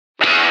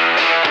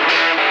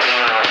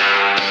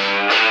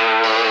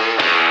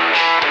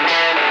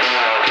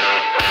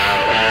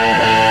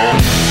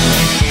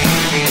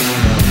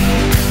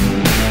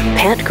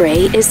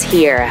Gray is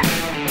here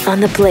on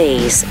the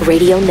Blaze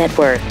Radio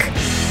Network.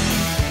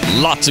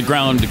 Lots of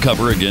ground to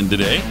cover again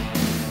today.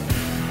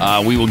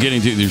 We will get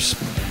into there's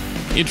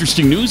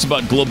interesting news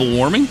about global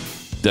warming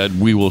that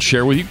we will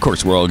share with you. Of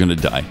course, we're all going to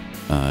die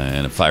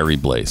in a fiery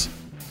blaze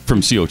from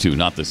CO2,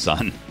 not the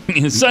sun.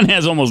 The sun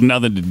has almost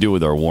nothing to do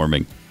with our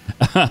warming.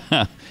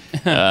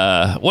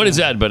 What is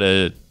that but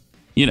a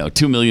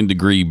 2 million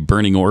degree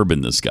burning orb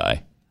in the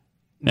sky?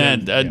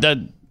 And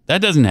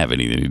that doesn't have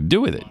anything to do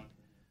with it.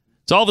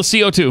 It's all the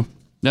CO2.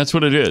 That's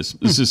what it is.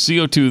 This is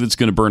CO2 that's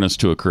going to burn us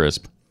to a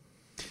crisp.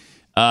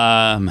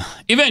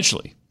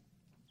 Eventually.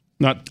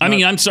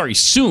 I'm sorry,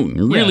 soon.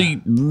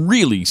 Really,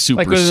 really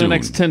super soon. Like within the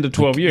next 10 to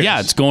 12 years.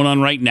 Yeah, it's going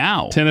on right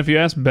now. 10 if you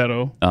ask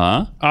Beto.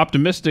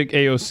 Optimistic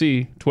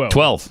AOC, 12.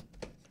 12.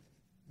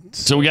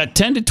 So we got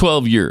 10 to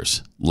 12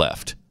 years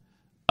left,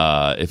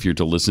 if you're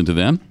to listen to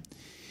them.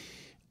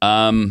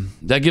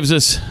 That gives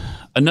us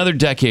another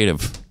decade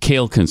of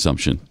kale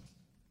consumption,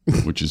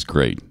 which is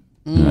great.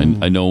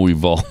 I know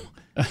we've all...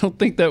 I don't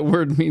think that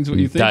word means what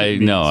you think it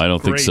means. No, I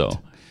don't think so.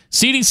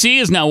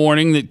 CDC is now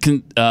warning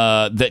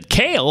that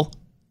kale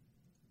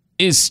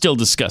is still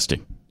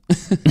disgusting,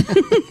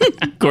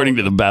 according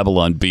to the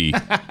Babylon Bee.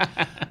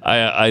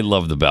 I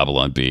love the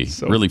Babylon Bee.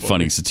 So really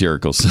funny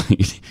satirical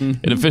site.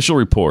 An official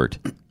report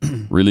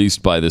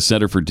released by the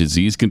Center for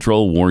Disease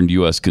Control warned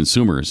U.S.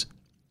 consumers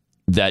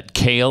that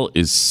kale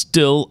is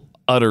still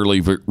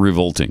utterly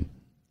revolting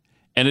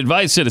and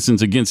advised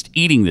citizens against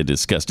eating the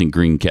disgusting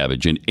green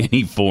cabbage in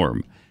any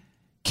form.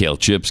 Kale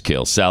chips,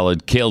 kale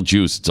salad, kale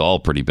juice, it's all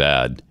pretty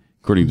bad,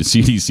 according to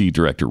CDC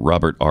Director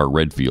Robert R.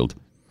 Redfield.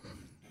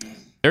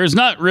 There is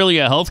not really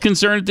a health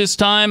concern at this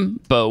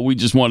time, but we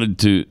just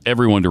wanted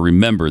everyone to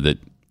remember that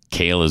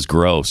kale is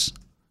gross.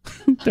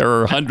 There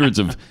are hundreds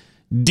of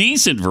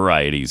decent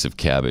varieties of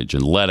cabbage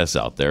and lettuce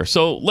out there,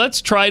 so let's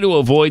try to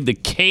avoid the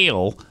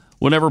kale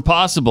whenever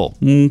possible.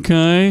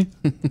 Okay?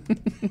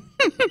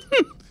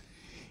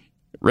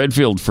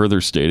 Redfield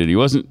further stated he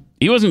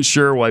wasn't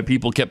sure why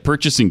people kept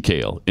purchasing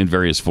kale in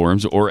various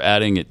forms or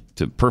adding it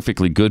to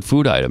perfectly good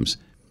food items.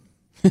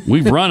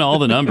 We've run all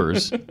the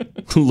numbers,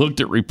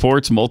 looked at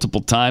reports multiple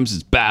times.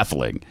 It's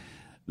baffling.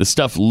 The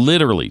stuff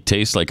literally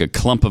tastes like a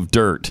clump of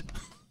dirt.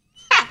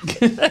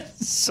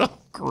 That's so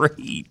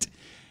great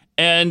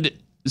and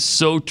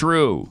so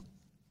true.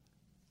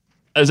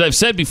 As I've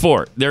said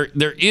before, there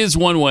is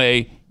one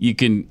way you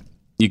can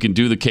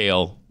do the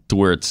kale to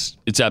where it's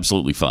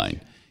absolutely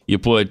fine. You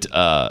put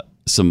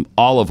some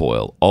olive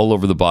oil all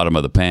over the bottom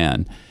of the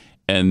pan,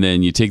 and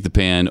then you take the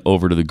pan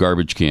over to the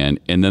garbage can,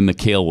 and then the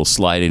kale will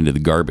slide into the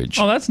garbage.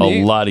 Oh, that's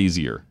neat. A lot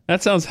easier.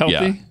 That sounds healthy.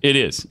 Yeah, it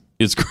is.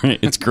 It's great.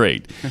 It's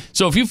great.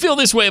 So if you feel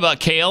this way about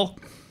kale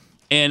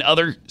and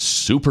other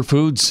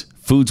superfoods,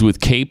 foods with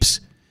capes,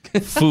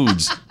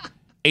 foods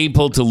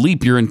able to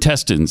leap your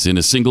intestines in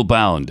a single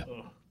bound,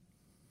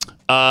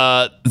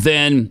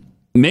 then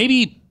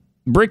maybe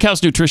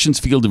Brickhouse Nutrition's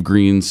Field of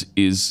Greens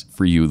is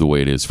for you the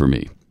way it is for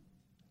me.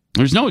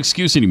 There's no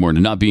excuse anymore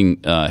to not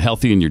being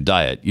healthy in your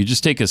diet. You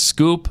just take a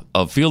scoop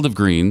of Field of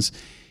Greens,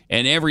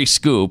 and every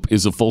scoop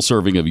is a full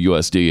serving of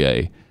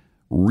USDA,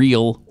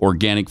 real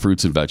organic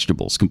fruits and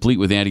vegetables, complete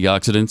with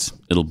antioxidants.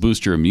 It'll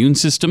boost your immune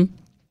system,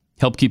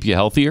 help keep you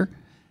healthier,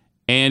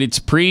 and it's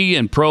pre-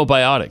 and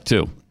probiotic,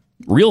 too.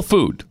 Real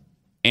food.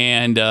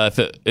 And if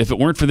it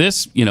weren't for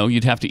this,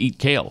 you'd have to eat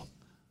kale.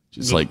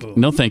 Just like,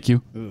 no thank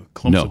you.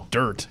 Clumps of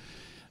dirt.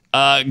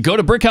 Go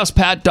to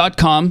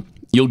brickhousepat.com.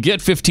 You'll get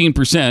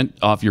 15%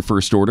 off your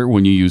first order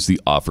when you use the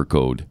offer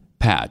code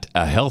PAT.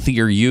 A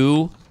healthier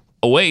you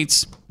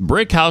awaits.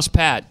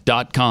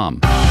 brickhousepat.com.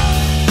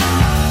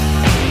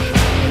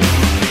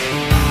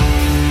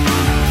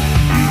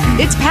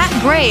 It's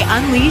Pat Gray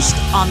Unleashed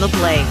on the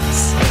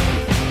Blaze.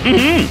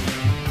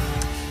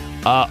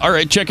 All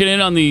right, checking in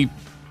on the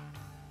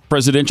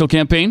presidential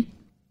campaign.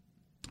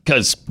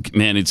 Because,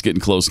 man, it's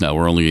getting close now.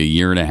 We're only a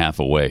year and a half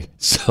away.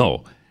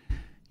 So,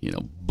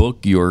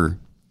 book your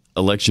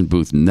election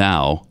booth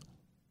now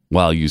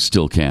while you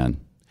still can.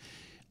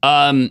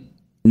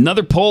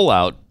 Another poll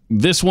out.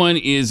 This one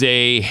is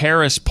a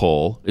Harris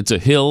poll. It's a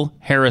Hill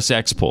Harris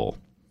X poll.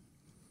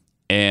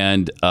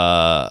 And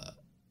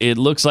it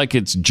looks like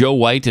it's Joe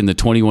White and the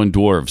 21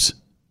 Dwarves.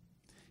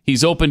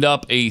 He's opened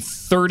up a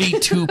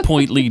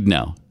 32-point lead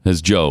now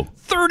as Joe.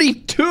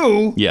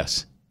 32?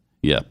 Yes.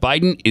 Yeah.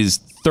 Biden is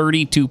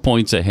 32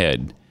 points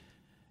ahead.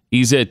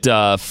 He's at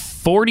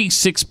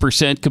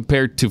 46%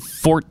 compared to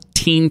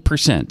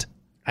 14%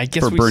 I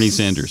guess for Bernie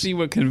Sanders. See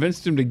what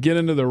convinced him to get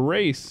into the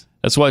race.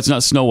 That's why it's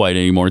not Snow White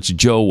anymore. It's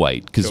Joe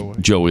White, because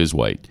Joe is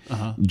white.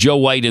 Uh-huh. Joe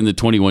White and the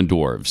 21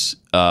 Dwarves.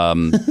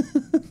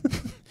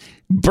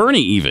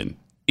 Bernie even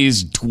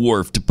is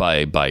dwarfed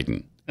by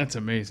Biden. That's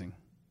amazing.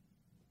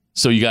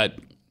 So you got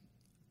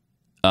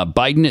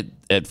Biden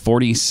at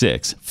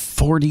 46.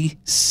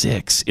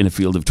 46 in a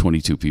field of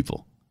 22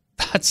 people.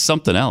 That's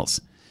something else.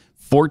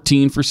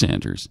 14 for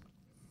Sanders.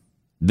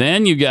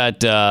 Then you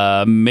got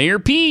Mayor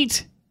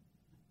Pete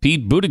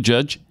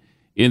Buttigieg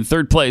in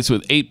third place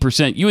with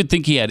 8%. You would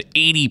think he had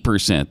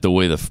 80% the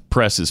way the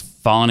press is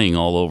fawning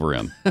all over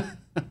him.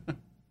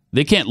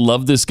 They can't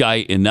love this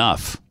guy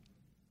enough.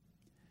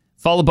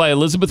 Followed by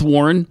Elizabeth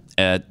Warren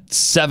at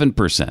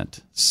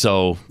 7%.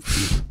 So,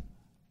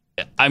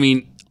 I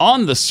mean,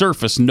 on the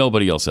surface,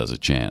 nobody else has a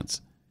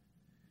chance.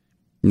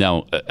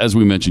 Now, as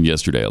we mentioned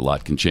yesterday, a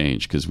lot can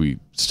change because we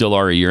still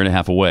are a year and a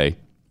half away.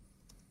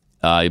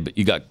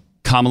 You got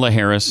Kamala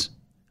Harris,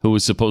 who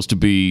was supposed to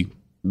be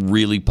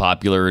really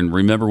popular. And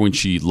remember when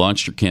she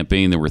launched her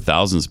campaign, there were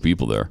thousands of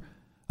people there.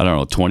 I don't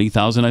know,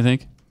 20,000, I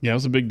think? Yeah, it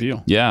was a big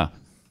deal. Yeah.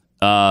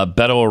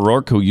 Beto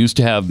O'Rourke, who used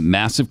to have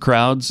massive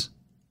crowds.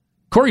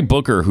 Cory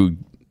Booker, who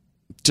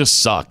just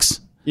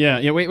sucks.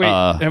 Yeah. Wait.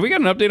 Have we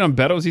got an update on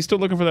Beto? Is he still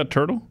looking for that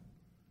turtle?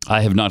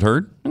 I have not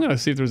heard. I'm going to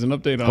see if there's an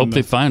update on Hope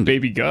they find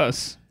Baby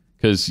Gus.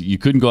 Because you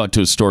couldn't go out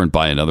to a store and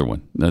buy another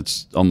one.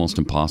 That's almost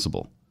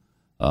impossible.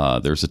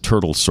 There's a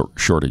turtle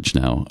shortage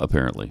now,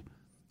 apparently.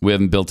 We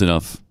haven't built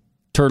enough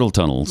turtle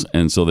tunnels,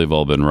 and so they've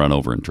all been run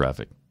over in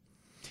traffic.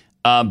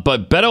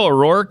 But Beto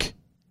O'Rourke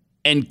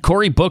and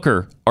Cory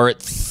Booker are at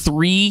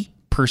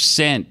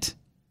 3%.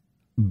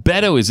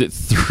 Beto is at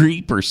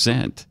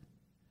 3%.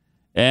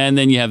 And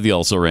then you have the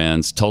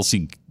also-rans,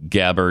 Tulsi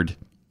Gabbard,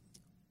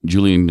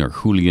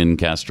 Julian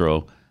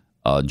Castro,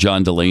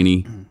 John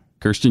Delaney,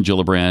 Kirsten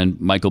Gillibrand,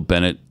 Michael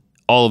Bennett.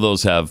 All of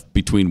those have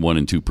between 1%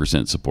 and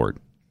 2% support.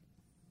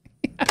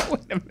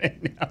 Wait a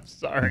minute. I'm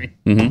sorry.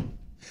 Mm-hmm.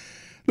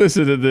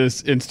 Listen to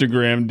this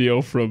Instagram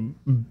deal from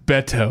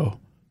Beto.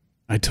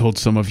 I told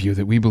some of you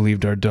that we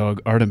believed our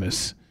dog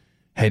Artemis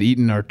had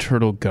eaten our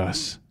turtle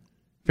Gus.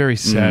 Very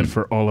sad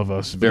for all of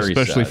us, Very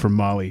especially sad. for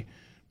Molly.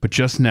 But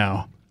just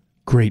now,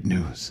 great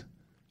news.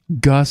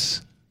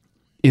 Gus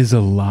is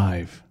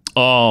alive.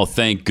 Oh,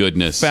 thank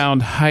goodness.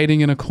 Found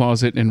hiding in a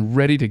closet and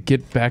ready to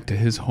get back to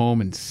his home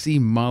and see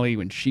Molly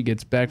when she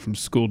gets back from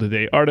school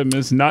today.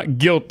 Artemis not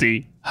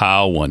guilty.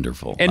 How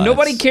wonderful. And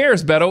nobody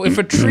cares, Beto. If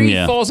a tree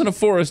Yeah. falls in a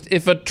forest,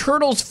 if a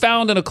turtle's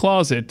found in a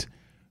closet,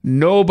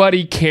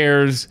 nobody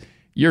cares.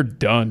 You're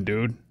done,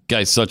 dude.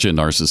 Guy's such a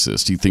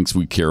narcissist. He thinks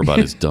we care about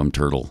his dumb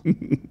turtle.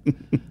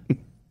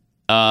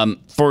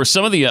 For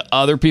some of the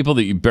other people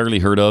that you barely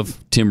heard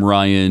of, Tim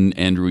Ryan,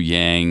 Andrew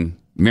Yang,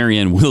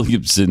 Marianne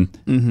Williamson,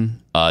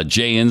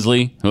 Jay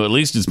Inslee, who at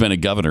least has been a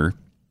governor,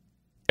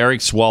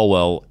 Eric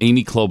Swalwell,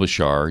 Amy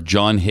Klobuchar,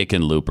 John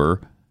Hickenlooper.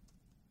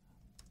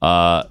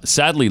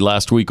 Sadly,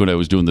 last week when I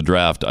was doing the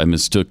draft, I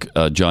mistook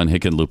John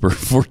Hickenlooper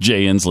for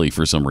Jay Inslee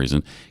for some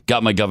reason.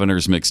 Got my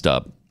governors mixed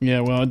up.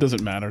 Yeah, well, it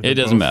doesn't matter. It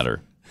doesn't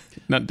matter.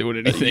 Not doing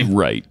anything.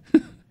 Right.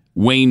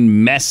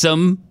 Wayne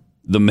Messam,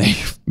 the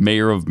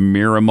mayor of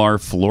Miramar,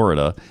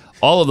 Florida.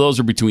 All of those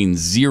are between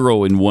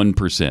 0 and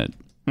 1%.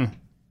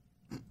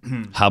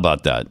 How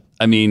about that?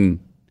 I mean,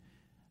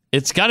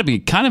 it's got to be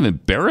kind of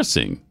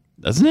embarrassing,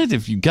 doesn't it?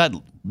 If you got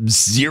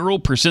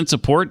 0%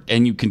 support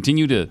and you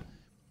continue to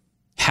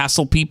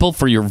hassle people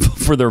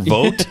for their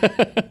vote.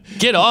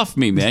 Get off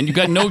me, man. You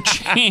got no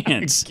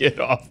chance. Get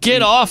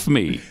off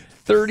me.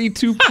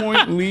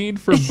 32-point lead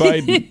for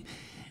Biden.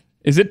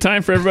 Is it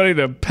time for everybody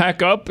to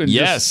pack up and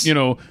Yes.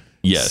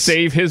 just,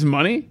 save his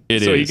money?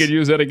 It so he is. could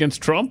use that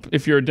against Trump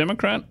if you're a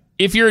Democrat?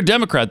 If you're a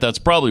Democrat, that's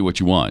probably what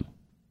you want.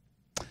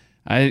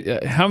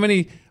 How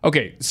many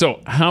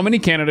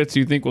candidates do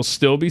you think will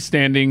still be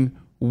standing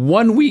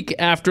 1 week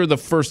after the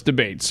first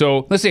debate?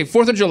 So let's say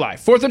 4th of July.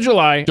 4th of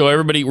July. So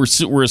everybody,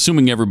 we're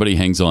assuming everybody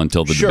hangs on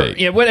till the debate.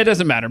 Yeah, well, it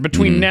doesn't matter.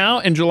 Between now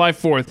and July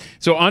 4th.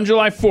 So on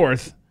July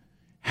 4th,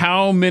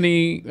 how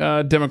many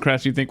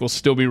Democrats do you think will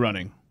still be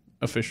running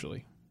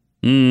officially?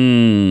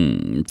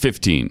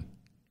 15.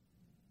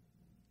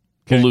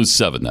 We'll lose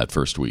 7 that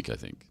first week, I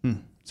think.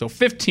 So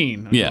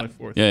 15 on July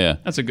 4th. Yeah.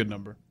 That's a good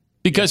number.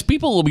 Because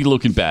people will be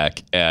looking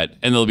back at,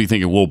 and they'll be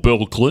thinking, well,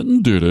 Bill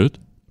Clinton did it.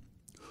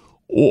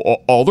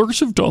 Others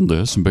have done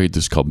this and made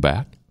this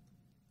comeback.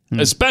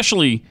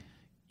 Especially,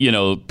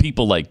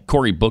 people like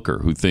Cory Booker,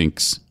 who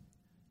thinks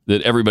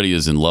that everybody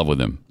is in love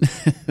with him.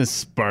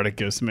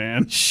 Spartacus,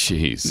 man.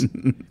 Jeez.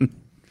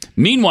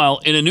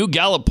 Meanwhile, in a new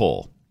Gallup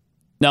poll,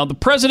 now the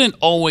president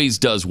always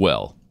does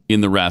well in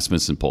the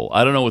Rasmussen poll.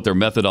 I don't know what their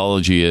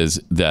methodology is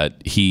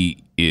that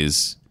he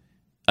is.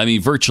 I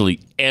mean,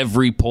 virtually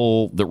every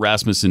poll that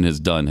Rasmussen has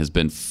done has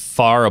been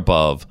far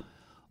above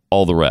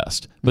all the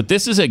rest. But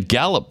this is a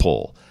Gallup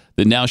poll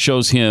that now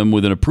shows him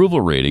with an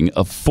approval rating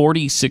of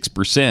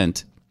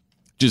 46%,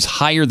 which is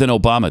higher than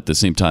Obama at the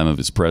same time of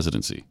his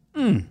presidency.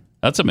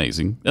 That's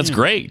amazing. That's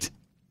great.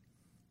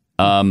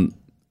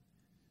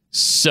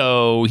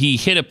 So he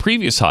hit a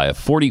previous high of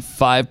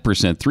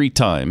 45% 3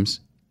 times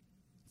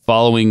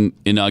following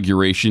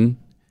inauguration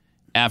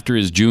after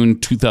his June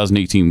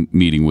 2018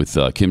 meeting with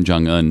Kim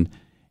Jong-un,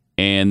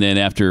 and then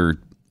after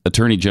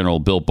Attorney General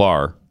Bill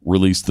Barr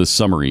released the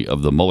summary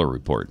of the Mueller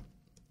report.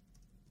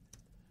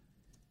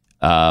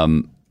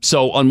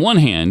 So on one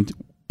hand,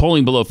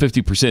 polling below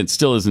 50%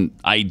 still isn't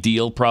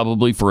ideal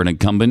probably for an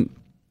incumbent,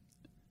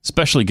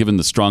 especially given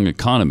the strong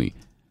economy.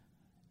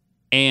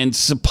 And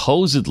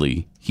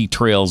supposedly he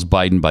trails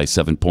Biden by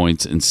 7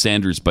 points and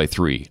Sanders by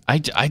 3. I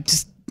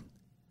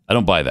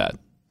don't buy that.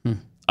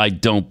 I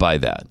don't buy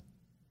that.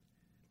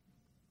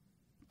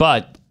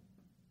 But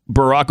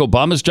Barack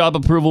Obama's job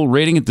approval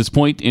rating at this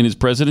point in his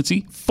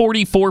presidency?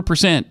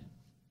 44%.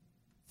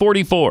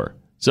 44.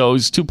 So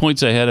he's 2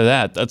 points ahead of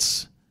that.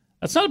 That's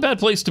not a bad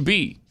place to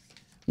be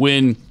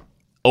when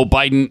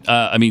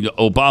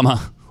Obama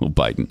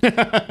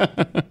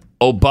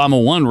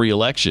won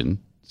re-election.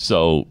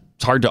 So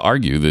it's hard to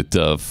argue that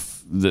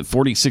that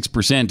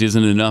 46%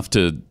 isn't enough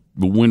to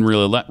win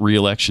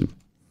re-election.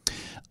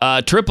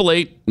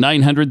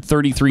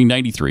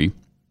 888-900-3393.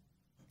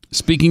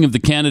 Speaking of the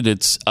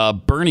candidates,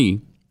 Bernie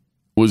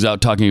was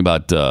out talking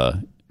about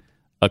a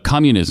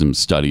communism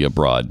study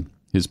abroad.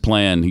 His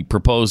plan, he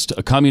proposed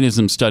a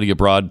communism study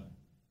abroad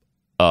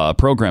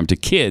program to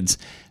kids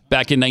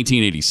back in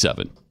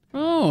 1987.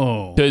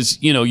 Oh. Because,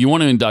 you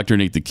want to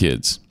indoctrinate the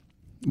kids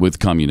with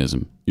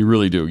communism. You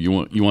really do. You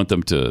want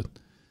them to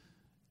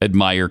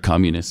admire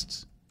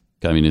communist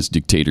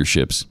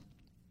dictatorships.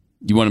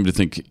 You want them to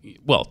think,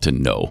 to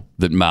know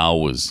that Mao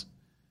was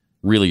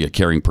really a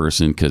caring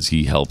person because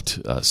he helped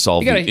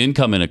solve the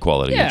income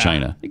inequality in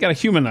China. You got to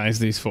humanize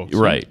these folks.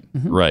 Right,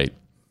 right.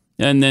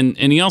 And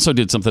he also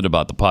did something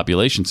about the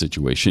population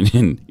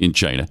situation in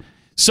China.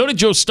 So did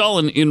Joe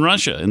Stalin in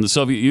Russia, in the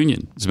Soviet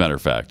Union, as a matter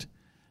of fact.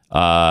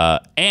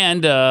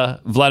 And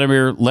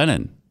Vladimir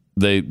Lenin.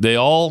 They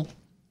all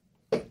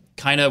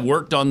kind of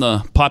worked on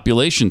the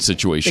population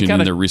situation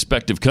in their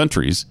respective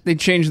countries. They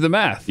changed the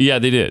math. Yeah,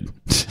 they did.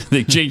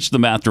 They changed the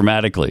math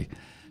dramatically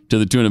to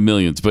the tune of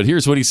millions. But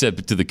here's what he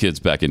said to the kids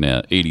back in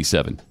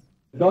 87.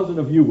 A dozen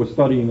of you were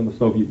studying in the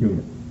Soviet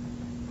Union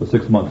for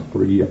 6 months,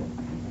 for a year.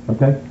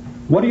 Okay?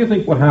 What do you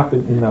think would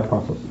happen in that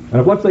process? And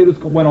if, let's say, this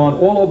went on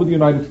all over the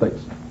United States,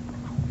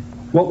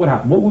 what would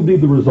happen? What would be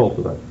the result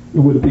of that?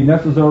 Would it be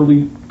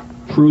necessarily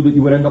true that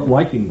you would end up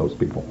liking those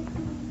people?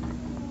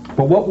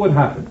 But what would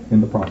happen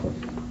in the process?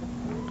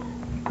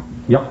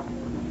 Yep.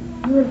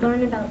 You would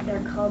learn about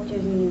their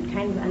cultures and you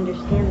kind of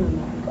understand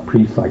them more.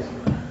 Precisely.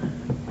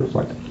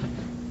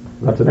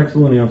 That's an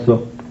excellent answer,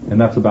 and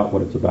that's about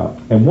what it's about.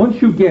 And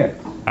once you get...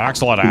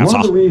 Excellent answer.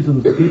 One of the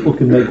reasons that people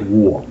can make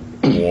war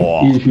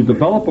is you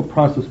develop a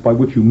process by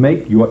which you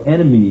make your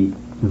enemy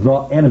the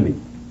enemy.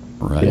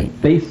 Right. They're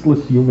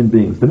faceless human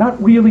beings. They're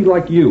not really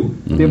like you.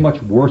 Mm-hmm. They're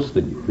much worse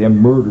than you. They're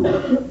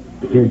murderers.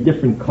 They're a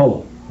different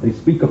color. They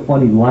speak a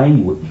funny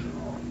language.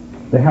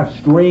 They have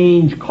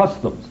strange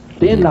customs.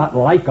 They're not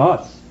like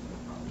us.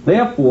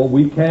 Therefore,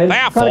 we can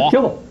try to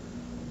kill them.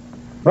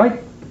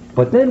 Right?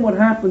 But then what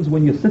happens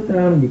when you sit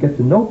down and you get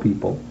to know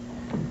people,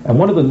 and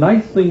one of the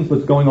nice things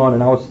that's going on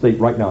in our state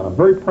right now, and I'm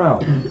very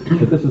proud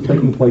that this is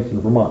taking place in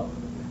Vermont,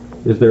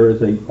 is there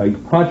is a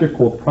project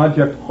called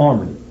Project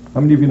Harmony. How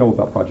many of you know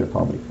about Project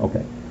Harmony?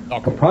 Okay.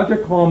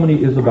 Project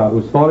Harmony is about, it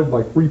was started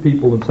by 3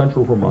 people in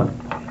central Vermont,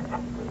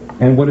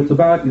 and what it's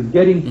about is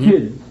getting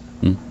kids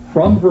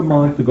from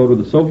Vermont to go to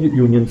the Soviet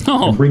Union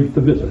and bring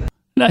to visit.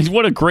 Nice.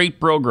 What a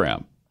great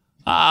program.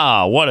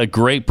 What a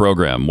great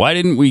program. Why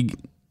didn't we,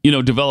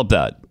 develop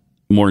that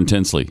more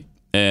intensely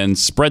and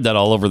spread that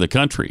all over the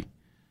country?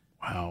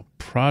 Wow.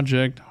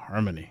 Project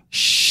Harmony.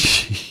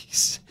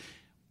 Jeez.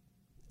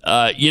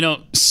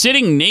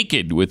 Sitting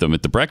naked with them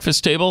at the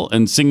breakfast table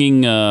and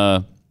singing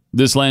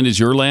This Land Is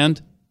Your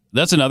Land,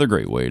 that's another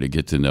great way to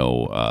get to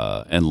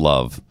know and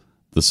love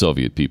the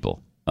Soviet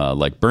people,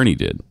 like Bernie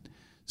did.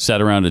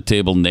 Sat around a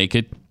table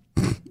naked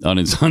on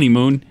his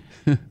honeymoon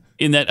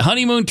in that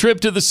honeymoon trip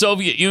to the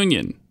Soviet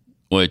Union,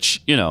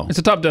 which, it's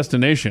a top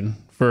destination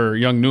for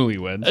young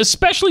newlyweds.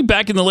 Especially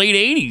back in the late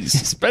 80s.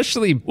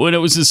 Especially when it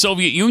was the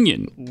Soviet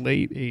Union.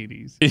 Late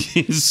 80s.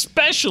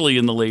 Especially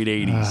in the late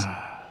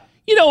 80s.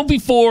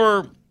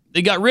 Before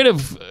they got rid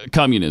of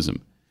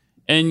communism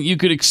and you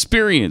could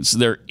experience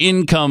their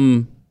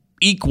income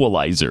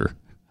equalizer.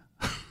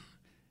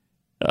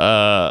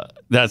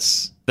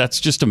 That's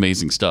just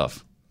amazing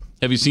stuff.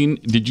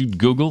 Did you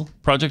Google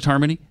Project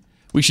Harmony?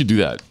 We should do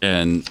that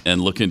and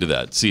look into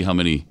that. See how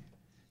many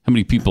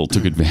people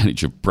took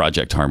advantage of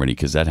Project Harmony,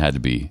 because that had to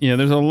be. Yeah,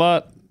 there's a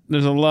lot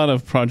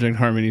of Project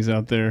Harmonies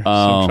out there. So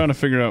I'm trying to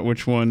figure out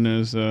which one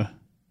is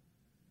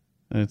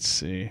let's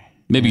see.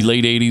 Maybe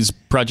late 80s,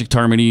 Project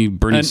Harmony,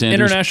 Bernie Sanders.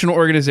 An international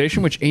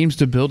organization which aims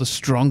to build a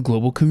strong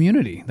global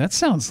community. That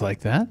sounds like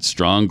that.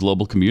 Strong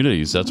global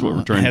communities. That's what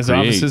we're trying to create. Has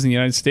offices in the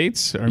United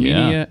States,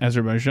 Armenia,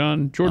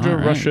 Azerbaijan, Georgia,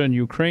 Russia, and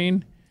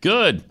Ukraine.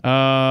 Good.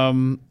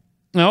 Oh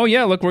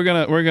yeah, look, we're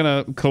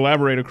gonna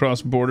collaborate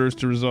across borders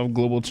to resolve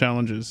global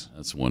challenges.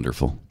 That's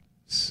wonderful.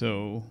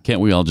 So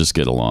can't we all just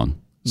get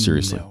along?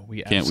 Seriously, no,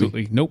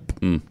 absolutely nope.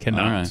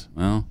 Cannot. All right.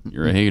 Well,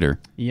 you're a hater.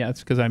 Yeah, it's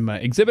because I'm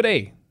Exhibit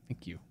A.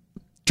 Thank you.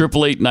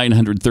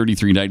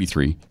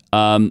 888-900-3393.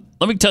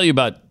 Let me tell you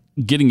about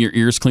getting your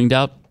ears cleaned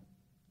out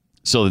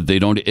so that they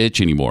don't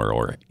itch anymore,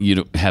 or you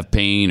don't have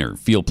pain or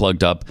feel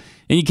plugged up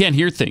and you can't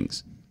hear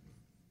things.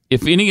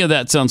 If any of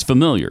that sounds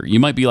familiar, you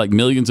might be like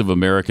millions of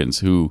Americans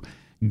who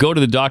go to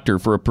the doctor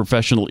for a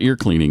professional ear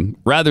cleaning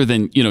rather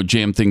than,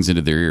 jam things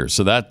into their ears.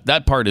 So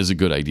that part is a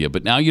good idea.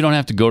 But now you don't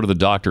have to go to the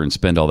doctor and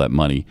spend all that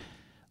money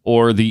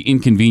or the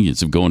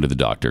inconvenience of going to the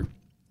doctor.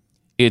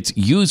 It's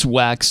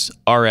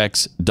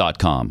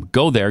usewaxrx.com.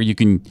 Go there. You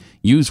can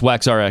use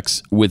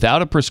WaxRx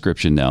without a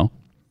prescription now.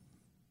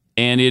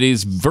 And it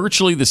is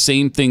virtually the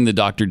same thing the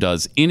doctor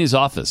does in his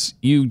office.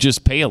 You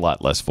just pay a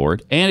lot less for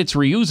it, and it's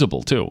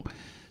reusable too.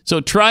 So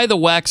try the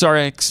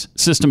WaxRx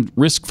system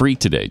risk-free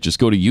today. Just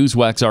go to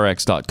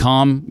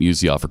usewaxrx.com, use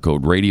the offer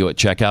code radio at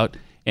checkout,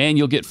 and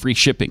you'll get free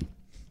shipping.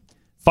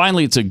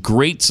 Finally, it's a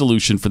great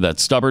solution for that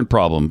stubborn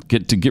problem to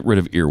get rid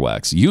of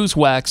earwax.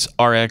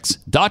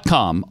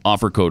 Usewaxrx.com,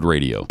 offer code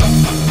radio.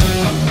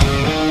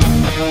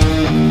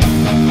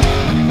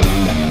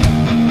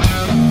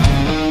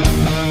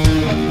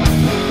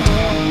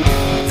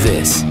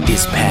 This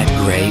is Pat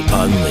Gray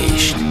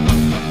Unleashed.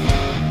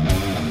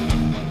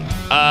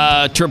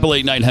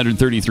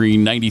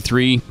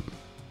 888-933-93.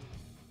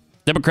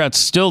 Democrats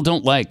still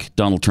don't like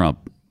Donald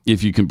Trump,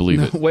 if you can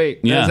believe it. Wait,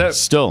 Yeah, is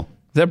still.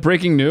 that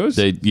breaking news?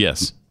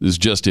 Yes, this is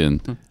just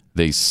in.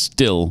 They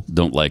still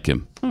don't like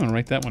him. I'm going to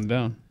write that one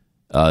down.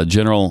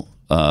 General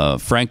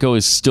Franco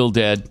is still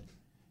dead,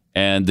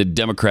 and the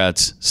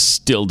Democrats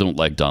still don't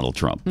like Donald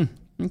Trump.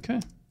 Okay.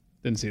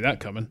 Didn't see that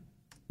coming.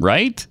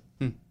 Right?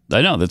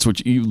 I know. That's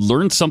what you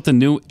learn something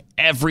new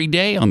every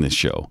day on this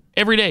show.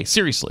 Every day,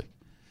 seriously.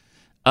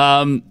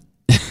 So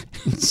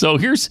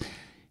here's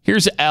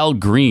Al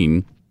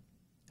Green,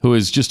 who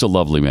is just a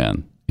lovely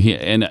man,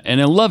 and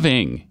a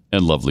loving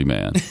and lovely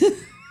man,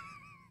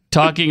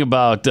 talking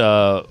about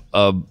the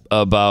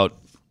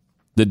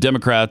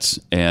Democrats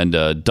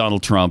and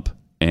Donald Trump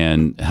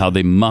and how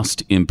they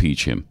must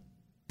impeach him.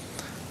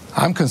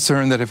 I'm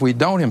concerned that if we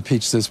don't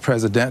impeach this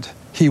president,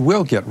 he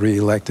will get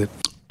reelected.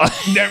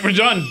 Yeah, we're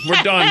done.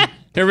 We're done.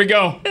 Here we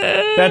go.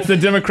 That's the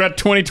Democrat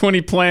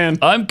 2020 plan.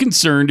 I'm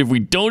concerned if we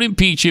don't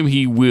impeach him,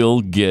 he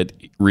will get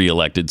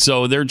reelected.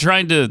 So they're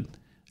trying to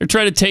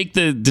take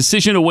the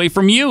decision away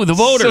from you, the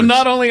voters. So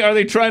not only are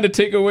they trying to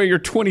take away your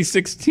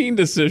 2016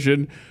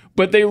 decision,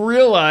 but they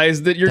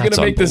realize that you're going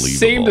to make the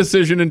same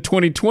decision in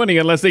 2020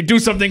 unless they do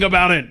something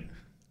about it.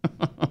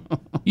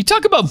 You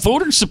talk about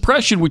voter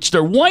suppression, which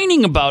they're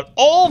whining about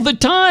all the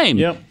time.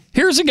 Yep.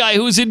 Here's a guy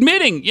who's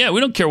admitting, yeah,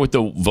 we don't care what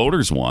the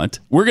voters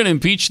want. We're going to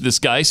impeach this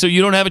guy so you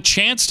don't have a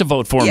chance to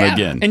vote for him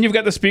again. And you've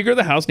got the Speaker of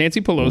the House,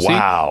 Nancy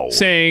Pelosi,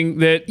 saying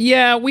that,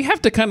 yeah, we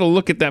have to kind of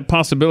look at that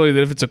possibility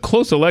that if it's a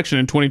close election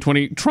in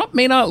 2020, Trump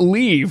may not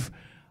leave.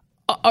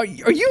 Are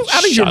you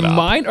out of your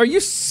mind? Are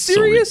you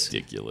serious? So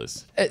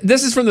ridiculous.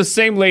 This is from the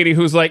same lady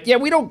who's like, yeah,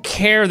 we don't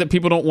care that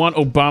people don't want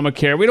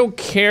Obamacare. We don't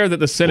care that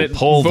the Senate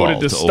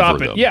voted to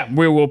stop it. Yeah,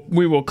 we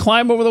will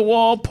climb over the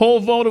wall, pole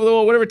vault over the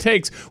wall, whatever it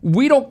takes.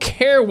 We don't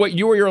care what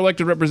you or your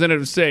elected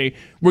representatives say.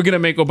 We're going to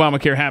make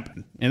Obamacare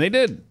happen. And they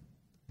did.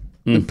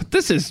 But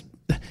That's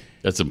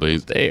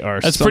amazing.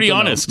 That's pretty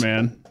honest,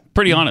 man.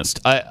 Pretty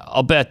honest.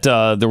 I'll bet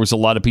there was a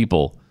lot of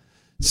people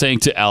saying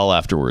to Al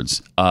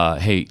afterwards,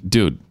 hey,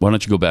 dude, why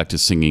don't you go back to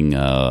singing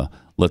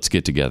Let's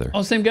Get Together?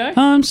 Oh, same guy?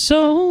 I'm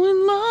so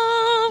in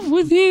love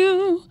with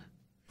you.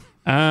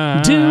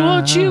 Do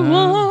what you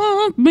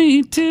want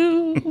me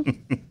to.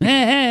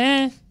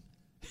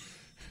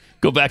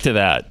 Go back to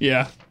that.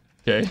 Yeah.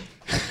 Okay.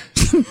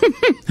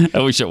 I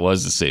wish it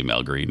was the same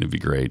Al Green. It'd be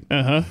great.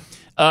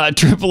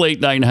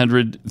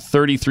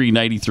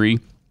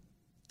 888-900-3393.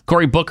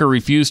 Cory Booker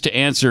refused to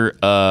answer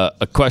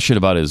a question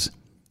about his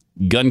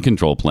gun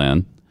control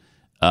plan.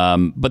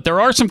 But there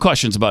are some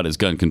questions about his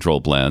gun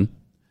control plan.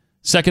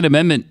 Second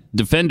Amendment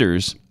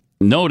defenders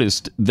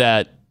noticed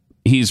that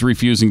he's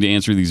refusing to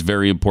answer these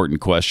very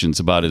important questions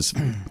about his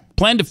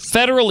plan to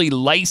federally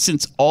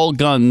license all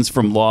guns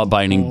from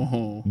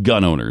law-abiding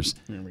gun owners.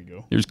 There we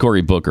go. Here's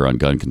Cory Booker on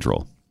gun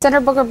control.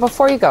 Senator Booker,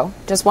 before you go,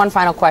 just one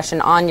final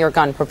question on your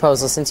gun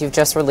proposal, since you've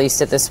just released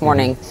it this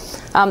morning.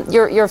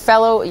 Your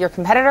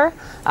competitor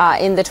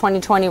in the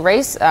 2020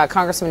 race,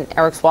 Congressman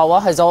Eric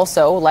Swalwell, has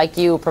also, like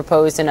you,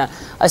 proposed an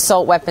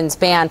assault weapons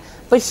ban,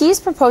 but he's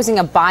proposing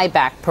a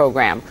buyback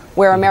program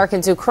where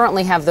Americans who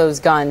currently have those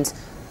guns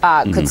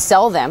could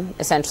sell them,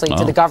 essentially,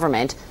 to the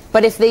government.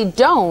 But if they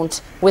don't,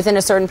 within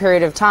a certain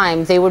period of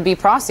time, they would be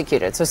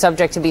prosecuted, so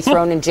subject to be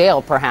thrown in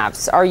jail,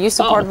 perhaps. Are you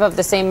supportive of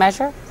the same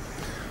measure?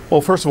 Well,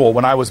 first of all,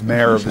 when I was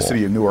mayor of the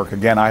city of Newark,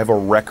 again, I have a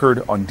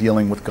record on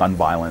dealing with gun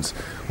violence.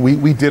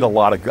 We did a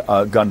lot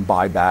of gun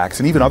buybacks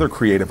and even other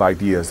creative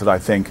ideas that I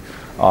think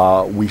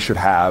we should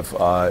have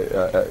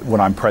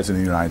when I'm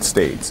president of the United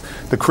States.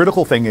 The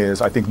critical thing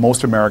is, I think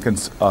most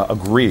Americans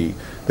agree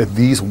that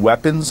these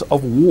weapons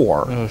of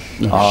war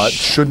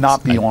should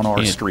not be on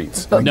our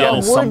streets. But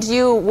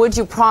would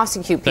you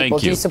prosecute people?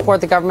 Do you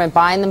support the government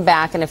buying them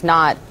back? And if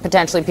not,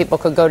 potentially people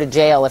could go to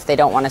jail if they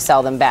don't want to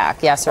sell them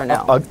back. Yes or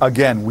no?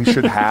 Again, we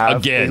should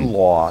have a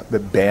law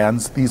that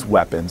bans these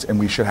weapons, and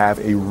we should have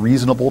a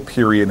reasonable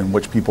period in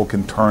which people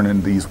can turn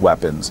in these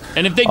weapons.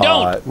 And if they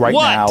don't, right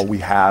now we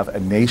have a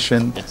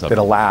nation that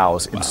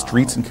allows in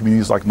streets and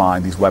communities like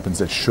mine these weapons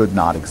that should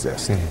not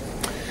exist.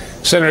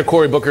 Senator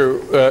Cory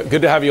Booker,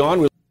 good to have you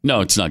on.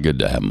 No, it's not good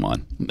to have him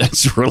on.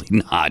 That's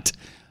really not.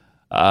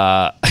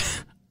 That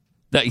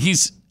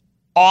he's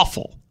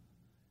awful.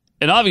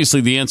 And obviously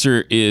the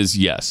answer is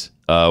yes.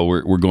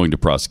 We're going to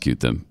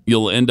prosecute them.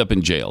 You'll end up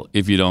in jail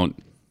if you don't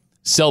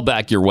sell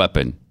back your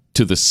weapon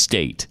to the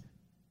state.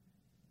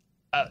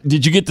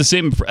 Did you get the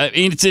same? I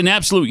mean, it's an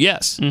absolute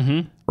yes,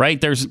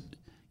 right?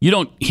 You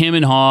don't hem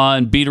and haw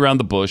and beat around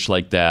the bush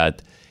like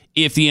that.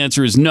 If the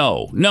answer is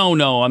no,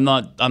 I'm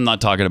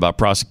not talking about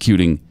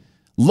prosecuting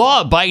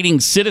law-abiding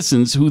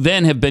citizens who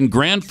then have been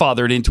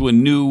grandfathered into a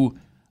new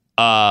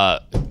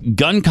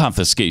gun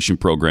confiscation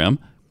program.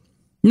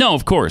 No,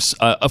 of course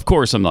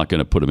I'm not going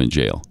to put them in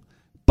jail.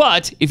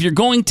 But if you're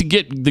going to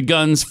get the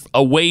guns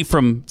if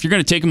you're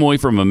going to take them away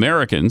from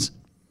Americans,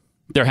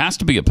 there has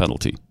to be a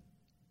penalty.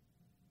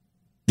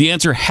 The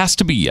answer has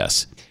to be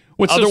yes.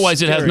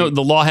 Otherwise,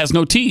 the law has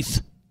no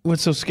teeth.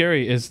 What's so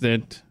scary is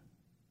that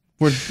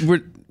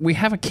we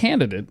have a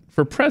candidate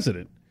for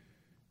president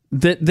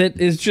that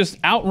is just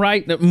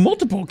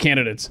multiple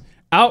candidates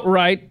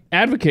outright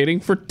advocating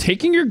for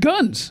taking your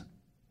guns.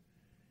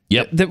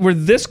 Yep. That we're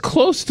this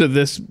close to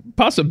this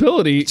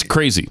possibility. It's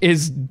crazy.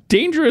 Is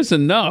dangerous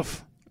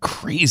enough.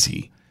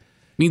 Crazy.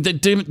 I mean,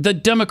 the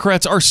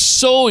Democrats are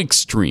so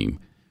extreme,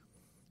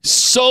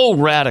 so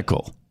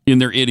radical in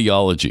their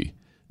ideology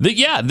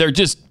that, they're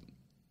just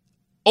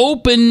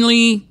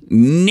openly,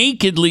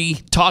 nakedly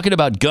talking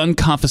about gun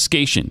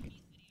confiscation.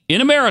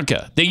 In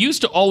America, they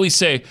used to always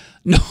say,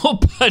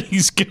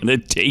 nobody's going to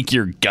take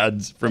your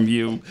guns from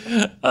you.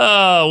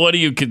 What are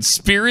you,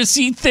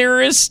 conspiracy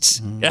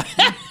theorists?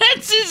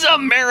 This is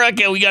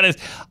America.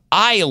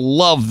 I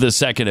love the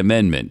Second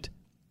Amendment.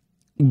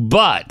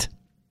 But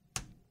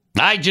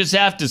I just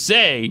have to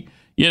say,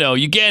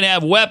 you can't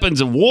have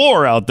weapons of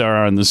war out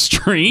there on the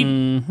street.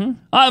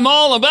 I'm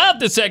all about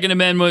the Second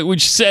Amendment,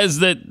 which says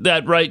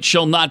that right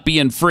shall not be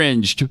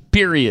infringed,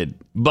 period.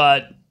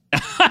 But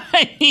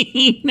I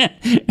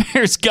mean,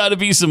 there's got to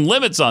be some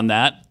limits on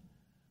that.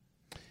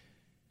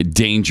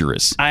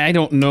 Dangerous. I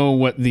don't know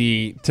what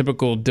the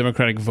typical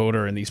Democratic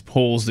voter in these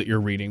polls that you're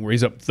reading, where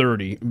he's up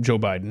 30, Joe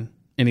Biden,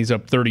 and he's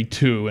up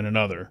 32 in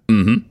another.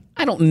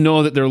 I don't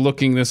know that they're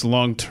looking this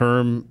long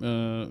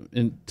term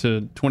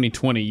into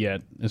 2020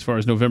 yet, as far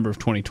as November of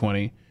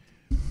 2020.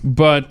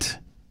 But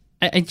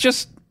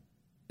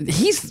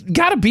he's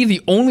got to be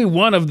the only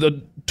one of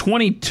the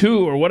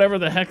 22 or whatever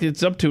the heck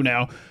it's up to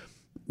now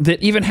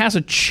that even has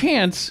a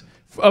chance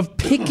of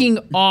picking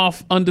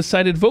off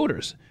undecided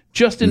voters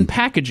just in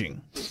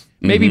packaging.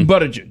 Maybe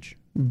Buttigieg.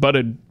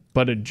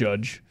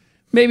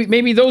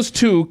 Maybe those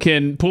two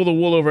can pull the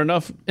wool over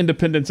enough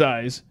independents'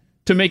 eyes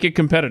to make it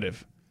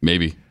competitive.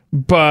 Maybe.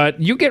 But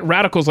you get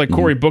radicals like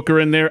Cory Booker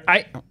in there.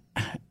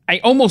 I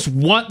almost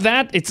want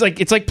that. It's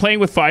like playing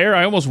with fire.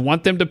 I almost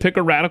want them to pick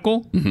a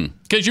radical.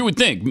 Because you would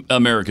think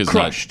America's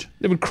crushed.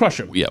 They would crush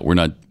him. Yeah, we're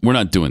not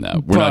doing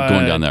that. We're not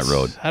going down that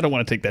road. I don't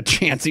want to take that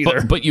chance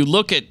either. But you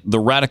look at the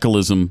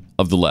radicalism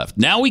of the left.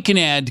 Now we can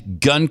add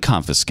gun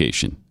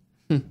confiscation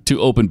to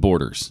open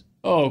borders.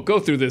 Oh, go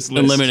through this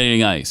list.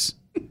 Eliminating ICE.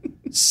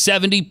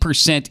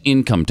 70%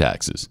 income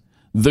taxes.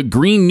 The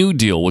Green New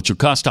Deal, which will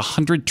cost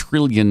 $100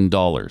 trillion.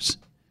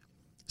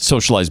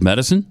 Socialized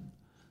medicine.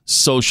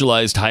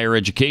 Socialized higher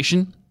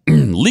education.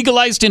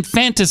 Legalized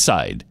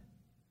infanticide.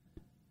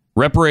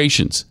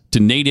 Reparations to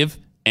Native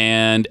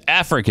and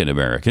African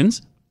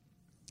Americans.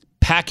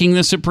 Packing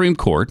the Supreme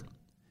Court.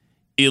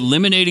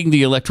 Eliminating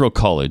the Electoral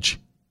College.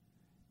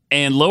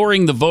 And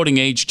lowering the voting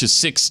age to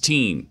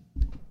 16.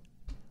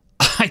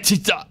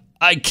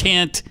 I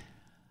can't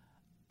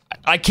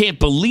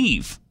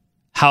believe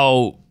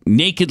how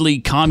nakedly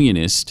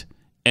communist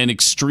and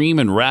extreme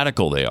and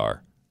radical they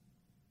are.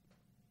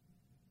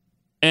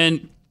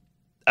 And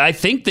I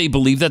think they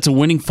believe that's a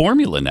winning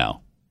formula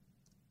now,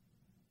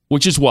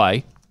 which is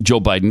why Joe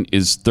Biden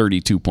is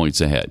 32 points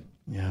ahead.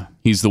 Yeah.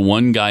 He's the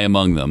one guy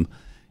among them.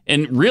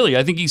 And really,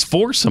 I think he's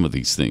for some of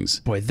these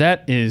things. Boy,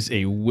 that is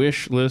a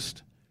wish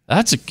list.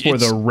 For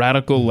the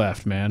radical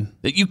left, man.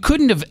 That you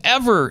couldn't have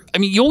ever. I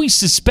mean, you always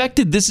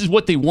suspected this is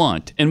what they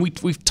want, and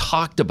we've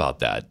talked about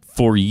that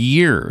for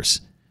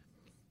years.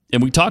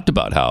 And we talked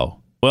about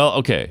how, well,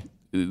 okay,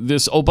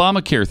 this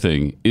Obamacare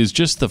thing is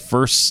just the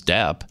first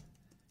step.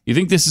 You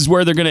think this is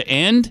where they're going to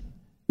end?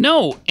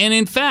 No, and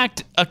in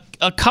fact,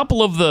 a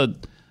couple of the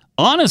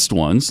honest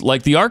ones,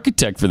 like the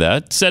architect for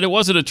that, said it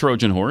wasn't a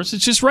Trojan horse.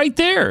 It's just right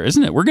there,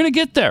 isn't it? We're going to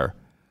get there.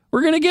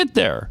 We're going to get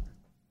there.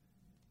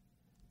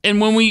 And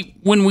when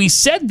we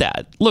said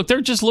that, look,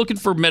 they're just looking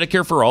for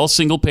Medicare for all,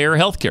 single-payer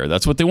health care.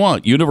 That's what they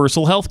want,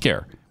 universal health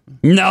care.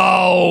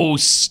 No,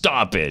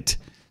 stop it.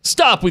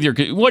 Stop with your...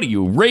 What are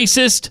you,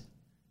 racist?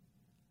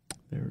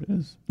 There it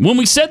is. When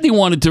we said they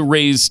wanted to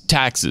raise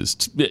taxes,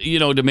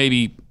 to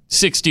maybe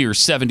 60 or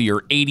 70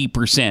 or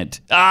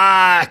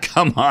 80%.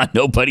 Come on,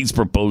 nobody's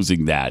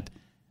proposing that.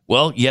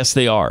 Well, yes,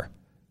 they are.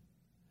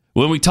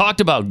 When we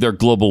talked about their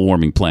global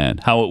warming plan,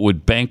 how it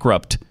would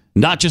bankrupt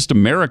not just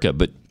America,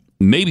 but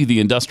maybe the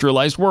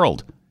industrialized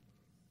world.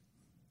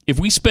 If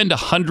we spend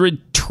 $100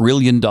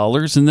 trillion in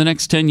the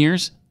next 10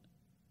 years,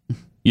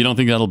 you don't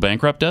think that'll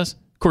bankrupt us?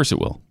 Of course it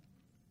will.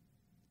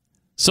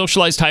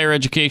 Socialized higher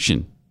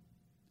education.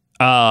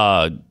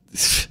 They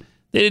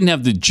didn't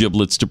have the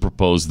giblets to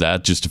propose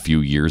that just a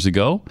few years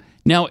ago.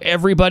 Now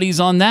everybody's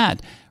on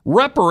that.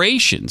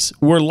 Reparations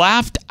were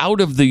laughed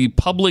out of the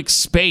public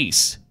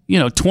space,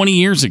 20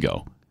 years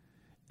ago.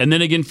 and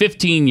then again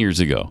 15 years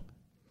ago.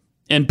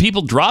 And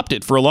people dropped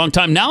it for a long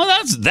time. Now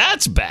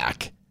that's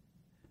back.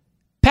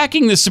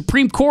 Packing the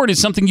Supreme Court is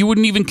something you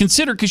wouldn't even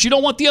consider because you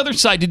don't want the other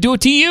side to do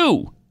it to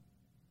you.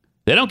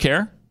 They don't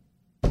care.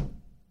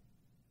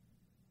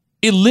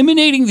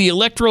 Eliminating the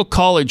Electoral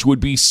College would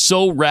be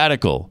so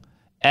radical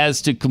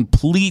as to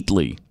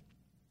completely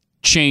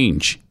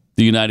change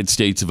the United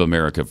States of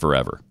America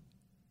forever.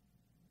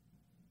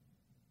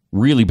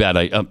 Really bad.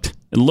 And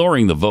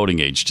lowering the voting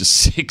age to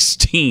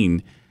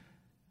 16.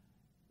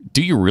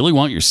 Do you really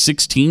want your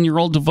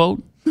 16-year-old to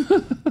vote?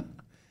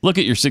 Look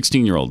at your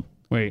 16-year-old.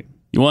 Wait.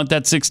 You want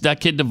that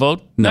kid to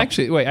vote? No.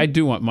 Actually, wait. I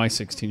do want my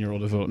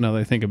 16-year-old to vote. Now that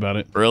I think about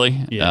it.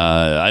 Really?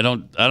 Yeah. I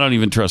don't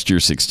even trust your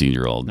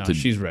 16-year-old. No,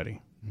 she's ready.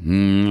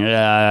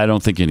 I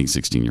don't think any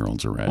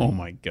 16-year-olds are ready. Oh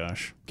my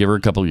gosh. Give her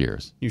a couple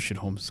years. You should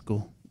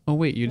homeschool. Oh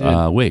wait, you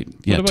did. Wait.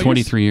 Yeah,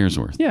 23 years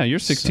worth. Yeah, your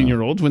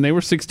 16-year-olds. When they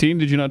were 16,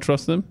 did you not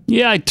trust them?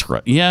 Yeah,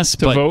 yes,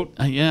 to vote.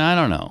 Yeah, I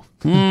don't know.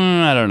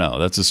 I don't know.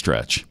 That's a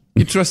stretch.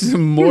 You trusted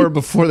them more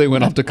before they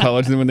went off to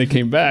college than when they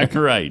came back.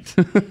 Right.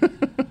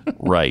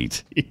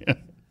 Right.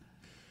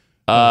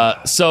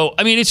 Yeah. So,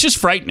 I mean, it's just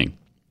frightening.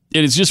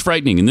 It is just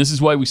frightening. And this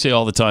is why we say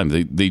all the time,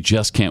 they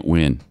just can't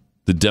win.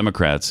 The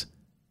Democrats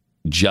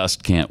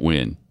just can't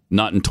win.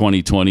 Not in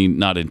 2020,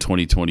 not in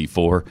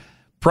 2024.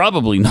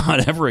 Probably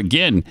not ever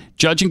again,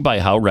 judging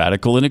by how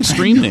radical and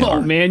extreme they are.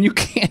 Oh, man, you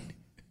can't.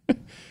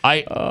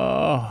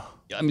 I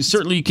mean,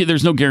 certainly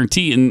there's no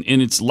guarantee, and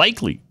it's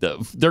likely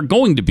they're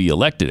going to be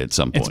elected at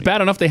some point. It's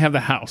bad enough they have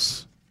the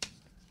House.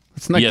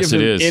 Let's not give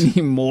them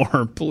any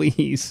more,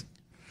 please.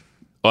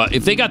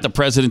 If they got the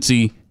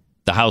presidency,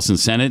 the House and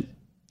Senate,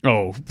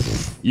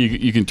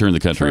 you can turn the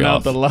country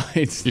off. Turn out the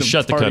lights. Just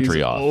shut the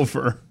country off.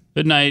 Over.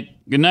 Good night,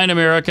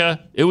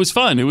 America. It was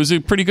fun. It was a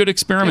pretty good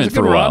experiment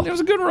for a while. It was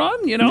a good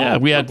run, you know. Yeah,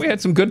 we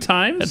had some good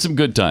times. Had some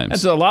good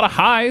times. Had a lot of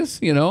highs,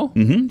 you know.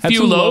 Mm-hmm. Had few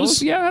some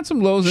lows. Yeah, had some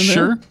lows in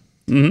sure. there.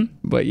 Mm-hmm.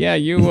 But yeah,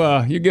 you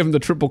give them the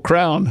triple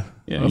crown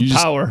of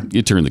power.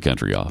 You turn the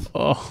country off.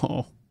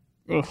 Oh.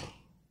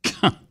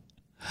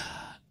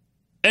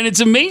 And it's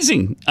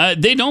amazing.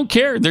 They don't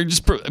care. They're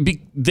just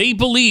they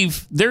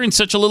believe they're in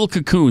such a little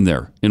cocoon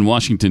there in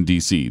Washington,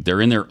 D.C.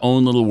 They're in their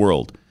own little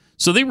world.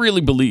 So they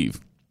really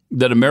believe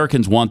that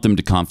Americans want them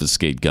to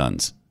confiscate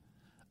guns,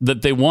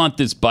 that they want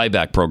this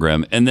buyback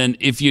program. And then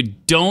if you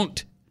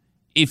don't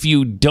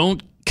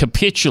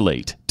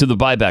capitulate to the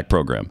buyback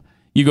program,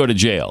 you go to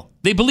jail.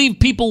 They believe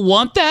people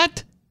want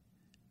that?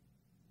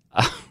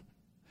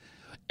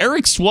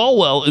 Eric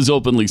Swalwell is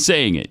openly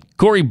saying it.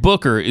 Cory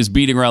Booker is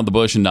beating around the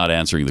bush and not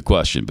answering the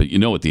question, but you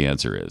know what the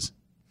answer is.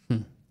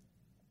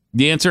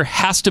 The answer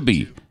has to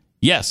be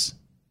yes.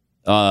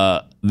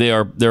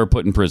 They're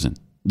put in prison.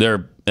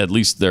 They're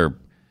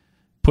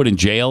put in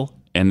jail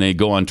and they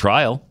go on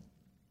trial.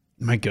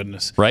 My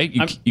goodness. Right?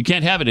 You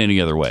can't have it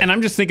any other way. And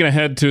I'm just thinking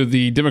ahead to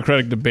the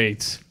Democratic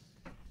debates.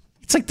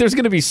 It's like there's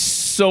going to be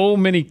so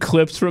many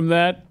clips from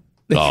that.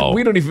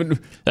 We don't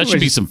even... That should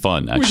be some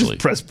fun, actually. We just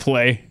press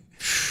play.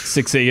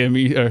 6 a.m.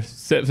 or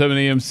 7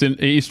 a.m.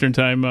 Eastern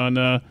time on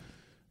the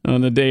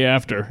day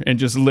after and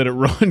just let it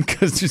run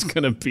because there's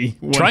going to be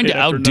one trying to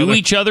outdo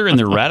each other in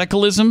their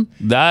radicalism.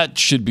 That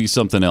should be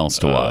something else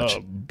to watch.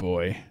 Oh,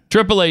 boy.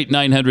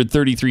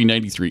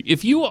 888-900-3393.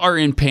 If you are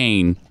in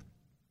pain,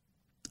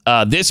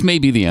 this may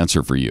be the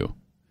answer for you.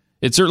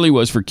 It certainly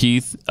was for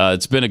Keith.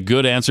 It's been a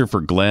good answer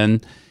for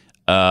Glenn.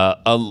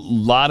 A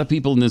lot of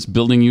people in this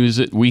building use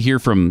it. We hear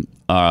from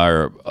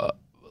our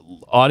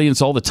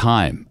audience all the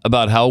time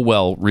about how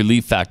well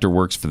Relief Factor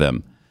works for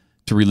them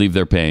to relieve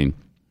their pain.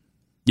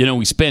 You know,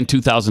 we spend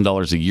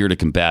 $2,000 a year to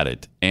combat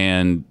it.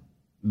 And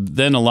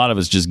then a lot of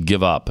us just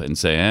give up and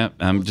say,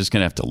 I'm just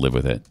going to have to live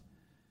with it.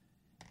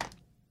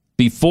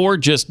 Before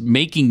just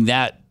making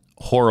that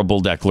horrible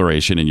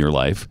declaration in your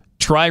life,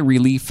 try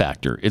Relief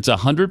Factor. It's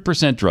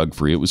 100%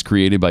 drug-free. It was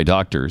created by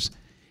doctors.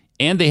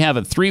 And they have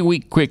a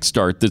 3-week quick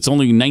start that's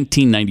only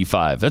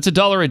 $19.95. That's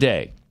 $1 a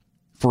day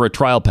for a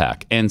trial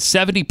pack. And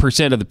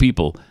 70% of the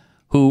people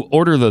who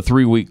order the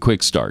 3-week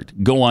quick start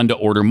go on to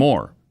order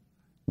more,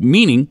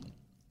 meaning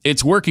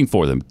it's working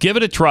for them. Give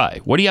it a try.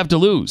 What do you have to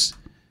lose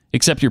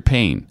except your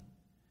pain?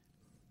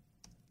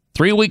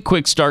 3-week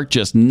quick start,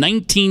 just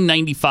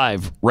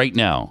 $19.95 right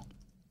now.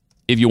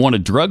 If you want a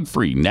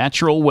drug-free,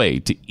 natural way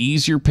to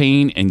ease your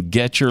pain and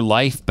get your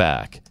life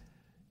back,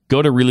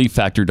 go to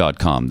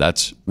ReliefFactor.com.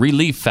 That's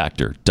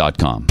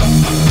ReliefFactor.com.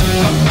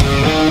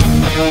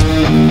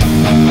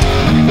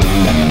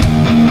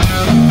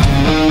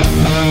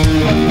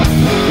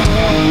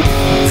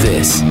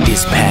 This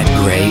is Pat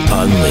Gray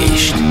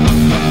Unleashed.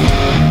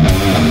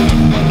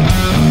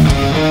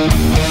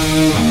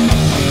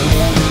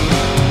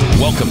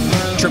 Welcome.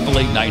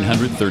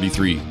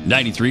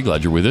 888-900-3393.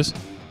 Glad you're with us.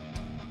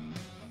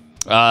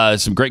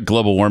 Some great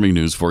global warming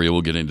news for you.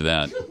 We'll get into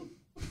that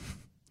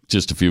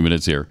just a few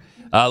minutes here.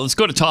 Let's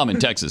go to Tom in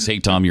Texas. Hey,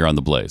 Tom, you're on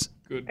the Blaze.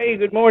 Hey,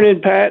 good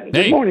morning, Pat.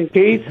 Good morning,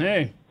 Keith.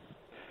 Hey,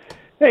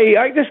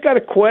 I just got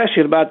a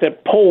question about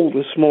that poll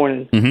this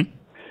morning.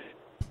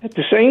 Mm-hmm. At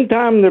the same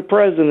time in the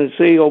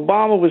presidency,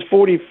 Obama was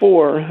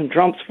 44 and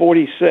Trump's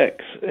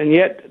 46. And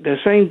yet, at the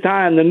same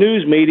time, the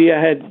news media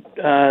had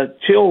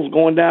chills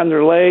going down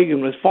their leg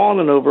and was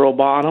fawning over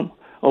Obama.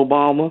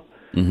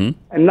 Mm-hmm.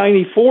 And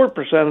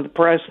 94% of the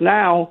press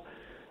now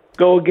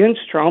go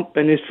against Trump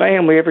and his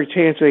family every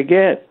chance they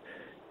get.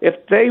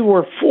 If they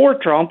were for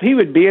Trump, he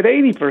would be at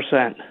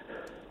 80%.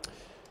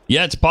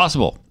 Yeah, it's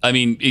possible. I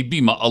mean, it'd be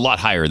a lot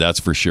higher, that's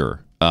for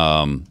sure.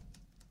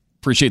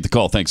 Appreciate the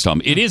call. Thanks,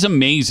 Tom. It is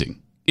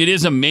amazing. It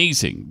is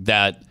amazing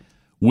that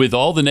with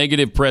all the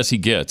negative press he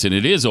gets, and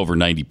it is over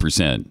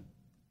 90%,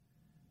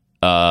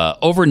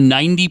 over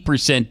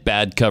 90%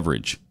 bad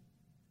coverage,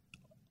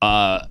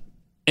 and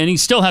he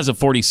still has a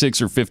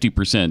 46 or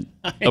 50%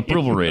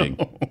 approval rating.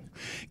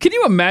 Can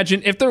you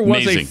imagine if there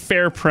was Amazing. a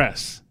fair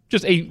press,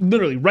 just a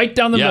literally right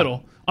down the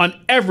middle on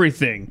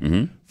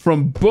everything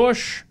from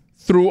Bush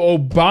through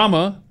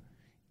Obama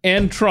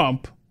and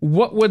Trump?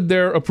 What would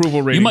their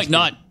approval rating?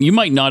 You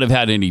might not have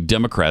had any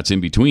Democrats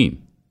in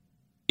between.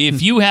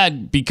 If you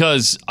had,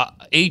 because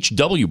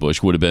H.W.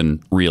 Bush would have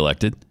been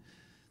reelected,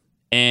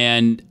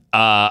 and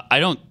I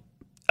don't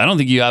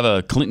think you have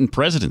a Clinton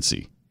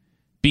presidency,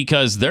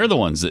 because they're the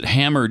ones that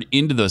hammered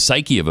into the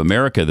psyche of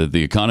America that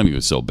the economy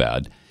was so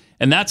bad.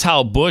 And that's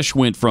how Bush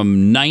went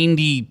from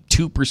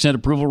 92%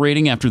 approval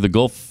rating after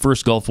the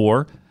first Gulf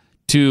War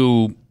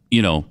to,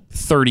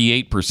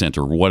 38%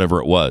 or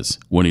whatever it was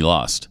when he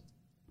lost.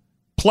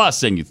 Plus,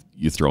 then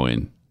you throw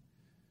in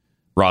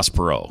Ross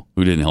Perot,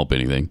 who didn't help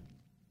anything.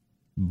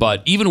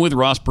 But even with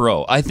Ross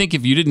Perot, I think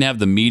if you didn't have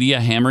the media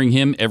hammering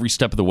him every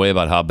step of the way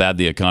about how bad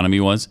the economy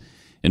was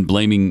and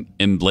blaming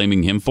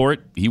him for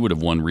it, he would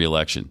have won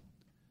re-election.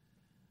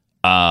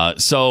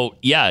 So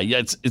yeah,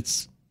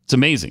 it's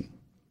amazing.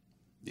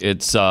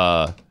 It's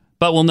but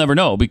we'll never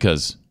know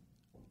because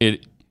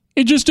it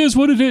just is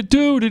what it is,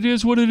 dude. It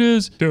is what it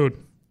is, dude.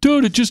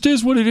 It just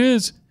is what it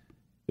is.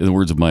 In the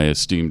words of my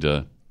esteemed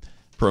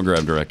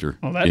program director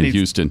in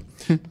Houston.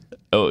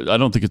 Oh, I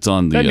don't think it's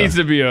on the. That needs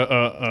to be It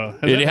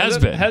has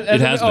been. It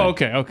has been.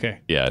 Oh, okay.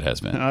 Yeah, it has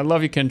been. I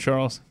love you, Ken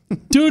Charles.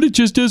 Dude, it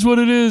just is what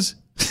it is.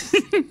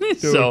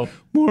 So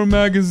more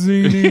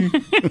magazine.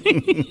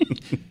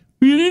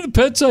 We need the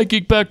pet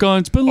psychic back on.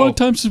 It's been a long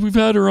time since we've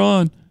had her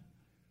on.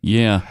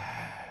 Yeah,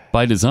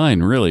 by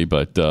design, really.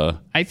 But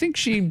I think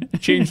she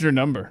changed her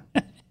number.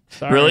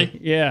 Sorry. Really?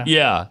 Yeah.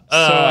 Yeah.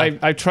 So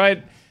I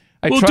tried.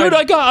 Dude,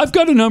 I've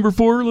got a number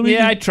for her.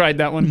 I tried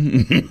that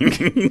one.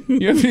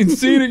 You haven't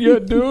seen it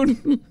yet,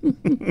 dude.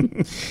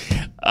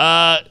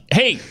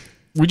 Hey,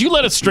 would you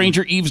let a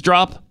stranger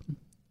eavesdrop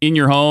in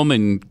your home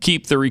and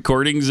keep the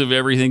recordings of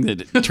everything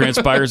that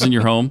transpires in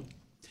your home?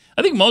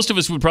 I think most of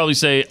us would probably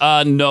say,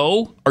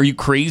 no. Are you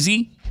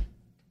crazy?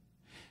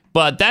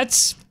 But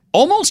that's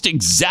almost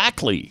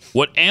exactly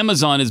what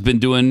Amazon has been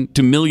doing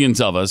to millions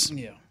of us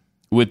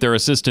with their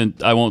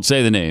assistant. I won't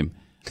say the name.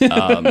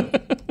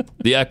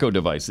 The Echo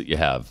device that you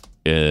have,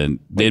 and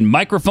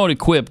microphone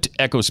equipped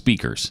Echo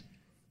speakers.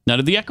 Now,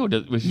 did the Echo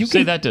does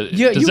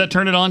that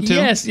turn it on too?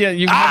 Yes, yeah.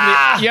 You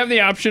have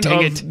the option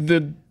of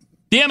the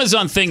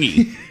Amazon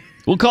thingy.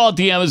 We'll call it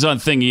the Amazon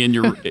thingy in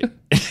your.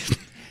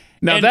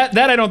 Now that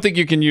I don't think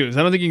you can use.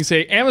 I don't think you can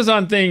say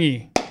Amazon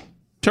thingy,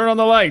 turn on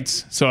the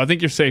lights. So I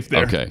think you're safe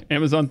there. Okay,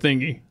 Amazon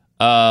thingy.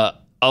 A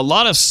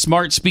lot of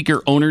smart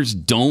speaker owners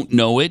don't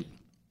know it.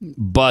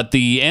 But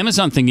the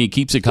Amazon thingy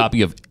keeps a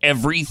copy of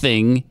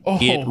everything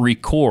it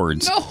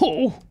records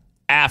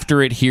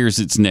after it hears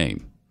its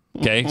name.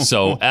 Okay?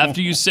 So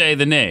after you say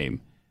the name,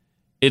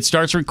 it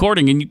starts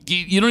recording, and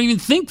you don't even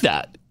think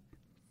that.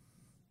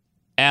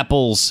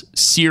 Apple's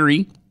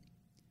Siri,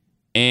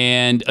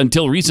 and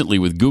until recently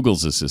with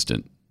Google's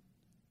Assistant,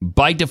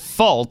 by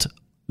default,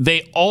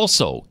 they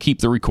also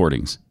keep the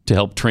recordings to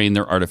help train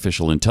their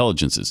artificial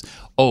intelligences.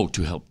 Oh,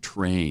 to help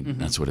train. Mm-hmm.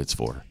 That's what it's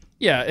for.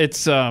 Yeah,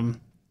 it's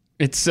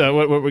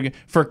what we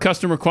for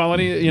customer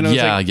quality. Your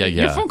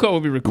phone call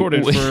will be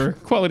recorded for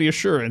quality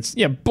assurance.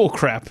 Yeah,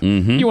 bullcrap.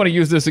 Mm-hmm. You want to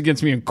use this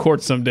against me in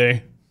court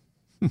someday?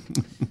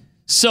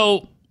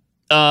 So,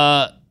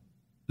 the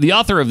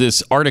author of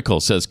this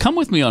article says, "Come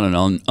with me on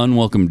an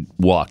unwelcome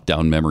walk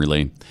down memory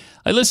lane.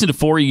 I listened to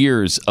 4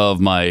 years of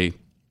my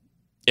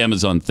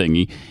Amazon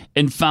thingy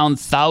and found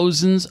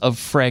thousands of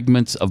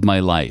fragments of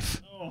my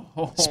life.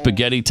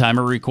 Spaghetti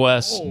timer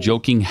requests,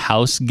 joking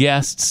house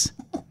guests."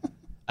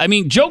 I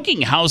mean,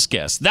 joking house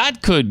guests,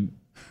 that could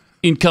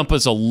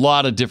encompass a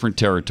lot of different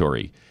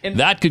territory. And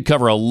that could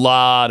cover a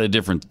lot of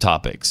different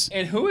topics.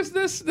 And who is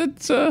this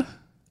that's saying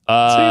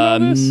all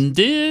this?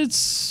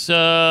 It's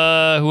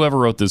whoever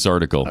wrote this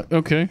article.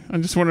 Okay.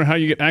 I'm just wondering how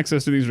you get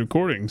access to these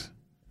recordings.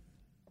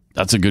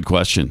 That's a good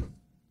question.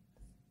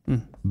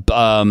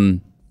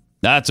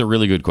 That's a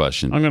really good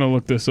question. I'm going to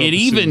look this up. It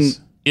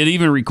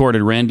even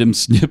recorded random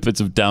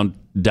snippets of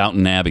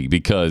Downton Abbey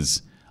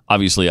because,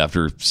 obviously,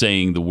 after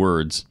saying the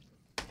words,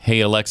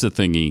 "Hey, Alexa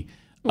thingy,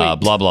 blah,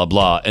 blah,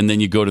 blah," and then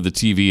you go to the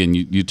TV and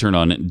you turn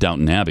on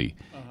Downton Abbey.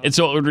 And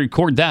so it would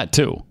record that,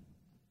 too.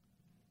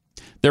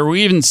 There were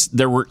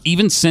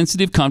even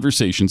sensitive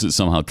conversations that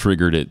somehow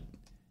triggered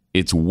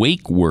its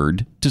wake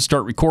word to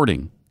start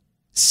recording.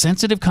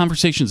 sensitive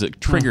conversations that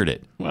triggered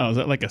it. Wow, is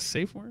that like a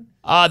safe word?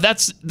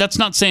 That's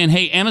not saying,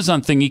 hey,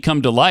 Amazon thingy,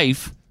 come to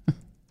life.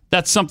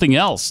 That's something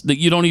else that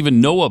you don't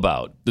even know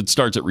about that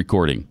starts at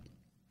recording.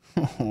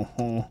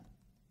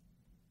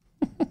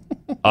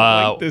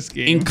 I like this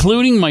game.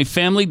 Including my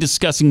family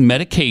discussing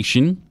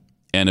medication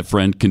and a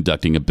friend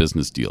conducting a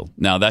business deal.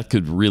 Now, that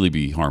could really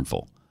be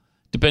harmful,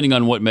 depending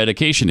on what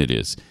medication it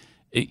is.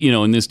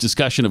 In this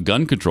discussion of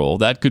gun control,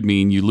 that could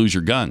mean you lose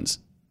your guns.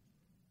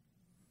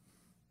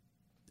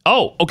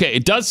 Oh, okay.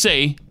 It does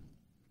say,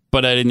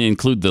 but I didn't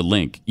include the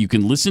link. You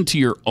can listen to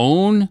your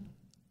own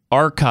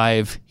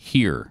archive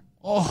here.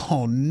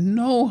 Oh,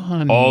 no,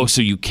 honey. Oh,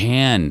 so you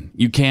can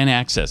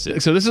access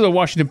it. So this is a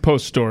Washington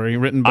Post story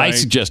written by... I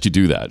suggest you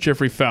do that.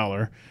 Jeffrey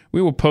Fowler.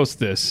 We will post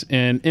this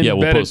and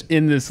embed it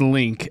in this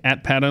link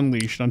at Pat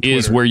Unleashed on Twitter.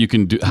 Is where you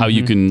can do how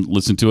you can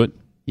listen to it?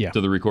 Yeah. To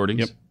the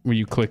recordings? Yep. Where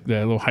you click the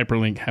little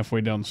hyperlink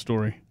halfway down the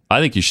story. I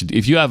think you should,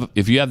 if you have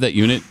that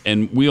unit,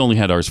 and we only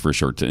had ours for a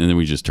short time, and then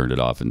we just turned it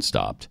off and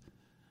stopped.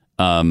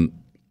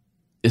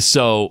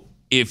 So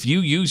if you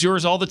use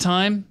yours all the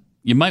time,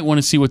 you might want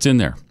to see what's in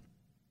there.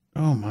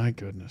 Oh my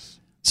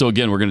goodness! So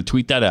again, we're going to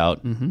tweet that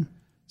out,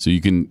 so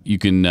you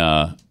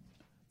can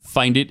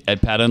find it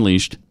at Pat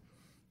Unleashed,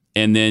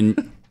 and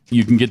then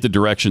you can get the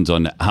directions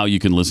on how you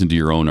can listen to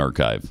your own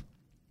archive.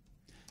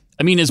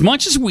 I mean, as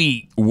much as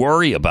we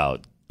worry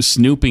about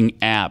snooping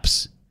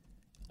apps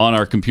on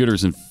our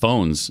computers and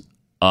phones,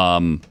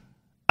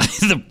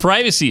 the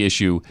privacy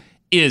issue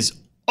is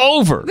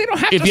over. They don't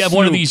have if to you have snoop.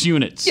 one of these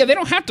units. Yeah, they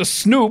don't have to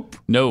snoop.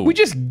 No. We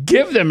just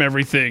give them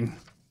everything.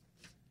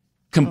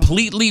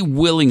 Completely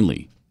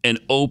willingly and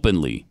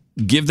openly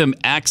give them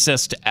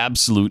access to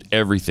absolute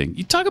everything.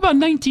 You talk about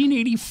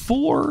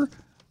 1984.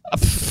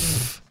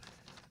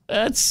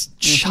 That's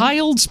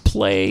child's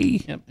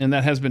play. Yep, and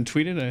that has been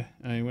tweeted.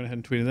 I went ahead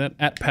and tweeted that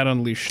at Pat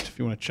Unleashed if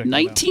you want to check it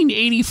out.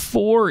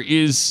 1984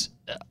 is...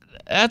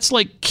 That's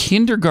like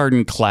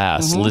kindergarten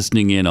class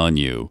listening in on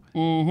you.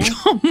 Come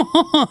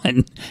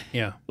on.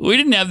 Yeah. We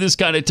didn't have this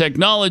kind of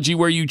technology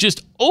where you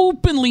just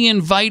openly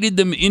invited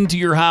them into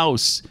your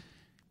house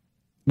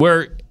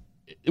where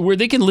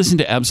they can listen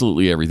to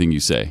absolutely everything you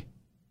say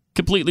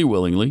completely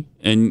willingly,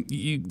 and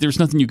there's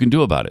nothing you can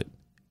do about it.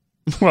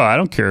 Well, I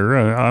don't care.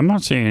 I'm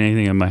not saying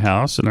anything in my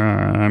house that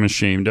I'm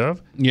ashamed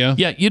of. Yeah.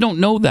 Yeah, you don't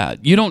know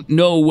that. You don't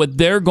know what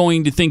they're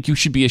going to think you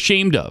should be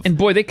ashamed of. And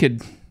boy, they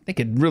could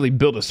really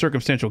build a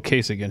circumstantial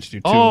case against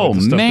you, too. Oh, with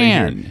the stuff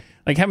man. they hear.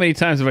 Like, how many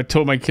times have I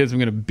told my kids I'm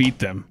going to beat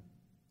them?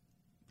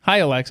 Hi,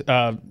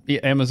 Alexa.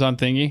 Amazon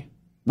thingy.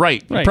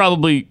 Right.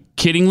 Probably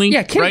kiddingly.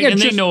 Yeah, right? And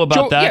they know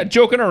about that. Yeah,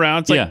 joking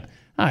around. It's like, Yeah.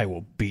 I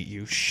will beat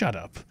you. Shut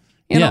up.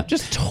 You know,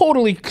 just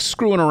totally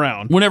screwing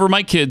around. Whenever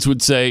my kids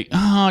would say,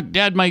 "Oh,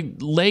 Dad, my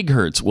leg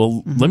hurts,"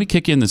 well, let me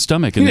kick you in the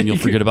stomach, and then you'll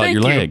forget about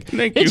your leg.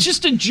 Thank It's you.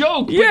 just a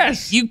joke. but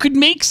Yes. you could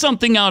make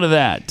something out of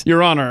that.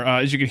 Your Honor,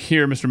 as you could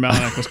hear, Mr.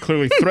 Malinak was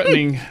clearly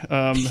threatening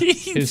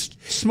his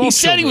small He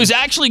said he children. was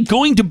actually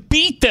going to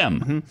beat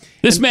them.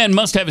 This man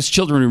must have his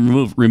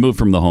children removed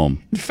from the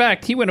home. In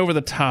fact, he went over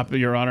the top,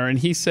 Your Honor, and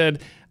he said,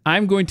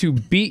 I'm going to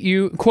beat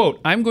you, quote,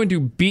 I'm going to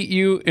beat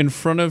you in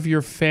front of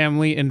your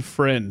family and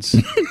friends,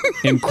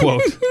 end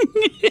quote.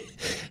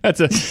 That's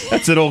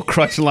an old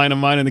crutch line of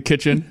mine in the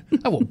kitchen.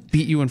 I will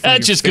beat you in front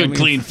That's of your just good, family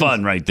clean and friends.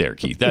 fun right there,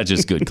 Keith. That's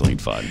just good, clean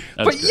fun.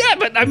 That's great.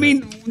 But I mean,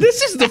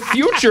 this is the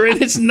future,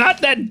 and it's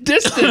not that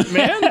distant,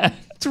 man.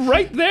 It's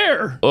right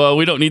there. Well,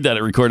 we don't need that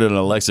recorded on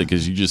Alexa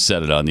because you just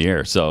set it on the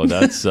air. So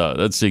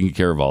that's taking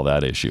care of all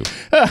that issue.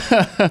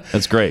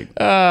 That's great.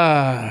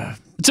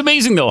 It's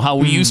amazing, though, how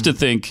we used to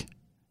think.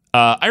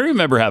 I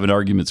remember having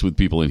arguments with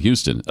people in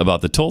Houston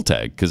about the toll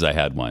tag because I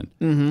had one.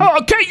 Oh,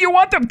 okay, you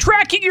want them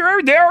tracking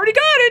your... They already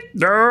got it.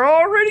 They're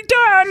already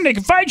done. They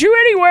can find you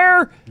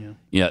anywhere.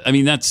 Yeah, I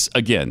mean, that's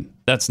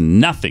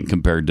nothing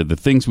compared to the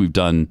things we've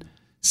done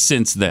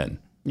since then.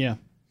 Yeah.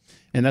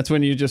 And that's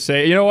when you just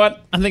say, you know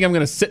what? I think I'm going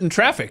to sit in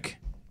traffic.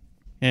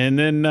 And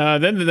then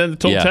the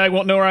toll tag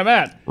won't know where I'm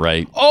at.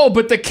 Right. Oh,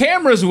 but the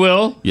cameras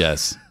will.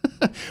 Yes.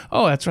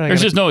 Oh, that's right.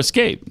 There's just no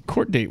escape.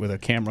 Court date with a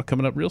camera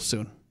coming up real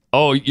soon.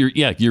 Oh,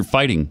 you're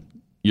fighting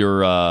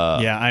your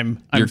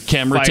I'm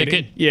camera fighting.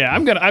 ticket. Yeah,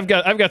 I've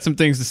got some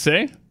things to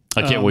say.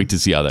 I can't wait to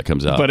see how that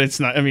comes out. But it's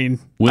not. I mean,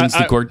 when's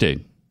the court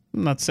date?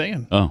 I'm not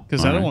saying. Oh,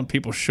 because I don't want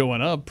people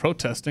showing up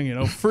protesting. You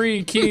know,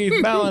 free Keith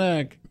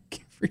Malinak.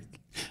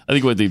 I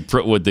think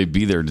what they'd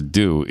be there to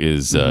do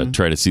is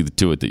try to see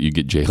to it that you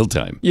get jail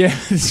time. Yeah,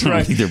 that's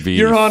right.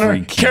 Your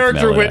Honor,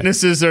 character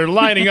witnesses are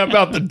lining up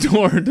out the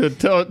door to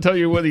tell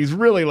you what he's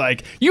really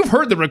like. You've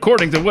heard the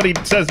recordings of what he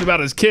says about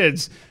his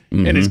kids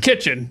in his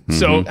kitchen.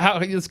 So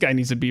this guy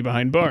needs to be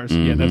behind bars.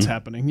 Yeah, that's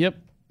happening. Yep.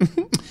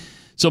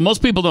 So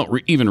most people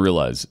don't even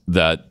realize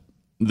that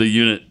the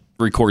unit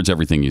records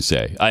everything you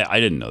say.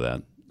 I didn't know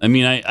that. I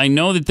mean, I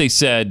know that they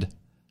said...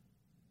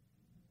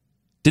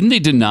 Didn't they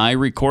deny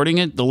recording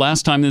it the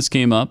last time this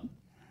came up?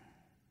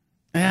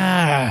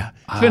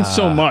 It's been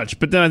so much,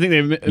 but then I think they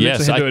eventually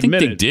had to admit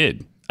they it.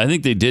 did. I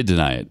think they did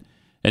deny it,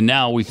 and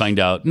now we find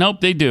out.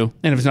 Nope, they do.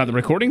 And if it's not the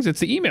recordings,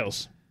 it's the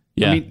emails.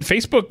 Yeah. I mean,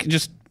 Facebook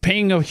just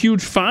paying a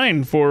huge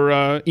fine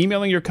for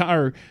emailing your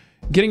or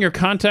getting your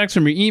contacts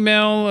from your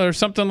email or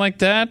something like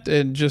that,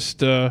 and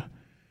just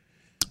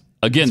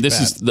again, this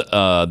is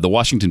the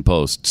Washington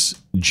Post's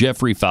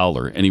Jeffrey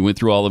Fowler, and he went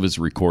through all of his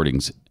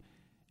recordings,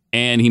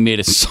 and he made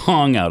a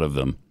song out of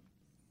them.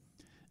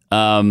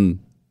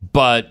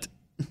 But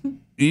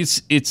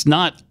it's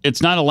not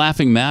a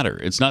laughing matter.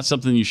 It's not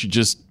something you should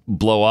just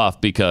blow off,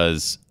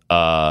 because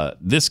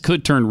this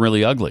could turn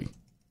really ugly.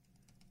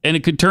 And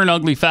it could turn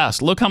ugly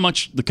fast. Look how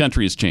much the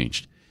country has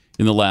changed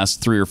in the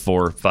last 3 or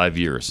 4 or 5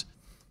 years.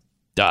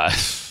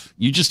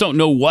 You just don't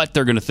know what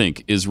they're going to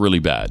think is really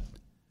bad.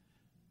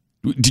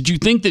 Did you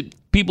think that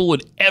people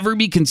would ever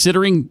be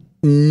considering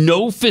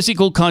no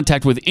physical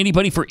contact with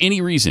anybody for any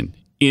reason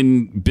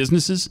in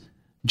businesses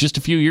just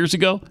a few years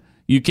ago?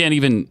 You can't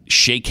even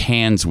shake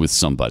hands with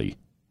somebody.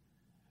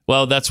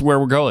 Well, that's where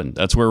we're going.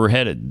 That's where we're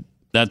headed.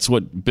 That's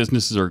what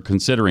businesses are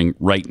considering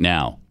right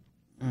now.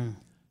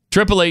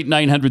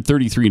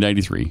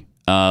 888-900-3393.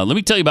 Let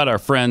me tell you about our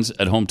friends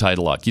at Home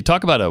Title Lock. You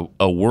talk about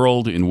a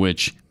world in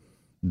which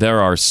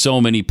there are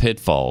so many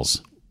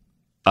pitfalls.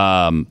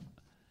 To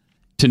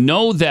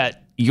know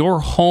that your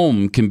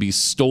home can be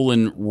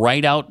stolen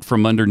right out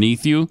from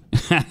underneath you,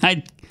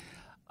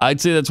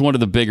 I'd say that's one of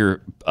the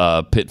bigger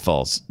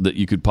pitfalls that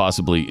you could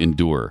possibly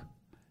endure.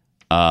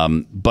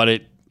 But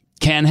it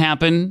can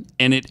happen,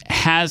 and it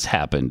has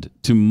happened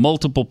to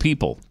multiple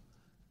people.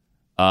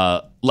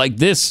 Like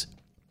this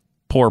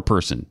poor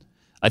person.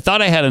 I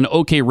thought I had an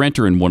okay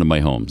renter in one of my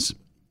homes.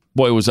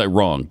 Boy, was I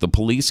wrong. The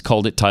police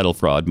called it title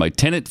fraud. My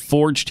tenant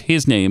forged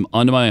his name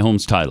onto my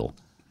home's title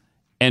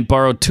and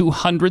borrowed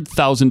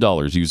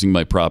 $200,000 using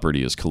my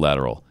property as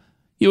collateral.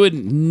 You would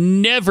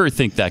never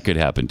think that could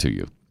happen to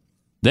you.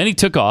 Then he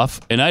took off,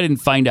 and I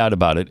didn't find out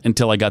about it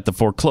until I got the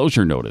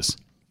foreclosure notice.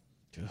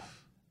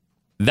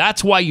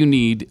 That's why you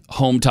need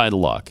Home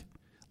Title Lock.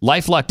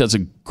 LifeLock does a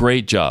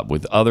great job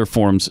with other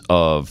forms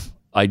of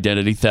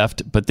identity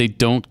theft, but they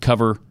don't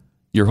cover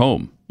your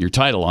home, your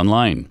title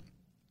online.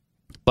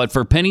 But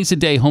for pennies a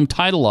day, Home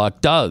Title Lock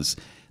does.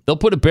 They'll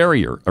put a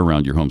barrier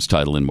around your home's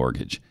title and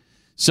mortgage.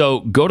 So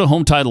go to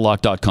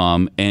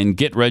HometitleLock.com and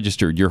get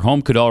registered. Your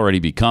home could already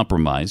be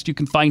compromised. You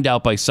can find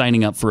out by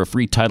signing up for a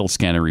free title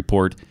scanner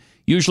report.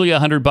 Usually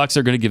 $100,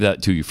 they're going to give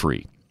that to you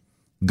free.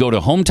 Go to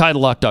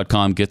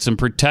HometitleLock.com. Get some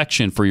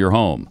protection for your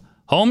home.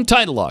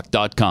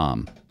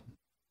 HometitleLock.com.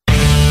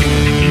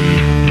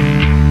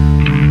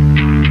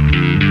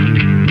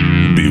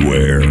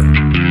 Beware.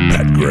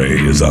 Pat Gray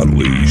is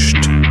unleashed.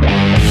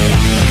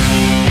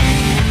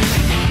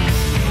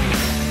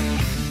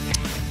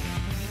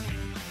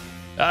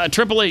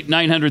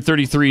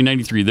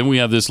 888-900-3393. Then we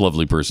have this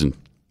lovely person,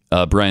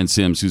 Brian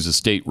Sims, who's a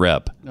state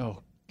rep.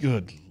 Oh,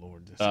 good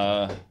Lord. This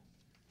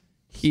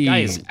guy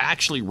is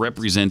actually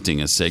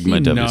representing a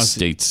segment of his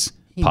state's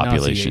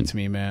population. He nauseates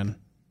me, man.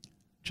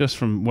 Just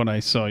from what I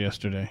saw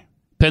yesterday.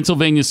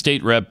 Pennsylvania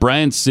state rep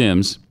Brian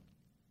Sims,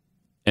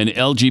 an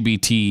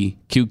LGBTQIA2+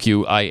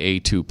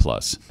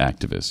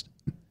 activist,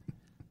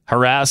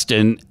 harassed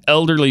an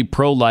elderly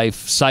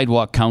pro-life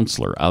sidewalk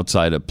counselor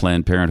outside of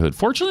Planned Parenthood.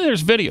 Fortunately,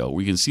 there's video.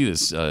 We can see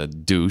this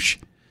douche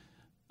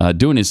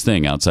doing his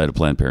thing outside of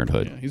Planned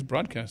Parenthood. Yeah, he's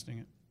broadcasting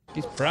it.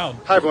 He's proud.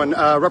 Hi, everyone.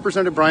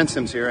 Representative Brian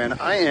Sims here, and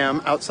I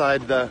am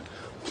outside the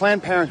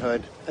Planned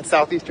Parenthood at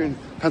southeastern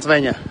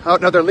Pennsylvania. Oh,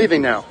 no, they're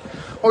leaving now.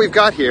 What we've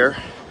got here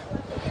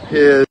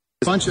is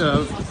a bunch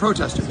of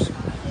protesters,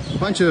 a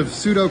bunch of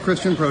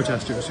pseudo-Christian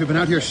protesters who've been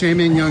out here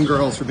shaming young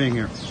girls for being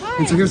here.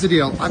 And so here's the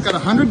deal. I've got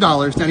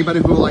 $100 to anybody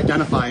who will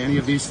identify any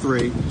of these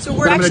three. So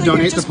we're I'm going to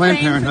donate just to Planned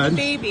Parenthood.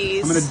 I'm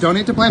going to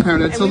donate to Planned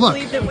Parenthood. So look,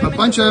 a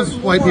bunch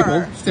of white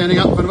people standing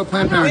out in front of a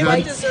Planned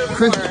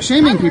Parenthood,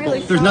 shaming people.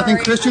 There's nothing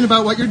Christian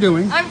about what you're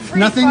doing.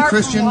 Nothing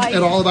Christian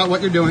at all about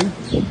what you're doing.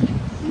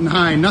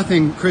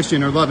 Nothing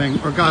Christian or loving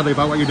or godly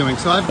about what you're doing.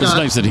 So I've got it's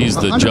nice that he's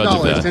the judge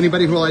of that. To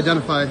anybody who will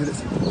identify this.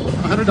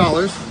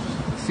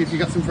 $100. See if you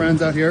got some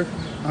friends out here.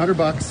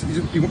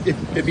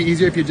 $100. It'd be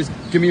easier if you just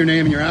give me your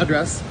name and your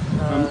address.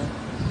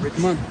 Rich,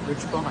 come on.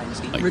 Rich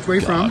behind. Rich, where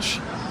you from?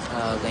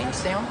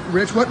 Lanesdale.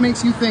 Rich, what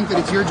makes you think that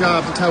it's your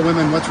job to tell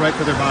women what's right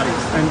for their bodies?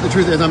 And the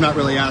truth is, I'm not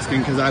really asking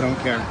because I don't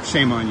care.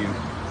 Shame on you.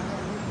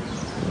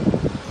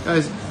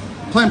 Guys,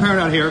 Planned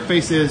Parenthood out here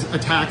faces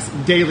attacks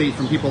daily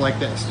from people like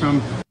this,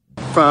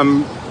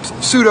 from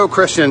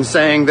pseudo-Christians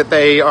saying that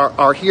they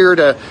are here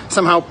to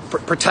somehow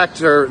protect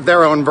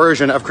their own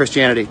version of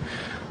Christianity.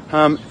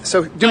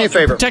 So do me a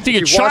favor. Protecting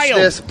if a you watch child,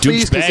 this,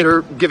 please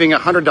consider giving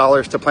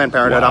 $100 to Planned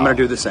Parenthood. Wow. I'm going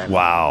to do the same.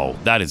 Wow,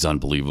 that is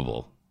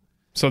unbelievable.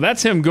 So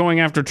that's him going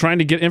after trying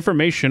to get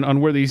information on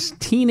where these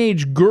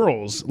teenage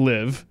girls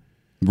live.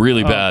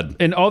 Really bad.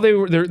 And all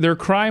their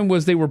crime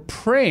was they were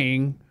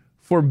praying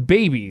for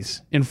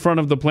babies in front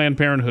of the Planned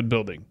Parenthood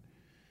building.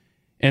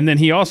 And then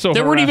he also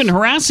They weren't even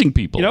harassing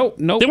people. Nope.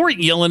 They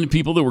weren't yelling at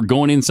people that were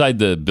going inside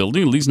the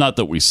building, at least not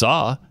that we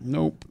saw.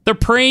 Nope. They're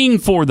praying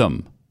for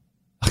them.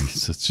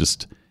 It's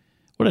just,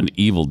 what an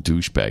evil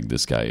douchebag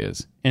this guy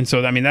is. And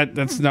so, I mean,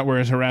 that's not where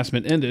his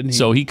harassment ended.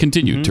 So he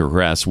continued to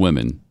harass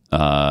women.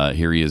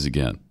 Here he is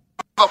again.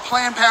 of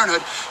Planned Parenthood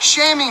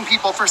shaming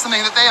people for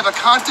something that they have a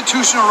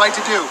constitutional right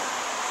to do.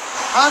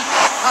 Huh?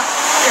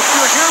 If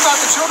you're here about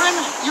the children,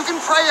 you can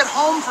pray at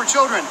home for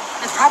children.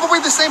 It's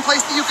probably the same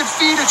place that you could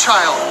feed a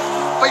child,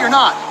 but you're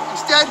not.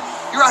 Instead,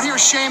 you're out here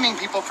shaming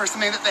people for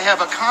something that they have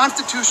a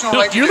constitutional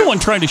right to do. You're the one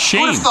trying to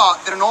shame. Who would have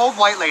thought that an old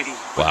white lady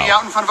would be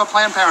out in front of a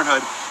Planned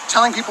Parenthood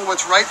telling people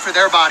what's right for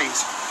their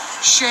bodies?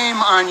 Shame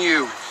on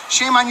you.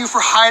 Shame on you for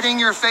hiding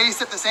your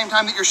face at the same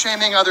time that you're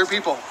shaming other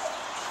people.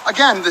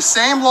 Again, the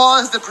same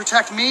laws that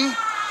protect me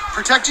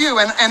protect you,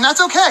 and that's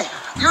okay.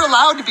 You're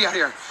allowed to be out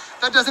here.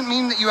 That doesn't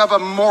mean that you have a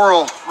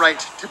moral right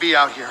to be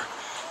out here.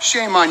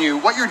 Shame on you.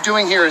 What you're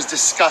doing here is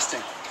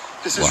disgusting.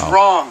 This is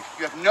wrong.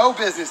 You have no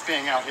business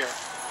being out here.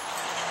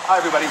 Hi,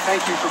 everybody.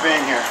 Thank you for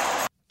being here.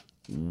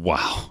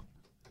 Wow.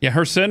 Yeah,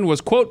 her sin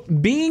was,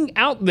 quote, being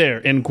out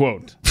there, end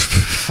quote.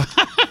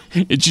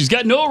 And she's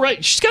got no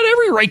right. She's got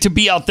every right to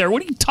be out there.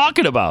 What are you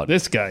talking about?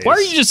 This guy Why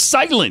are you just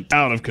silent?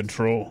 Out of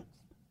control.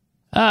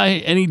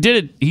 And he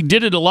did it. He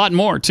did it a lot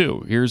more,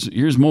 too.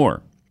 Here's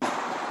more.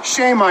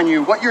 Shame on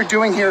you. What you're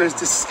doing here is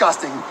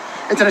disgusting.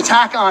 It's an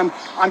attack on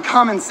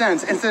common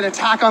sense. It's an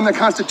attack on the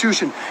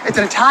Constitution. It's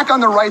an attack on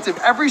the rights of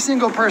every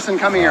single person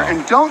coming here.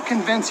 And don't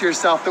convince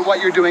yourself that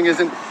what you're doing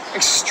isn't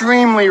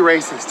extremely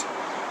racist.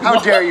 How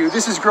dare you?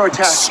 This is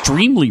grotesque.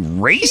 Extremely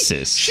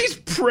racist? She's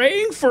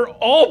praying for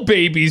all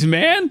babies,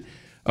 man.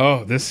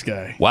 Oh, this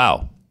guy.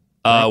 Wow.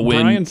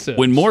 Brian Sims.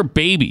 When more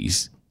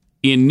babies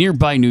in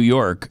nearby New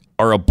York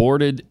are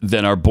aborted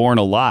than are born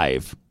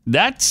alive,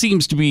 that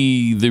seems to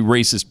be the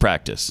racist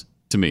practice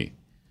to me.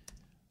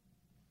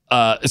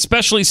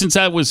 Especially since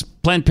that was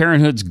Planned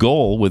Parenthood's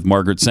goal with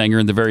Margaret Sanger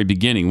in the very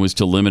beginning, was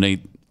to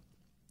eliminate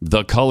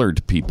the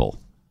colored people.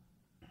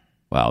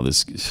 Wow,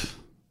 this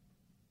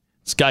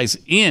guy's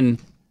in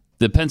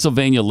the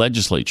Pennsylvania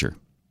legislature.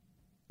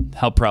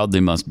 How proud they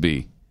must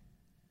be.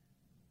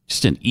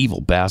 Just an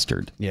evil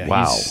bastard. Yeah,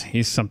 wow.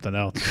 He's something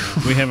else.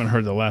 We haven't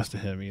heard the last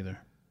of him either.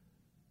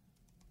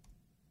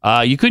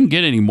 You couldn't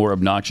get any more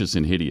obnoxious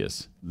and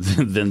hideous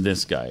than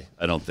this guy,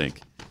 I don't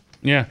think.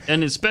 Yeah.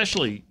 And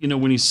especially,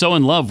 when he's so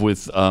in love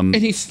with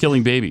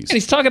killing babies. And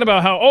he's talking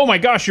about how, oh my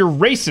gosh, you're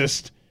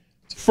racist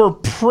for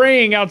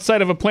praying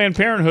outside of a Planned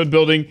Parenthood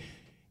building.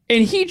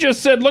 And he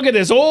just said, look at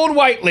this old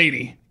white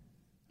lady.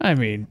 I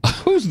mean,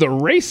 who's the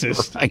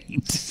racist?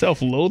 Right.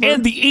 Self-loather?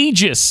 And the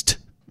ageist.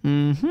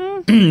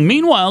 Mm-hmm.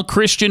 Meanwhile,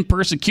 Christian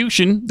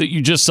persecution that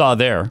you just saw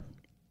there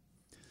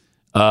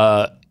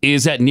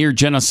is at near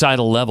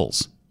genocidal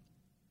levels.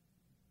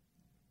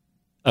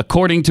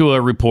 According to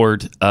a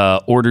report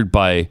ordered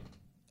by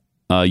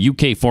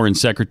UK Foreign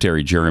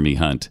Secretary Jeremy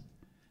Hunt,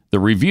 the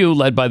review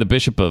led by the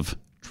Bishop of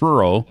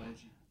Truro,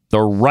 the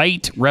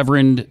Right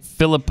Reverend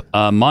Philip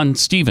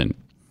Monstephen,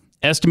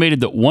 estimated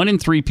that 1 in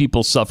 3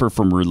 people suffer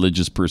from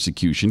religious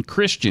persecution.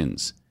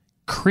 Christians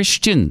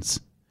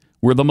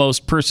were the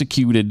most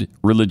persecuted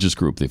religious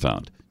group they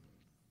found.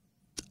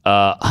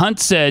 Hunt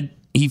said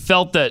he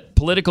felt that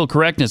political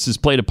correctness has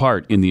played a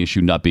part in the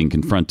issue not being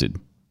confronted.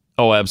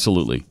 Oh,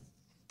 absolutely.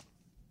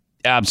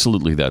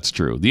 Absolutely, that's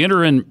true. The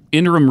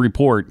interim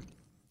report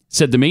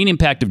said the main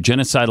impact of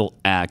genocidal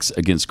acts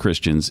against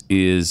Christians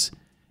is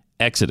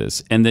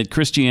Exodus, and that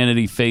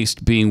Christianity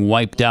faced being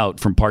wiped out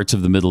from parts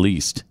of the Middle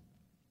East.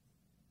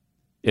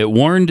 It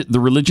warned the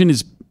religion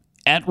is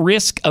at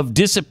risk of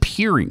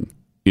disappearing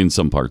in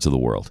some parts of the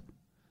world,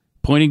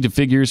 pointing to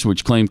figures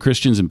which claim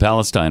Christians in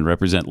Palestine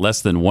represent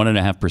less than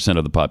 1.5%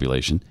 of the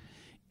population.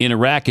 In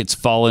Iraq, it's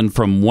fallen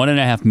from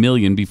 1.5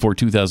 million before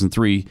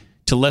 2003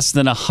 to less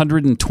than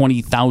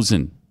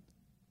 120,000.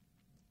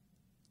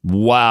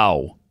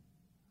 Wow.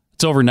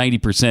 It's over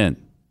 90%.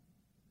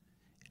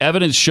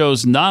 Evidence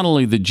shows not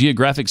only the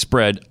geographic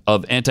spread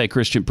of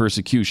anti-Christian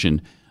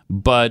persecution,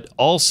 but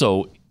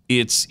also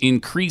it's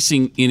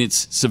increasing in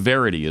its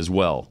severity as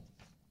well.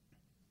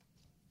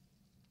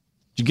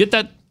 Did you get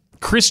that?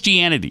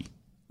 Christianity,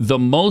 the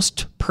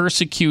most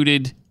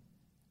persecuted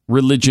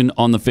religion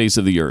on the face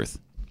of the earth.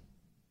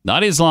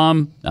 Not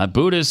Islam, not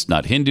Buddhists,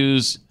 not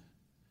Hindus,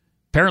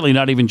 apparently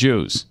not even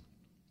Jews.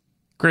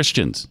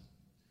 Christians.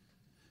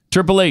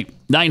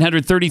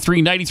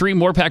 888-933-93.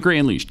 More Pat Gray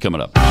Unleashed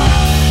coming up.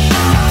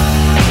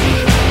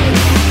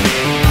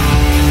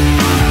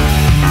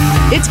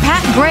 It's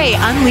Pat Gray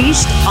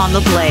Unleashed on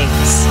the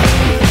Blaze.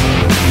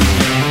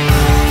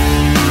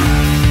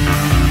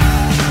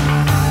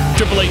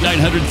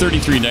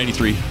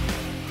 888-933-93.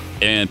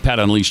 And Pat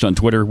Unleashed on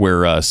Twitter,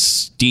 where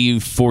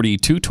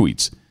Steve42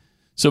 tweets.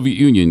 Soviet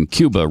Union,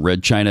 Cuba,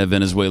 Red China,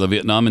 Venezuela,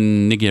 Vietnam,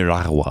 and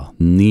Nicaragua.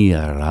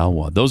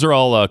 Those are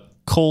all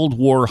Cold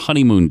War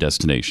honeymoon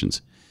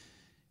destinations.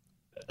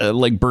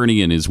 Like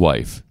Bernie and his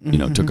wife,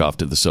 took off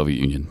to the Soviet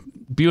Union.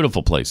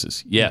 Beautiful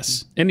places.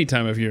 Yes. Any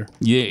time of year.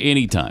 Yeah,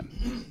 anytime.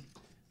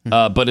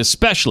 But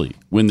especially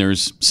when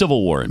there's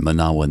civil war in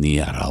Managua,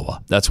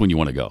 Nicaragua. That's when you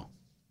want to go.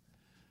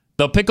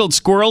 The Pickled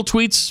Squirrel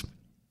tweets,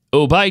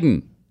 "Oh,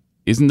 Biden.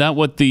 Isn't that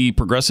what the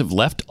progressive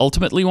left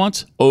ultimately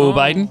wants? Oh,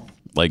 Biden?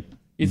 Like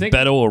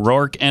Beto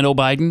O'Rourke and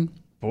O'Biden?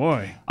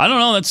 boy. I don't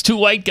know. That's two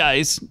white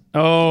guys.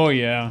 Oh,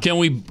 yeah. Can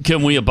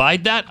we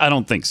abide that? I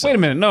don't think so. Wait a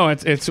minute. No,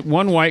 it's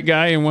one white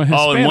guy and one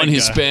Hispanic. Oh, and one guy.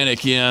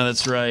 Hispanic. Yeah,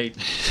 that's right.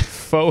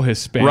 Faux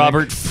Hispanic.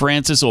 Robert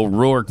Francis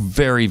O'Rourke,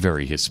 very,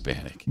 very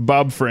Hispanic.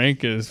 Bob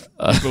Frank, as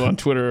people on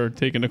Twitter are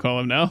taking to call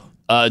him now.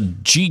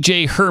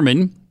 G.J.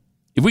 Herman,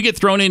 if we get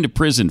thrown into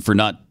prison for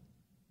not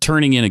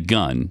turning in a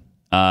gun,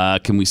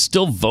 can we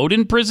still vote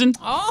in prison?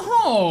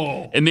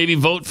 Oh. And maybe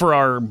vote for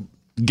our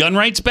gun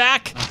rights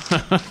back?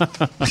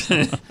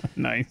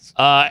 Nice.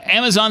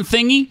 Amazon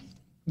thingy.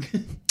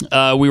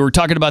 We were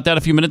talking about that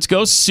a few minutes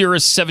ago.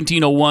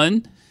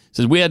 Cirrus1701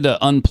 says we had to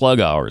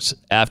unplug ours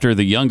after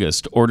the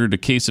youngest ordered a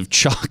case of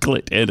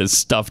chocolate and a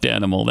stuffed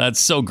animal. That's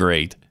so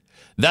great.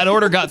 That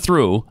order got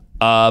through,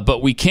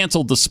 but we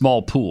canceled the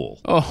small pool.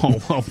 Oh,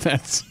 well,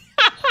 that's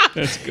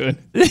good.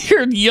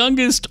 Your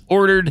youngest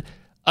ordered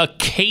a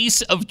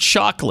case of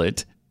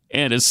chocolate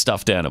and a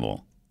stuffed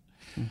animal.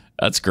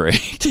 That's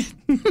great.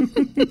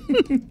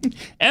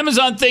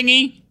 Amazon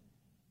thingy,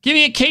 give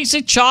me a case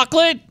of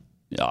chocolate.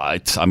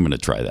 I'm going to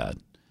try that.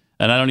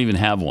 And I don't even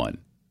have one.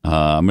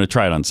 I'm going to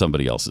try it on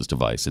somebody else's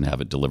device and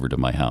have it delivered to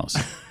my house.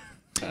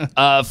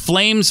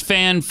 Flames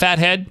fan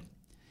Fathead.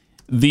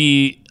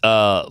 The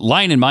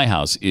line in my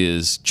house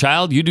is,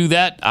 child, you do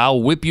that,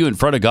 I'll whip you in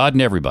front of God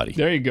and everybody.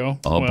 There you go.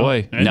 Oh, well,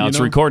 boy. Now it's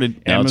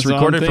recorded. Now it's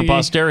recorded for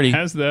posterity.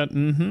 Has that.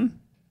 Mm-hmm.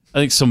 I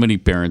think so many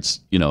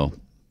parents,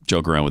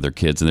 joke around with their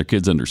kids, and their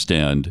kids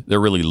understand they're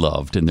really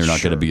loved and they're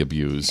not going to be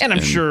abused. And I'm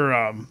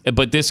sure...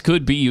 but this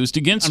could be used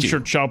against you. I'm sure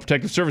Child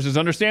Protective Services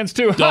understands,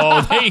 too.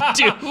 Oh, they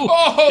do.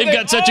 They've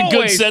got such a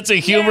good sense of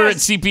humor at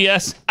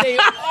CPS. They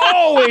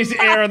always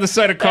err on the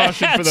side of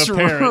caution for the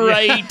parent.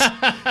 Right.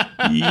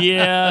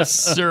 Yes,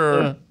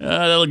 sir.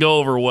 That'll go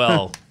over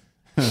well.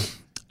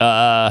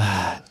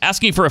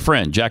 Asking for a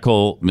friend.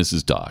 Jackhole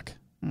Mrs. Doc.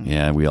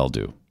 Yeah, we all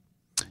do.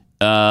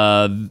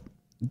 How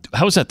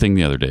was that thing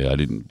the other day? I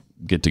didn't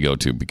get to go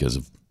to because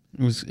of...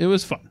 It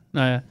was fun.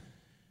 Yeah.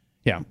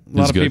 A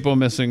lot of people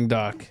missing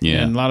Doc.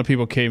 Yeah. And a lot of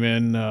people came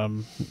in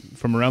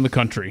from around the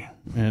country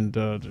and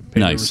to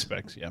pay their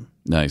respects. Yeah.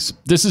 Nice.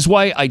 This is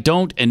why I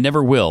don't and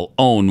never will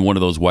own one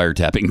of those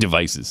wiretapping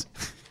devices.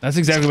 That's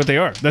exactly what they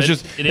are. That's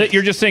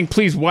you're just saying,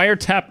 please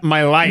wiretap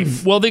my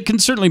life. Well, they can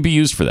certainly be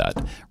used for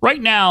that.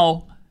 Right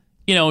now,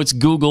 it's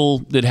Google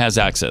that has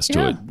access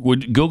to it.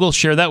 Would Google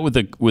share that with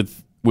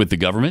the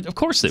government? Of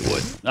course they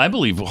would. I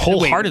believe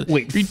wholeheartedly.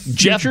 Wait,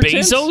 Jeff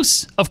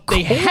Bezos? Of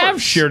course. They have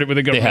shared it with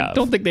the government. I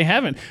don't think they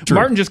haven't. True.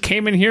 Martin just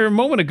came in here a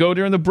moment ago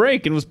during the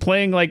break and was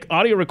playing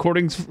audio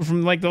recordings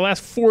from the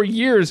last 4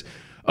 years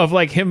of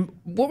him.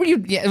 What were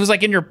you? Yeah, it was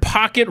in your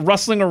pocket,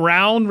 rustling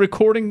around,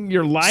 recording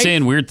your life,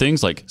 saying weird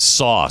things like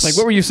sauce.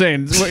 What were you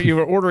saying? What, you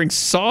were ordering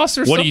sauce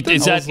or something?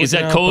 Is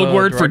that code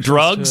word for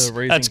drugs?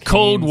 That's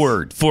code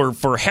word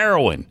for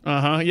heroin.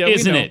 Yeah,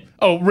 isn't it?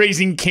 Oh,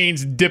 Raising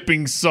Cane's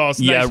dipping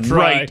sauce. Yeah, nice try.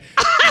 Right.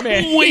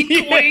 Wink,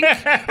 wink.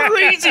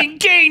 Raising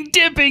Cane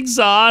dipping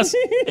sauce.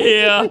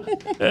 Yeah,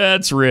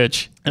 that's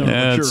rich.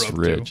 That's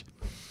rich.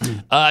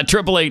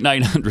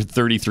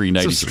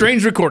 888-900-3393. So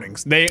strange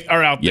recordings. They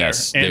are out there.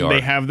 Yes, and they are.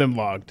 They have them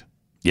logged.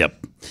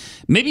 Yep.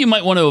 Maybe you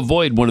might want to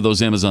avoid one of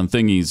those Amazon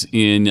thingies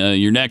in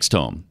your next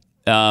home.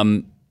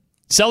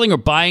 Selling or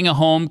buying a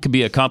home can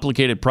be a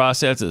complicated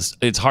process.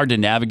 It's hard to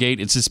navigate.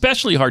 It's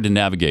especially hard to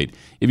navigate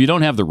if you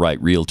don't have the right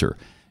realtor.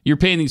 You're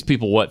paying these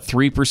people,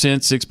 3%,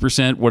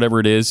 6%,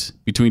 whatever it is,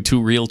 between two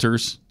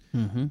realtors?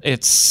 Mm-hmm.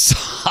 It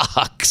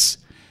sucks.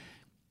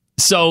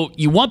 So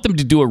you want them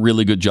to do a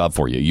really good job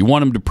for you. You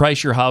want them to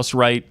price your house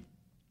right.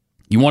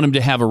 You want them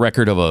to have a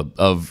record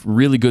of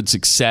really good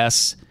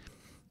success.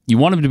 You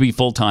want them to be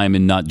full-time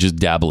and not just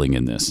dabbling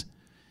in this.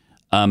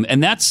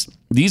 And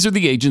these are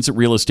the agents at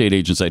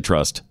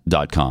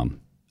realestateagentsitrust.com,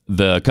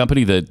 the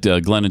company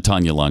that Glenn and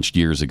Tanya launched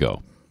years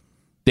ago.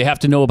 They have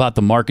to know about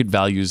the market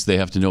values. They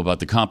have to know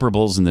about the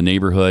comparables in the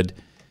neighborhood.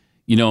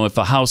 If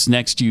a house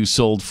next to you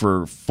sold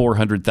for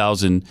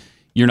 $400,000,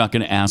 you're not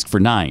going to ask for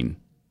 $9 million,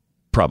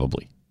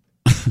 probably.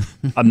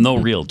 I'm no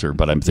realtor,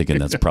 but I'm thinking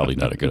that's probably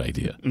not a good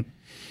idea.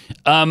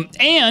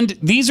 And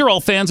these are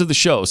all fans of the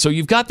show, so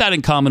you've got that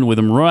in common with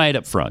them right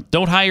up front.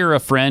 Don't hire a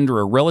friend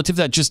or a relative.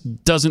 That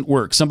just doesn't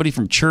work. Somebody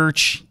from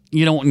church,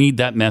 you don't need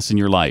that mess in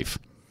your life.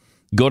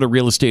 Go to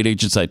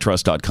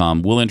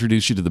realestateagentsitrust.com. We'll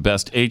introduce you to the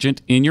best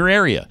agent in your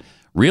area.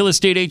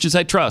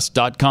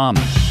 realestateagentsitrust.com.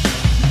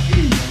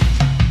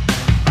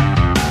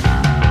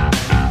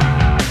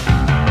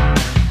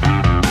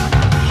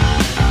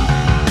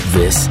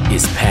 This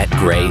is Pat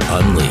Gray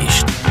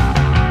Unleashed.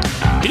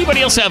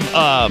 Anybody else have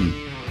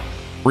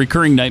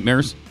recurring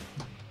nightmares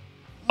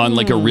on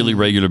a really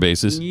regular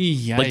basis?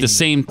 Yeah, the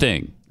same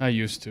thing? I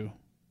used to,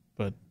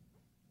 but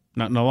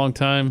not in a long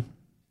time.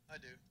 I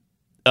do.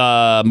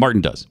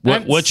 Martin does.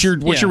 What's your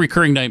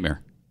recurring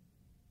nightmare?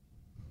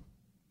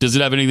 Does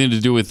it have anything to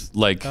do with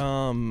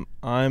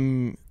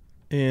I'm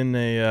in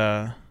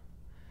a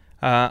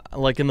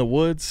in the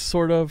woods,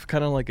 sort of,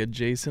 kind of like a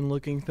Jason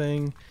looking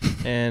thing,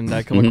 and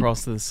I come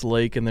across this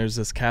lake, and there's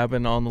this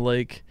cabin on the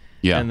lake,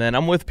 Yeah. And then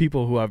I'm with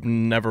people who I've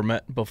never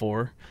met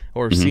before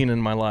or Mhm. seen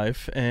in my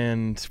life,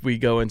 and we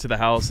go into the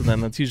house, and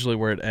then that's usually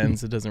where it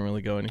ends. It doesn't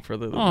really go any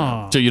further than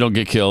that. So you don't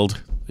get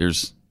killed.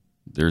 There's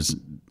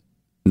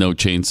no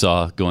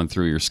chainsaw going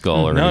through your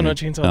skull or No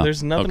anything? chainsaw. Oh,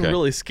 There's nothing okay.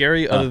 really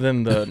scary other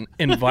than the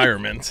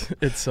environment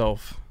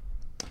itself.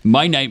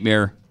 My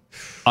nightmare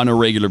on a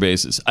regular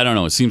basis. I don't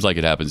know. It seems like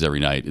it happens every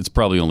night. It's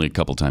probably only a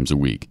couple times a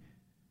week.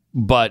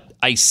 But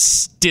I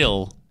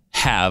still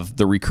have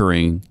the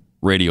recurring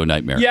radio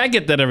nightmare. Yeah, I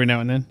get that every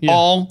now and then. Yeah.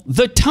 All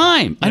the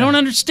time. I don't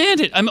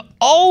understand it. I'm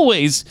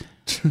always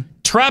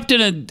trapped in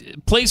a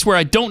place where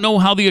I don't know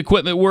how the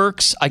equipment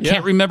works. I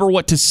can't remember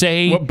what to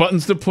say. What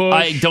buttons to push.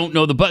 I don't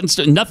know the buttons.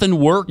 Nothing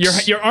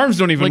works. Your arms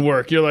don't even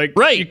work. You're like,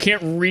 right. You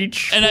can't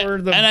reach and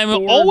for the And I'm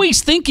board.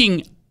 always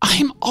thinking,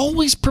 I'm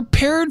always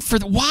prepared for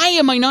why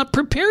am I not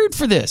prepared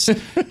for this?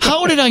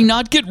 How did I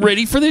not get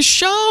ready for this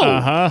show?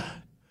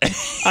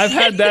 I've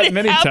had that It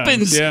many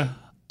happens times. Yeah.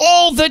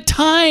 all the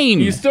time.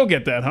 You still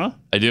get that, huh?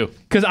 I do.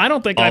 Because I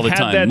don't think All I've the had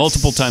time. that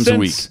Multiple times a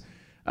week. since,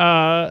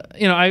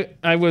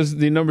 I was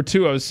the number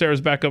 2. I was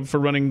Sarah's backup for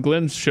running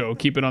Glenn's show,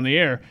 Keep It on the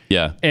Air.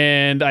 Yeah.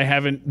 And I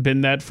haven't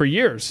been that for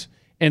years.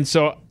 And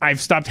so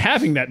I've stopped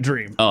having that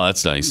dream. Oh,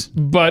 that's nice.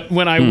 But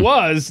when I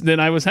was, then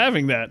I was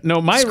having that.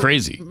 No, It's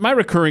crazy. My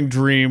recurring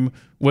dream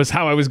was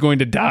how I was going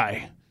to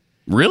die.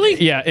 Really?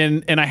 Yeah,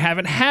 and I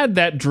haven't had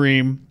that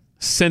dream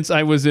since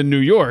I was in New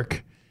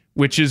York,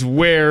 which is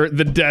where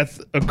the death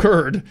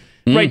occurred.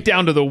 Right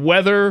down to the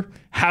weather,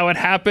 how it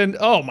happened.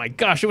 Oh my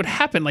gosh, it would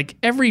happen like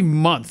every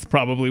month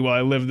probably while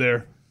I lived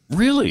there.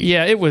 Really?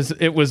 Yeah, it was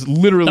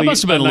literally That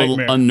must have been a little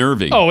nightmare.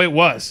 unnerving. Oh, it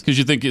was. Because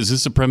you think, is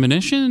this a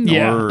premonition?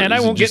 Yeah, or and I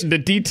is it won't just- get into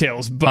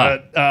details,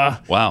 but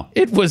Wow.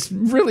 it was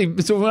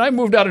really. So when I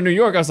moved out of New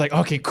York, I was like,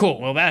 okay,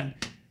 cool. Well,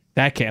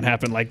 that can't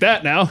happen like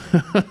that now.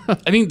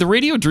 I mean, the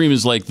radio dream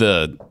is like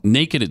the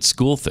naked at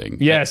school thing.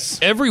 Yes.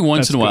 Every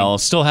once That's in a while, good. I'll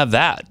still have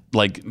that.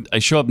 Like, I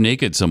show up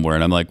naked somewhere,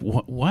 and I'm like,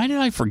 why did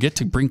I forget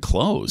to bring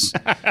clothes?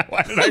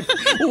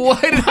 Why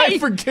did I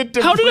forget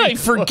to? How did bring I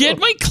forget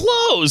clothes? my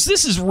clothes?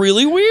 This is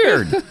really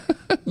weird.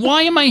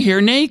 Why am I here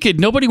naked?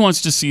 Nobody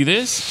wants to see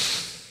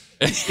this.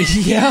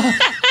 Yeah,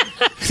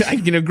 I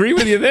can agree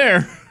with you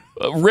there.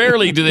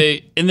 Rarely do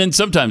they, and then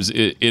sometimes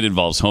it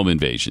involves home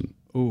invasion.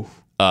 Ooh.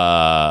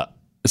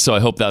 So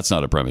I hope that's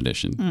not a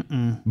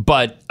premonition.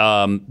 But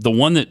the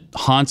one that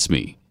haunts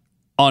me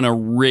on a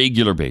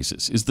regular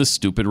basis is the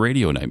stupid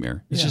radio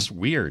nightmare. It's just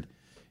weird.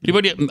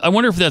 Anybody? I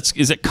wonder if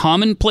is it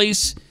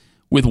commonplace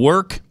with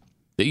work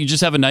that you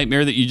just have a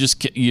nightmare that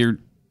you're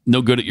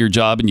no good at your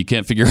job and you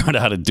can't figure out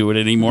how to do it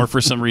anymore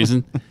for some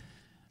reason.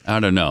 I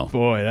don't know.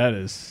 Boy, that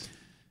is.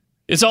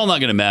 It's all not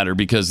going to matter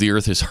because the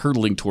Earth is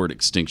hurtling toward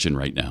extinction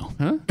right now.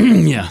 Huh?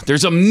 Yeah,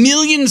 there's 1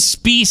 million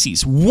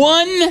species,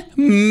 1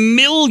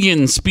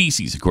 million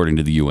species, according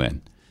to the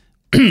UN,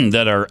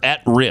 that are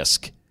at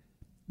risk,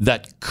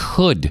 that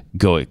could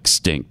go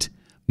extinct,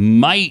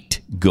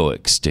 might go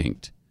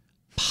extinct,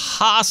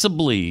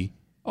 possibly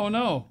Oh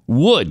no,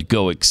 would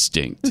go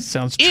extinct. this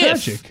sounds If-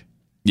 tragic.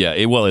 Yeah,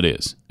 it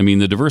is. I mean,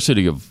 the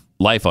diversity of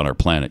life on our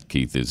planet,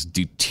 Keith, is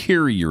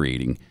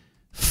deteriorating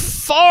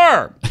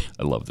far,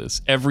 I love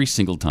this, every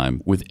single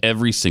time with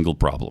every single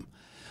problem,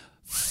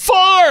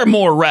 far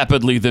more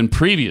rapidly than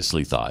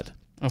previously thought.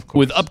 Of course.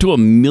 With up to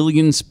 1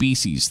 million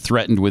species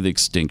threatened with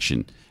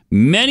extinction,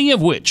 many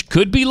of which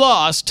could be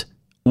lost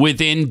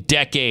within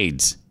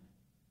decades.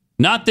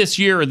 Not this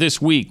year or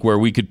this week where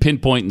we could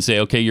pinpoint and say,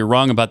 okay, you're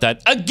wrong about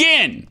that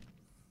again,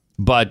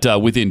 but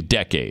within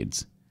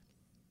decades.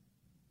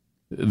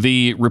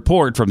 The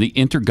report from the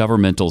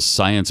Intergovernmental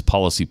Science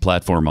Policy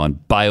Platform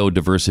on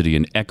Biodiversity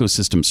and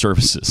Ecosystem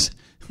Services,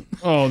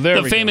 Oh, there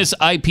the we famous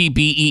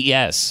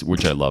IPBES,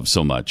 which I love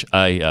so much.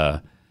 I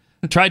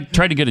tried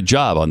to get a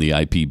job on the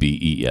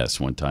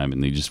IPBES one time,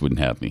 and they just wouldn't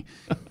have me.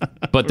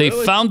 But they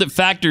found that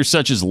factors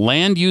such as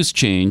land use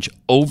change,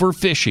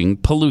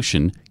 overfishing,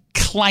 pollution,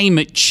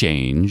 climate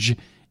change,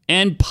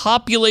 and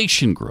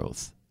population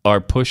growth are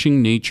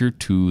pushing nature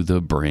to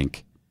the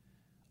brink.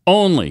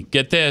 Only,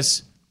 get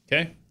this,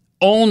 Okay.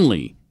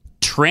 only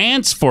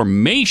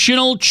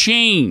transformational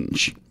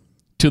change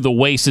to the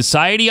way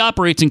society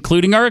operates,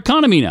 including our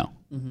economy now.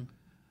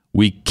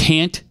 We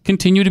can't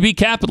continue to be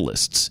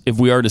capitalists if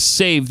we are to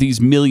save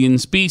these million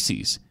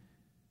species.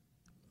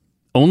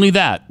 Only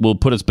that will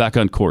put us back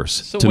on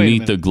course So to wait a meet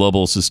minute. the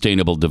global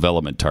sustainable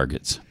development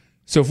targets.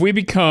 So if we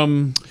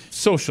become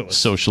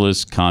socialists,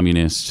 Socialist,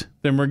 communist,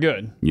 then we're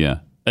good. yeah.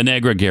 An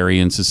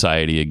agrarian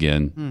society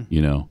again,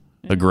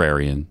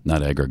 agrarian,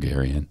 not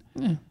agrarian.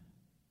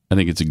 I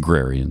think it's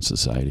agrarian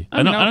society.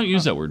 I don't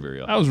use that word very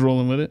often. I was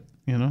rolling with it.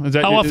 You know, is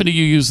that How often do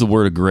you use the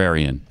word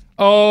agrarian?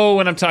 Oh,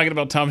 when I'm talking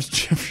about Thomas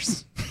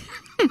Jefferson.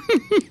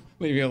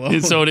 Leave me alone.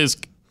 And so it is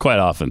quite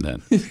often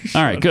then.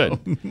 All right, good.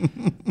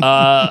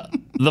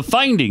 The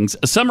findings,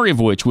 a summary of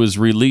which was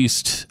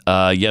released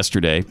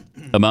yesterday,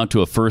 amount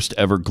to a first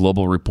ever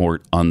global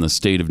report on the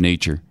state of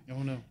nature.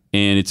 Oh, no.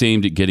 And it's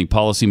aimed at getting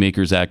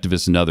policymakers,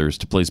 activists, and others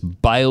to place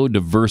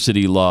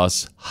biodiversity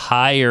loss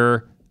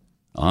higher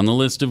on the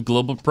list of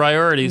global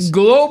priorities.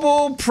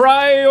 Global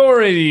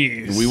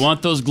priorities. We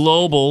want those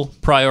global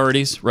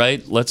priorities,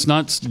 right? Let's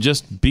not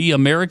just be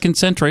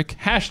American-centric.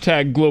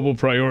 Hashtag global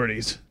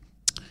priorities.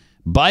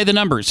 By the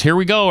numbers. Here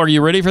we go. Are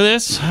you ready for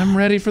this? I'm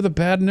ready for the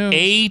bad news.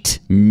 8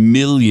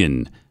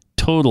 million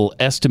total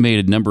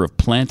estimated number of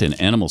plant and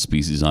animal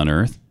species on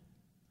Earth.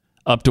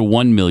 Up to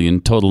 1 million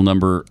total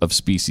number of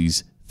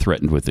species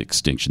threatened with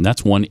extinction.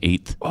 That's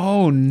 1/8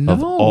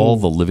 of all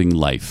the living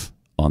life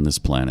on this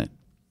planet.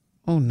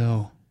 Oh,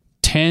 no.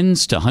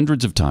 Tens to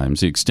hundreds of times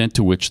the extent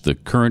to which the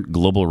current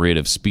global rate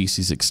of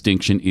species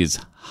extinction is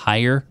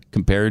higher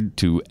compared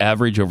to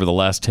average over the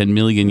last 10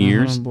 million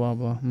years. Blah,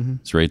 blah. Mm-hmm.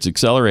 This rate's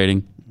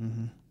accelerating.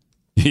 Mm-hmm.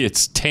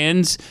 It's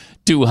tens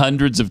to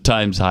hundreds of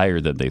times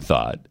higher than they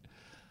thought.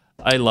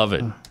 I love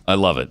it. I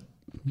love it.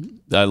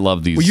 I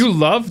love these. Well, you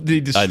love the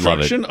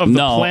destruction of the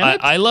planet?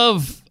 I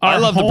love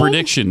the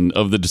prediction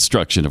of the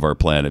destruction of our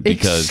planet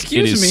because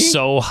it is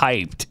so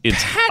hyped.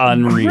 It's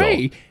unreal.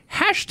 Gray.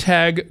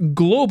 Hashtag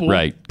global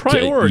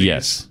priorities.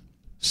 Yes.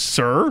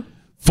 Sir?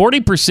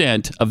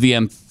 40% of the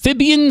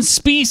amphibian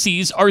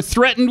species are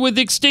threatened with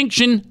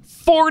extinction.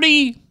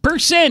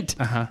 40%.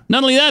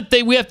 Not only that,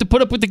 we have to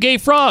put up with the gay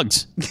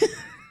frogs.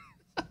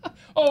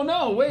 Oh,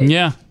 no, wait.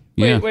 Yeah.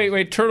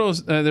 Wait.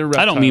 Turtles, they're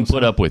reptiles. I don't mean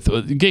put up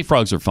with. Gay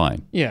frogs are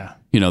fine. Yeah.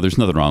 There's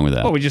nothing wrong with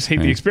that. Oh, we just hate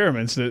the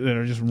experiments that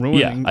are just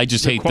ruining. Yeah, I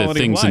just hate the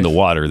things in the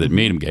water that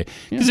made them gay.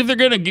 Because if they're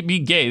going to be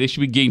gay, they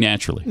should be gay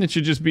naturally. It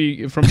should just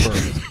be from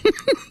birth.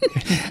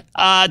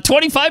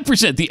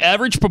 25%, the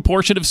average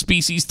proportion of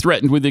species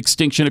threatened with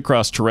extinction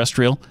across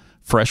terrestrial,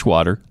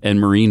 freshwater, and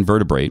marine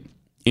vertebrate,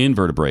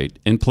 invertebrate,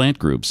 and plant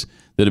groups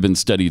that have been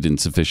studied in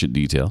sufficient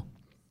detail.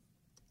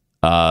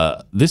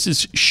 This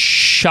is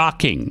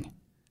shocking.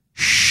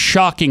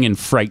 Shocking and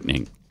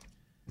frightening.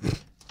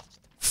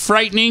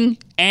 Frightening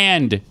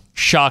and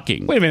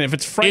shocking. Wait a minute, if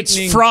it's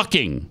frightening... It's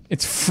frocking.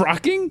 It's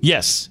frocking?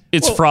 Yes,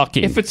 it's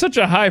frocking. If it's such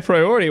a high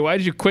priority, why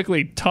did you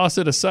quickly toss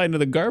it aside into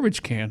the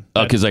garbage can?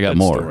 Because I got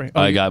more.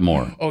 I got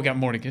more. Oh, got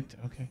more to get to.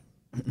 Okay.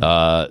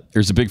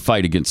 There's a big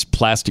fight against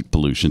plastic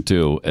pollution,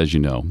 too, as you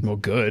know. Well,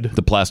 good.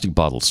 The plastic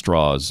bottles,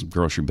 straws,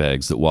 grocery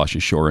bags that wash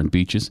ashore and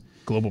beaches.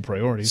 Global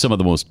priorities. Some of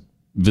the most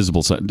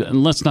visible...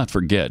 And let's not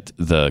forget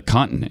the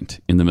continent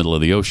in the middle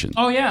of the ocean.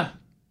 Oh, yeah.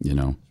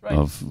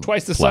 Of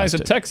twice the plastic. size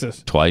of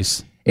Texas.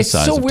 Twice the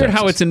size of Texas. It's so weird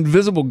how it's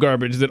invisible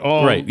garbage that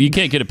all... Right. You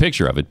can't get a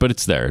picture of it, but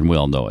it's there, and we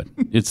all know it.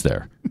 It's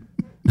there.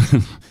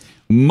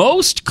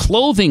 Most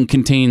clothing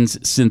contains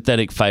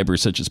synthetic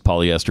fibers such as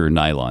polyester or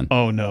nylon.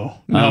 Oh,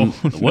 no.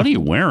 What are you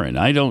wearing?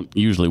 I don't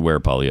usually wear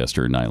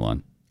polyester or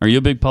nylon. Are you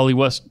a big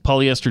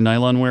polyester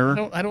nylon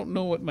wearer? I don't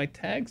know what my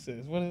tag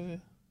says. What is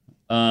it?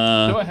 Do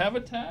I have a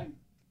tag?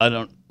 I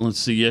don't. Let's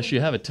see. Yes,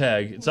 you have a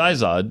tag. It's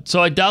Izod.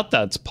 So I doubt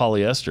that's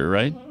polyester,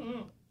 right?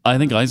 I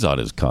think Izod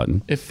is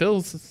cotton. It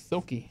feels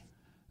silky.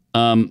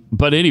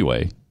 But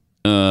anyway,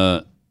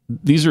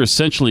 these are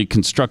essentially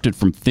constructed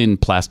from thin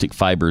plastic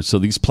fibers. So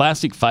these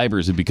plastic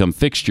fibers have become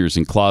fixtures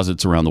in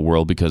closets around the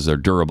world because they're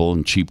durable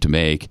and cheap to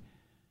make.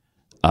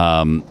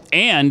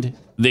 And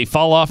they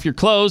fall off your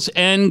clothes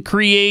and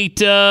create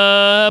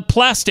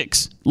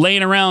plastics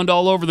laying around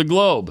all over the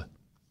globe.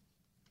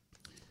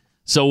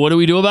 So what do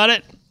we do about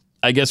it?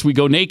 I guess we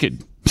go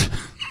naked.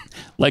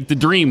 Like the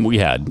dream we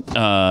had,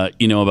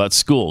 about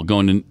school,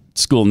 going to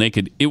school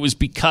naked. It was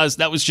because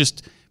that was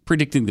just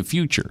predicting the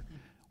future.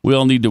 We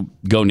all need to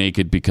go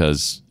naked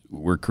because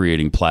we're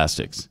creating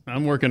plastics.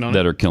 I'm working on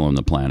that are killing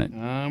the planet.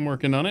 I'm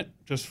working on it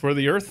just for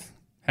the earth.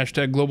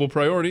 Hashtag global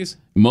priorities.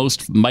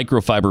 Most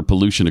microfiber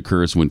pollution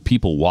occurs when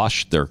people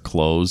wash their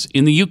clothes.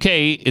 In the UK,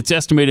 it's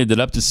estimated that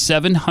up to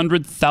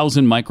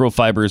 700,000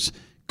 microfibers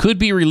could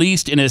be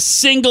released in a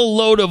single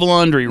load of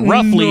laundry,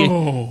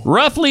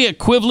 roughly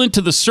equivalent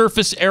to the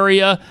surface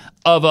area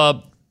of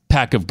a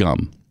pack of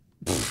gum.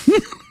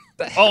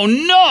 Oh,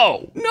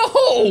 no!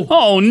 No!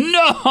 Oh,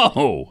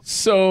 no!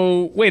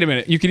 So, wait a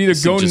minute. You could either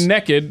go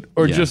naked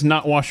or just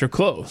not wash your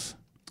clothes.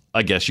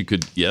 I guess you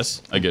could,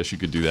 yes. I guess you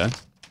could do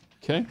that.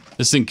 Okay.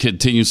 This thing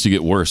continues to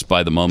get worse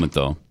by the moment,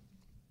 though.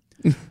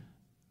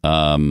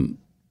 Let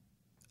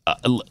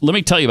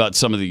me tell you about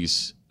some of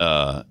these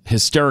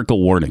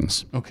hysterical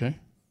warnings. Okay.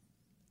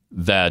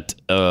 That,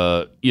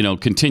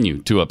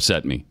 continue to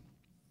upset me.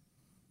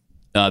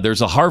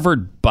 There's a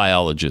Harvard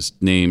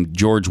biologist named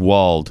George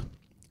Wald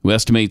who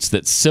estimates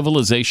that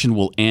civilization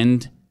will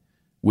end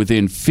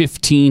within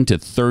 15 to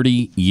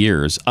 30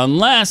 years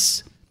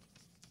unless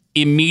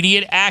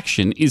immediate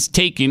action is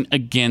taken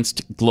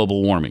against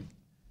global warming.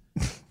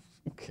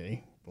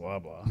 Okay, blah,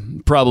 blah.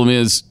 Problem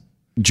is,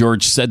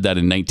 George said that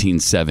in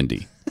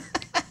 1970.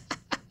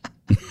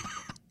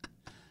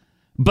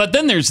 But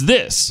then there's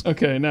this.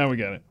 Okay, now we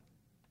got it.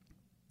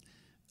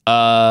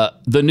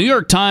 The New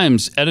York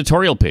Times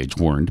editorial page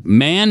warned,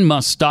 man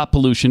must stop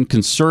pollution,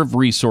 conserve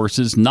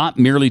resources, not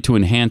merely to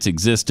enhance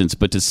existence,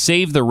 but to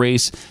save the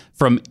race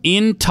from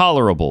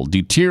intolerable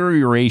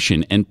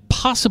deterioration and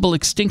possible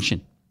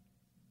extinction.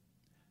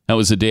 That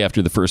was the day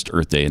after the first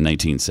Earth Day in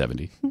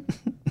 1970.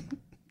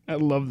 I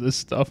love this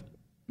stuff.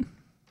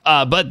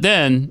 But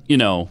then,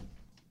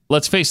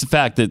 let's face the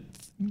fact that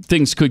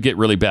things could get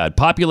really bad.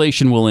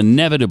 Population will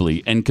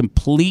inevitably and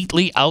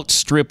completely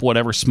outstrip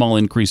whatever small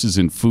increases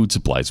in food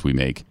supplies we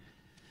make.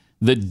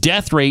 The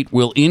death rate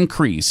will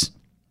increase.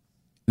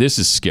 This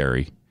is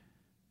scary.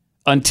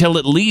 Until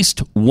at least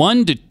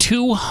 1 to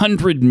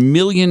 200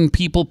 million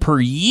people per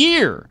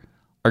year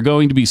are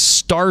going to be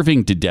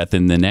starving to death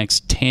in the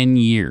next 10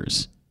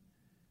 years.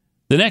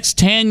 The next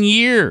 10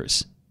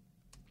 years.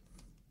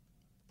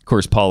 Of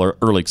course, Paul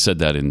Ehrlich said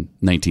that in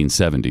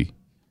 1970.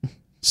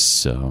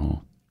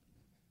 So,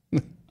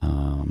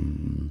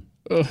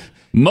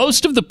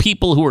 most of the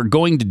people who are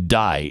going to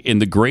die in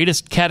the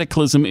greatest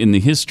cataclysm in the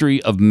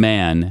history of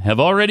man have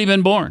already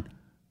been born,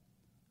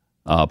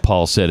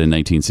 Paul said in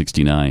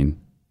 1969.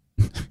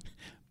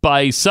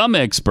 By some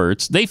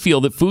experts, they feel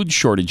that food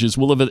shortages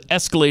will have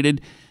escalated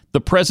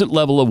the present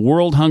level of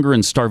world hunger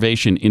and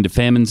starvation into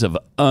famines of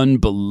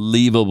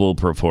unbelievable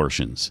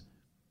proportions.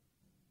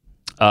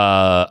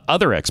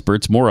 Other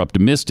experts, more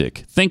optimistic,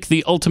 think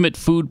the ultimate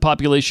food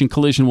population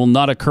collision will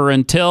not occur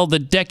until the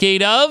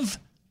decade of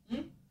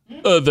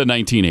the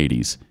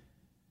 1980s.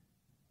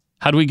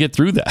 How do we get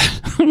through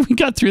that? We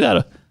got through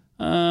that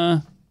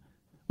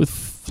with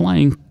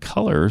flying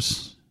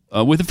colors,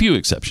 with a few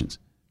exceptions.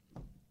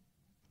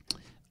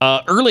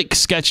 Ehrlich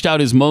sketched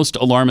out his most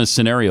alarmist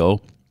scenario,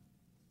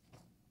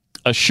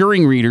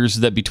 assuring readers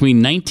that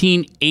between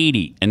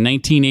 1980 and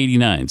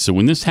 1989, so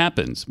when this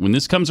happens, when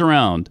this comes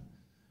around,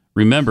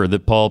 remember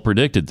that Paul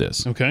predicted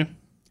this. Okay.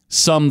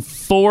 Some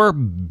 4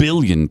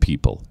 billion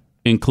people,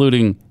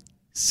 including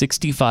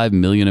 65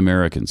 million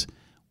Americans,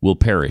 will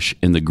perish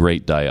in the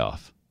Great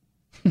Die-Off.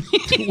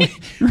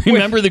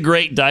 Remember the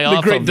Great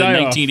Die-Off of the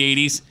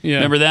 1980s? Yeah.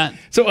 Remember that?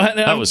 So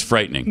that was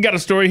frightening. Got a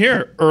story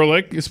here.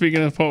 Ehrlich,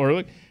 speaking of Paul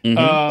Ehrlich,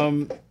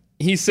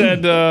 he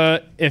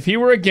said if he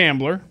were a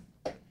gambler,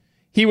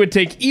 he would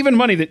take even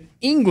money that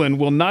England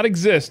will not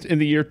exist in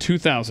the year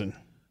 2000.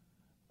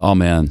 Oh,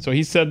 man. So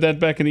he said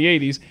that back in the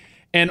 80s.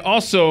 And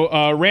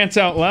also, rants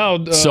out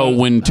loud. So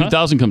when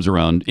 2000 comes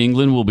around,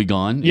 England will be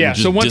gone? Yeah,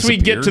 so once we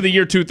get to the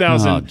year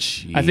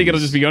 2000, I think it'll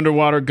just be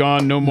underwater,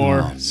 gone, no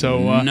more.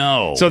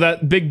 No. So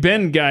that Big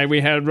Ben guy we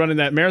had running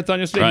that marathon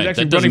yesterday, he was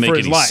actually running for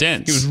his life.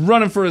 Sense. He was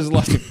running for his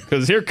life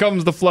because here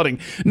comes the flooding.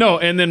 No,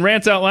 and then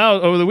Rants Out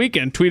Loud over the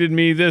weekend tweeted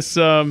me this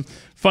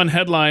fun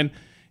headline.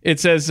 It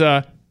says...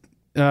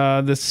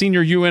 the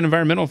senior UN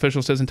environmental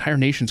official says entire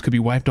nations could be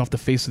wiped off the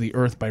face of the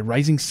earth by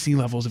rising sea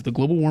levels if the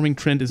global warming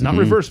trend is not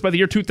reversed by the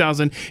year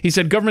 2000. He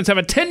said governments have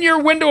a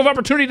 10-year window of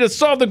opportunity to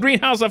solve the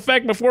greenhouse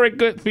effect before it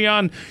gets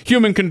beyond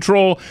human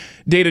control,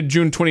 dated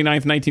June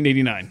 29th,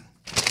 1989.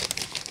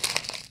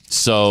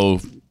 So...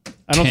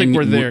 I don't think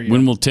we're there yet.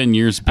 When will 10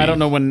 years be? I don't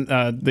know when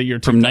the year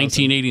 2000. From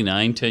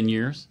 1989, 10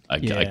 years? I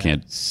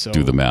can't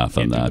do the math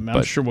on that.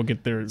 I'm sure we'll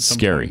get there at some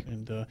scary.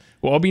 point. And,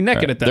 we'll all be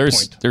naked at that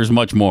point. There's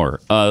much more.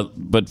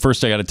 But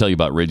first, I got to tell you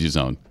about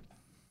Riduzone.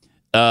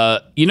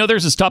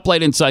 There's a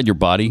stoplight inside your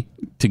body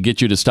to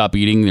get you to stop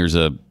eating. There's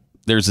a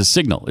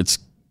signal. It's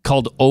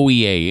called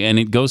OEA, and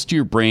it goes to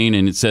your brain,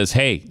 and it says,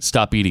 hey,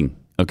 stop eating,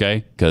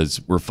 okay?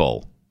 Because we're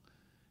full.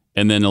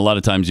 And then a lot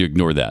of times you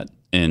ignore that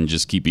and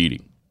just keep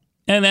eating.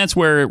 And that's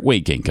where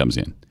weight gain comes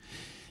in.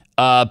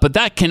 But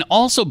that can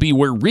also be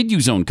where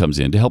Riduzone comes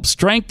in to help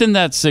strengthen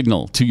that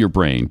signal to your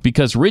brain,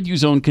 because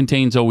Riduzone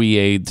contains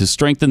OEA to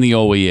strengthen the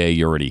OEA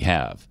you already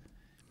have.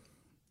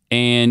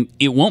 And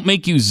it won't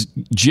make you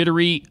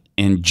jittery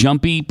and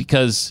jumpy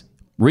because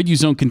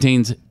Riduzone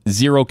contains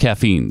 0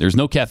 caffeine. There's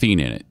no caffeine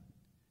in it.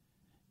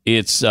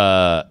 It's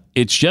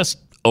just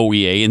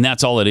OEA, and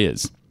that's all it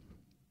is.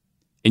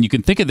 And you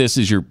can think of this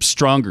as your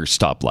stronger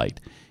stoplight.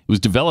 It was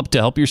developed to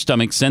help your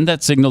stomach send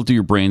that signal to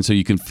your brain so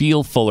you can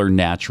feel fuller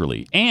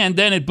naturally. And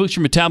then it boosts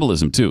your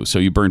metabolism too, so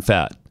you burn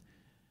fat.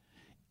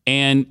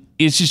 And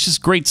it's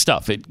just great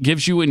stuff. It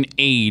gives you an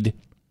aid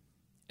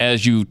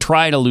as you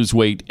try to lose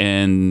weight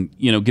and,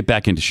 get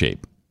back into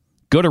shape.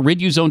 Go to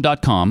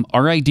riduzone.com,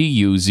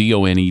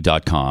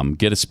 riduzone.com.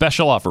 Get a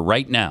special offer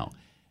right now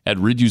at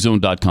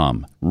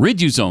riduzone.com.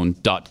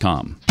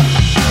 riduzone.com.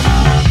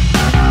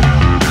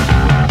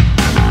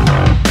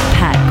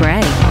 Pat Gray,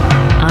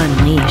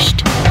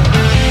 Unleashed.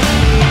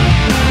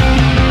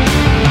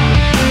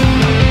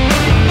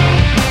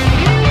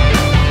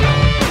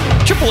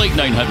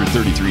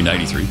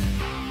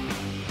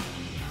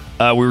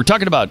 888-900-3393. We were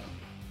talking about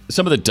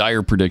some of the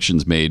dire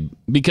predictions made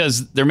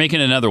because they're making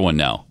another one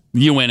now.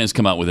 The UN has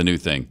come out with a new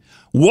thing.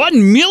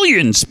 1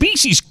 million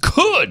species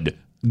could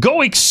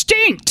go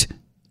extinct.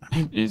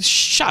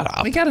 Shut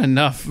up. We got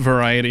enough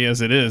variety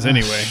as it is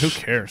anyway. Who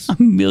cares?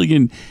 1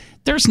 million.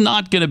 There's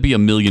not going to be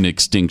 1 million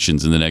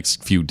extinctions in the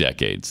next few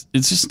decades.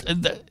 It's just...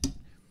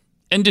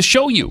 And to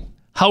show you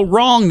how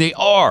wrong they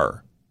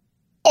are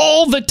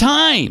all the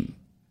time,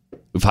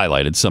 we've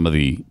highlighted some of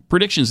the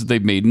predictions that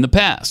they've made in the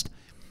past.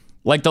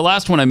 Like the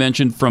last one I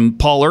mentioned from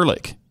Paul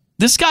Ehrlich.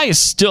 This guy is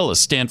still a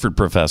Stanford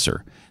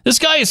professor. This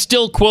guy is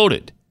still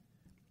quoted.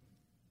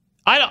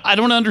 I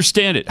don't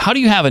understand it. How do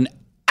you have an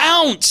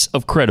ounce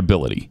of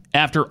credibility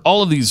after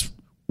all of these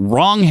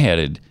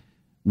wrong-headed,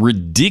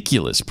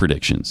 ridiculous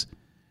predictions?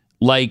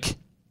 Like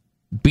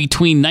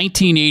between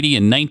 1980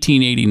 and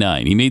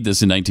 1989, he made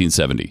this in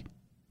 1970,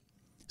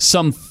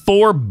 some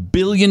 4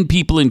 billion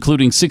people,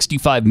 including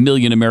 65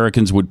 million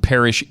Americans, would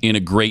perish in a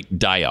great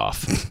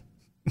die-off.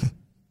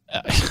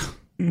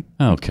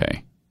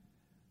 Okay.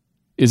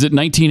 Is it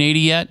 1980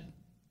 yet?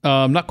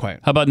 Not quite.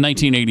 How about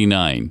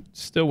 1989?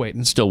 Still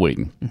waiting. Still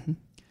waiting.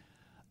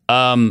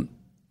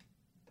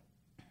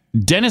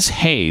 Dennis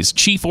Hayes,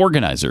 chief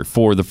organizer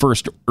for the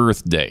first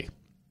Earth Day,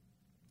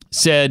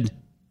 said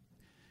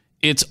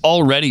it's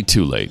already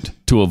too late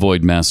to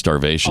avoid mass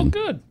starvation. Oh,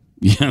 good.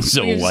 Yeah,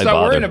 so You just why stop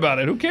bother? worrying about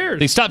it. Who cares?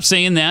 They stopped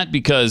saying that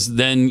because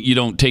then you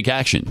don't take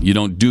action. You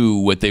don't do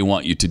what they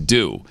want you to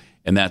do.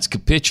 And that's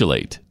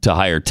capitulate to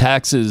higher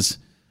taxes,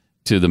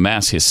 to the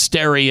mass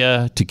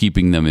hysteria, to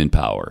keeping them in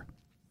power,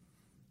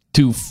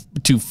 to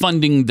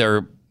funding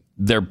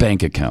their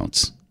bank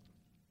accounts.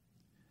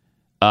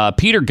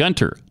 Peter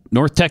Gunter,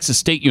 North Texas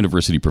State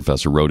University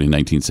professor, wrote in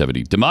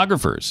 1970,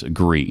 demographers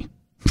agree.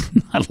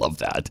 I love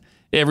that.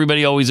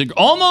 Everybody always agree,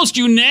 almost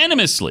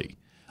unanimously,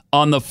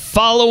 on the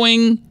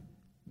following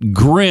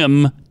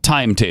grim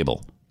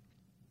timetable.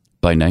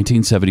 By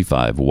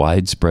 1975,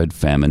 widespread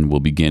famine will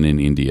begin in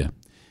India.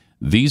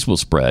 These will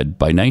spread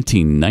by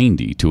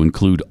 1990 to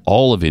include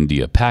all of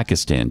India,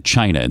 Pakistan,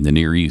 China, and the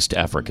Near East,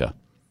 Africa.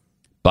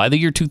 By the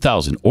year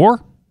 2000,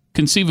 or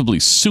conceivably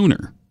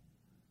sooner,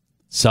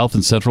 South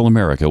and Central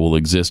America will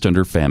exist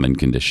under famine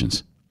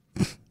conditions.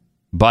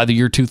 By the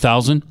year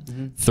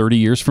 2000, 30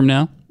 years from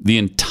now, the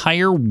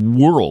entire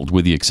world,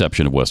 with the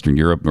exception of Western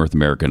Europe, North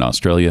America, and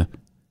Australia,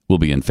 will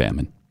be in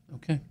famine.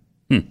 Okay.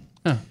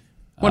 Huh.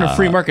 Wonder if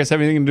free markets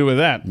have anything to do with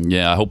that.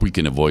 Yeah, I hope we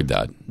can avoid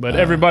that. But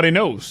everybody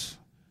knows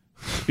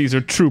these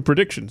are true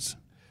predictions.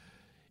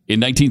 In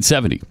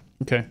 1970,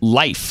 Okay.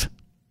 Life, you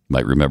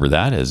might remember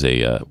that as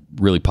a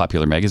really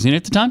popular magazine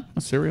at the time.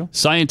 A cereal.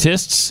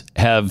 Scientists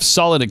have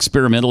solid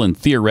experimental and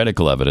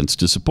theoretical evidence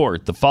to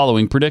support the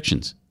following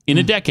predictions. In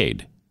a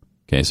decade,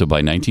 okay, so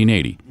by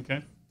 1980,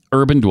 Okay.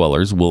 urban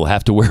dwellers will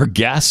have to wear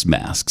gas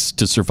masks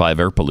to survive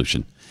air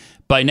pollution.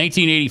 By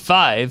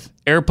 1985,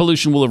 air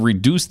pollution will have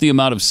reduced the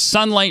amount of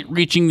sunlight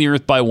reaching the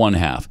Earth by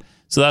 1/2.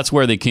 So that's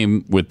where they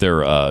came with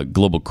their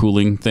global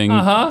cooling thing.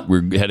 Uh-huh.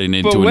 We're heading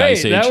into But an wait,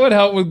 ice age. that would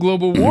help with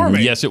global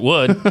warming. Yes, it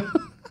would.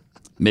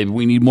 Maybe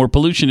we need more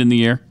pollution in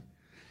the air.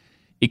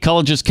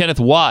 Ecologist Kenneth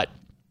Watt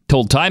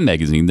told Time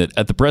magazine that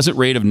at the present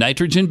rate of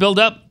nitrogen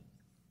buildup,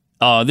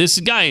 this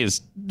guy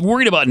is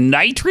worried about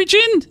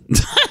nitrogen?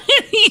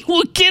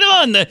 Well, get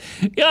on the...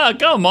 Yeah,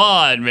 come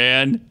on,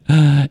 man.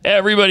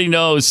 Everybody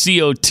knows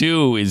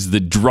CO2 is the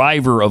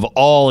driver of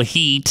all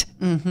heat.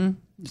 Mm-hmm.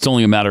 It's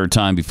only a matter of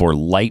time before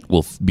light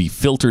will be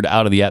filtered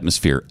out of the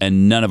atmosphere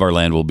and none of our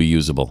land will be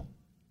usable.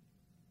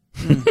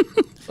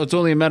 It's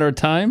only a matter of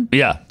time?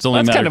 Yeah, it's only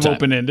a matter of time. That's kind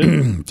of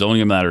open-ended. It's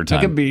only a matter of time.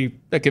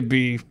 That could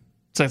be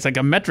it's like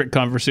a metric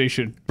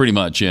conversation. Pretty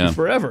much, yeah.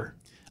 Forever.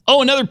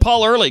 Oh, another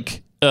Paul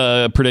Ehrlich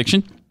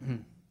prediction.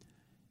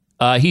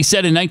 He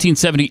said in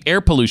 1970,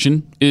 air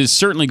pollution is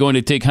certainly going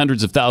to take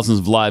hundreds of thousands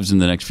of lives in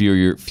the next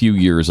few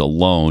years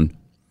alone.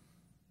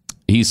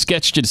 He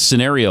sketched a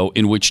scenario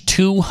in which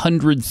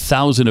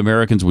 200,000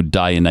 Americans would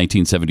die in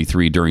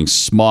 1973 during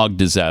smog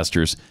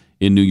disasters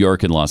in New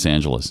York and Los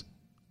Angeles.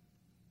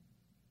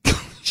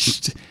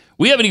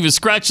 We haven't even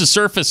scratched the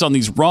surface on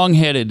these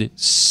wrong-headed,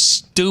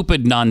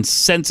 stupid,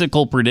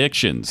 nonsensical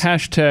predictions.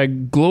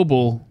 Hashtag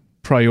global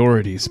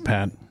priorities,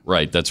 Pat.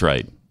 Right, that's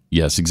right.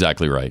 Yes,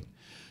 exactly right.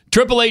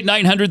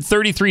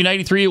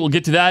 888-900-3393. We'll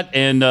get to that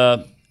and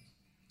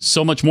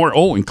so much more.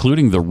 Oh,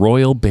 including the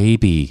royal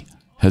baby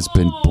has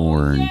been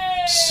born.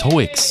 So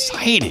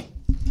excited.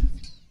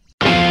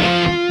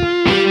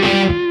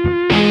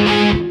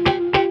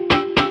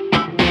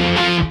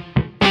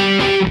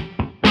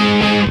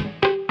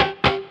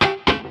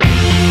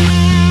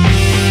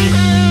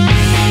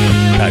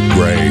 Pat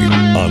Gray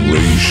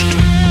Unleashed.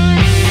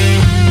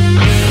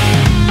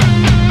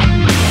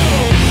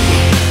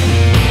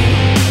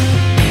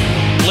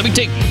 Let me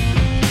take...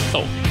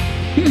 Oh.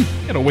 You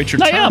gotta wait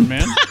your I turn, am.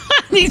 man.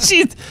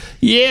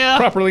 Yeah.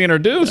 Properly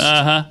introduced.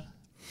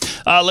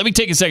 Let me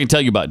take a second to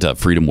tell you about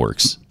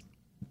FreedomWorks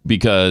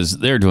because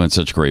they're doing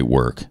such great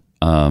work.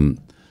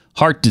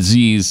 Heart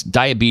disease,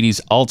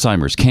 diabetes,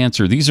 Alzheimer's,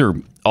 cancer, these are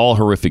all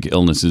horrific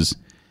illnesses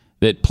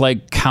that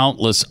plague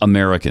countless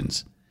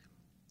Americans.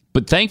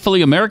 But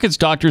thankfully, Americans'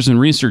 doctors and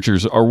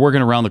researchers are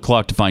working around the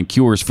clock to find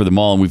cures for them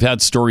all. And we've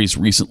had stories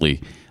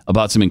recently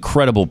about some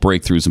incredible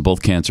breakthroughs in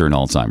both cancer and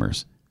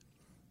Alzheimer's.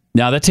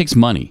 Now, that takes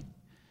money.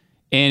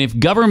 And if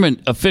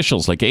government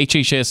officials like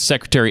HHS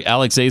Secretary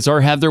Alex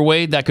Azar have their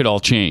way, that could all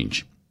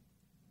change.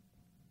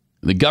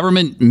 The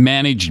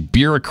government-managed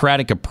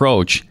bureaucratic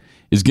approach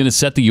is going to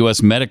set the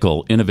U.S.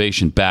 medical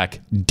innovation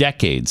back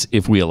decades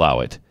if we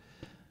allow it.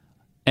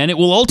 And it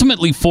will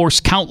ultimately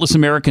force countless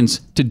Americans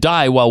to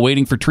die while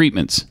waiting for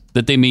treatments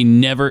that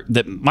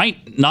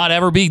might not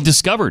ever be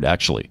discovered,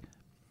 actually.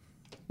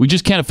 We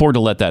just can't afford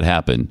to let that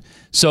happen.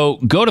 So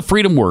go to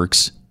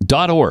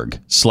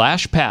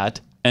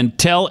freedomworks.org/Pat and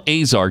tell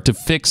Azar to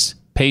fix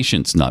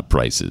patients, not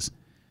prices.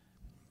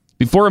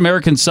 Before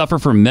Americans suffer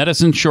from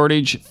medicine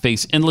shortage,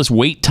 face endless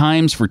wait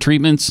times for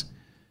treatments,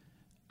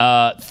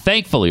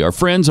 thankfully, our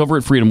friends over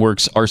at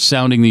FreedomWorks are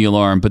sounding the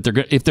alarm. But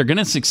if they're going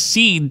to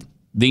succeed,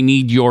 they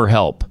need your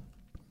help.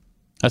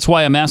 That's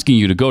why I'm asking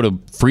you to go to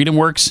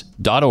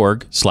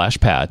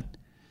freedomworks.org/Pat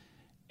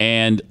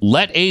and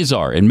let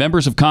Azar and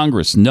members of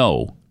Congress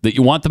know that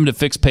you want them to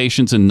fix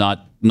patients and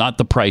not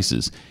the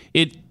prices.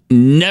 It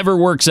never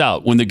works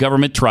out when the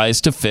government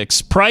tries to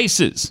fix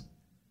prices.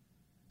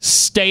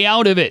 Stay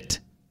out of it.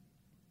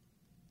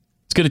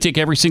 It's going to take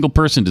every single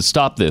person to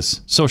stop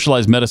this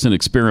socialized medicine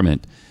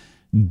experiment.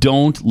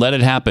 Don't let it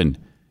happen.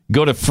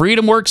 Go to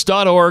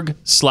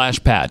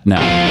freedomworks.org/Pat now.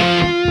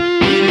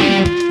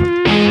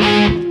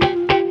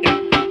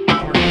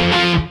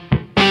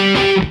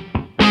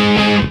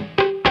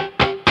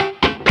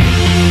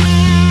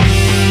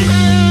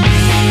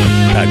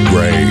 Pat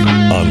Gray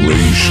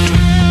Unleashed.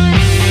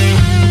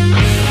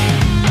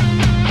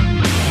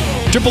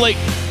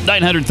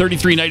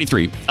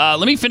 888-900-3393.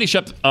 Let me finish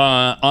up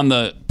on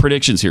the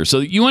predictions here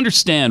so that you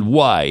understand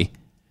why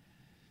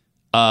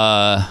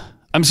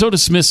I'm so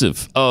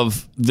dismissive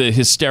of the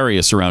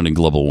hysteria surrounding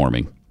global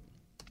warming.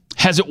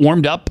 Has it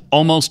warmed up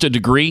almost a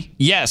degree?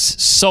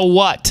 Yes. So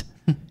what?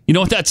 You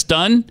know what that's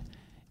done?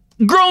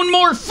 Grown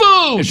more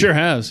food. It sure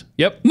has.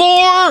 Yep.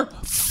 More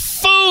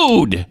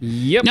food.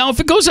 Yep. Now, if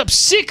it goes up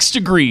 6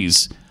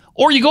 degrees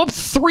or you go up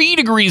 3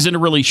 degrees in a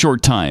really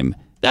short time,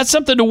 that's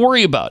something to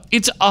worry about.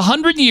 It's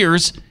 100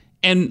 years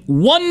and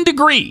 1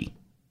 degree.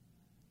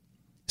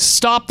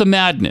 Stop the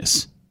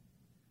madness.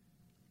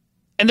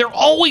 And they're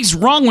always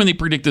wrong when they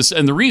predict this.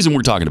 And the reason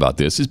we're talking about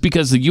this is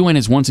because the UN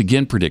is once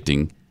again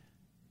predicting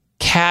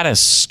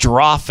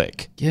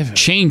catastrophic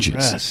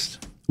changes.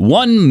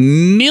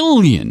 1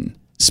 million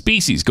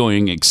species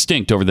going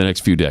extinct over the next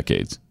few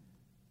decades.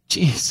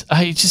 Jeez,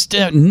 I just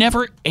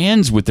never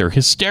ends with their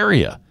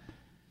hysteria.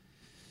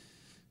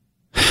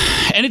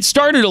 And it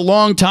started a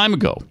long time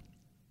ago.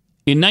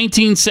 In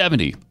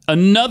 1970,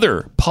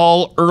 another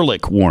Paul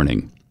Ehrlich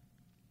warning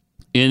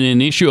in an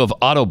issue of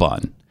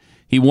Autobahn.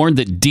 He warned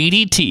that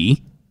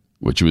DDT,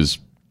 which was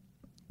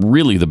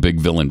really the big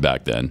villain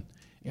back then,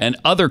 and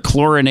other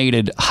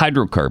chlorinated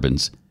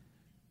hydrocarbons,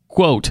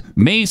 quote,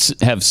 may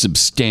have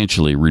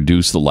substantially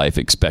reduced the life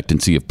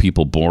expectancy of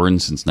people born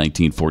since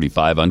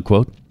 1945,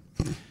 unquote.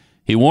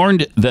 He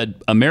warned that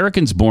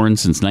Americans born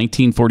since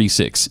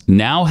 1946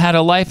 now had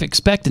a life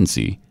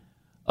expectancy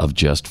of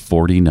just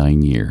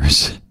 49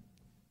 years.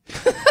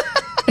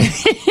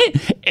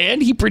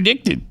 And he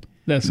predicted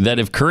that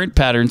if current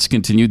patterns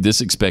continued,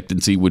 this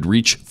expectancy would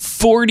reach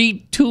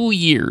 42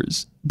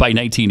 years by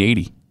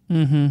 1980,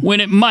 when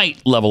it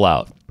might level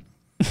out.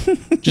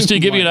 Just to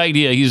give you an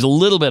idea, he's a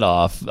little bit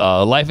off.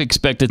 Life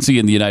expectancy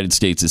in the United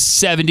States is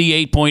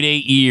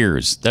 78.8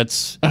 years.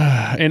 That's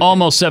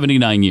almost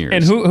 79 years.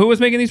 And who was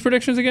making these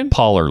predictions again?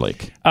 Paul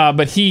Ehrlich.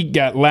 But he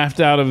got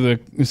laughed out of the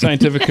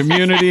scientific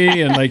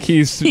community, and like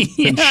he's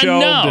been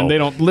shelved, and they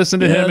don't listen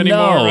to him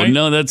anymore. Right?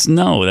 No, that's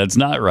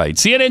not right.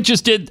 CNN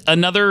just did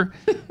another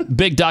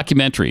big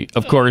documentary.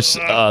 Of course,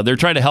 they're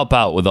trying to help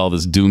out with all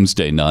this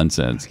doomsday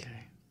nonsense,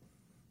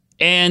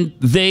 and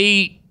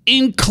they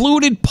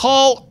included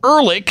Paul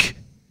Ehrlich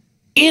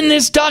in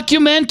this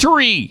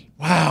documentary.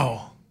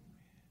 Wow.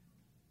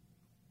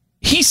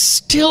 He's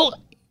still...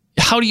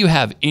 How do you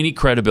have any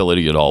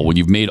credibility at all when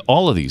you've made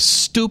all of these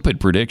stupid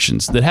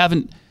predictions that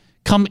haven't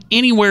come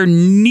anywhere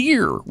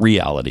near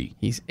reality?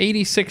 He's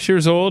 86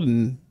 years old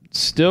and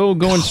still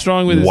going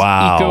strong with his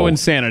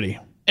eco-insanity.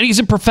 And he's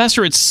a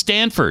professor at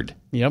Stanford.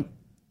 Yep.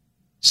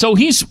 So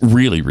he's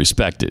really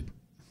respected.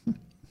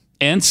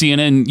 And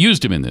CNN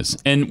used him in this.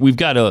 And we've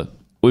got a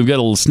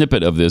little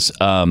snippet of this.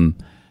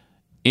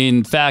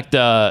 In fact,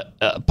 I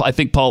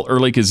think Paul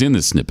Ehrlich is in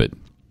this snippet.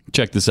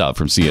 Check this out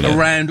from CNN.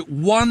 Around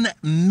 1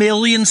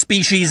 million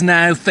species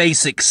now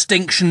face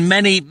extinction,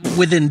 many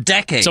within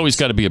decades. So he's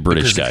got to be a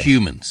British guy. Of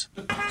humans.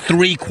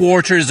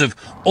 3/4 of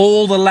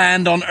all the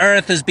land on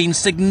Earth has been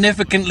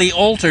significantly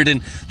altered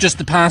in just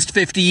the past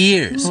 50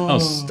 years. Oh,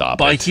 stop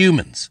by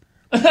humans.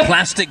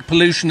 Plastic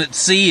pollution at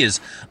sea is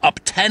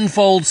up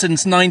tenfold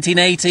since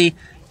 1980.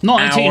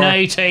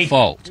 1980. Our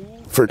fault.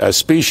 For a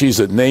species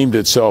that named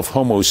itself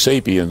Homo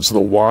sapiens, the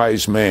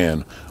wise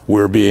man,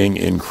 we're being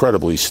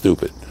incredibly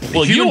stupid.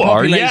 Well, you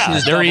are, yeah.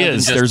 There he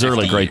is. There's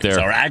Ehrlich right there.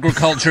 Our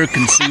agriculture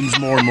consumes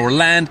more and more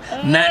land.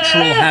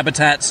 Natural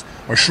habitats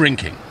are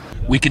shrinking.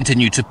 We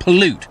continue to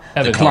pollute.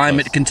 The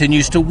climate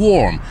continues to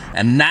warm.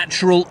 And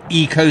natural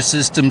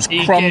ecosystems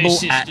crumble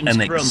at an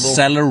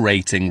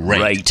accelerating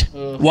rate.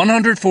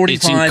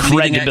 145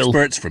 leading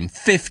experts from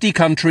 50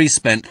 countries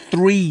spent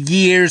 3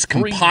 years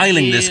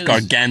compiling this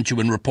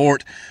gargantuan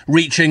report,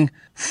 reaching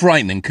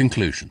frightening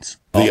conclusions.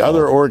 The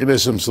other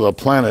organisms of the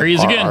planet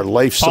are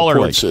life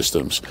support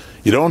systems.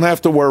 You don't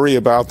have to worry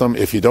about them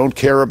if you don't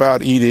care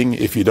about eating,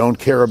 if you don't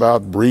care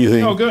about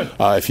breathing. Oh, good.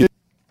 If you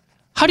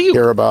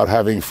care about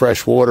having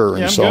fresh water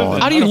and so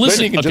on. How do you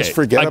listen? Then you can just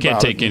forget I can't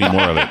about take any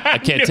more of it. I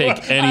can't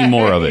take any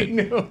more of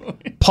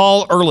it.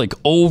 Paul Ehrlich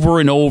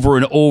over and over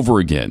and over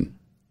again.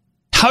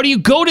 How do you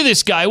go to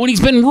this guy when he's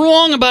been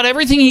wrong about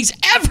everything he's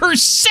ever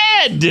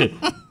said?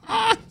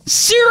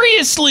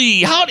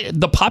 Seriously,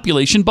 the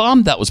population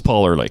bomb? That was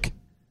Paul Ehrlich.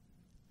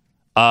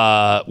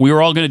 We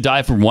were all going to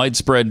die from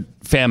widespread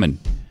famine.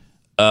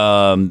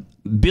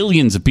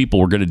 Billions of people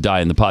were going to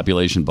die in the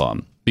population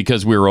bomb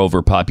because we were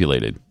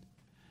overpopulated.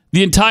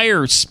 The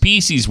entire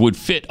species would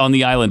fit on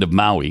the island of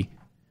Maui.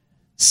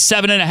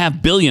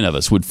 7.5 billion of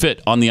us would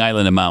fit on the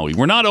island of Maui.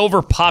 We're not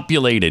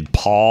overpopulated,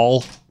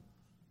 Paul.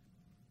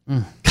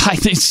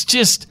 God, it's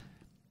just...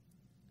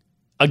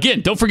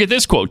 Again, don't forget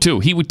this quote, too.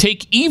 He would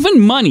take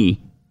even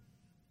money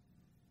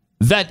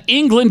that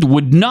England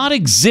would not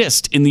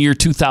exist in the year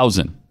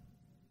 2000.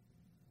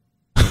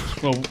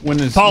 Well, when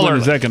is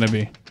that going to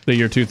be? The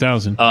year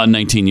 2000?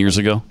 19 years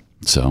ago.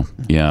 So,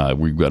 yeah,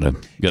 we've got to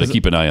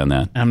keep an eye on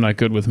that. I'm not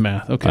good with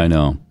math. Okay. I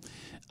know.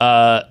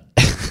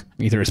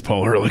 Neither is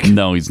Paul Ehrlich.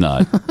 No, he's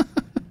not.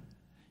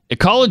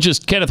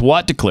 Ecologist Kenneth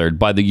Watt declared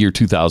by the year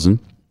 2000,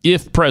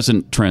 if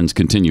present trends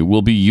continue,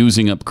 we'll be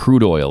using up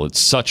crude oil at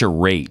such a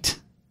rate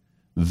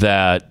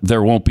that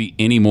there won't be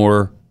any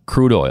more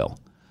crude oil.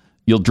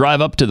 You'll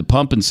drive up to the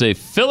pump and say,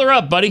 fill her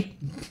up, buddy.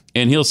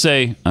 And he'll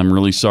say, I'm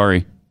really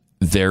sorry.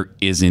 There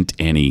isn't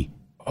any.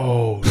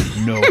 Oh,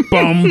 no.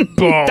 Bum,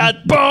 bum,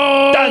 dun,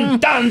 bum. Dun,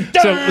 dun,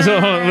 dun. So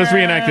hold on, let's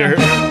reenact it.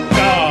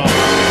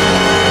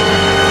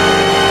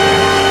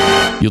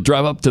 Oh. You'll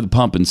drive up to the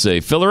pump and say,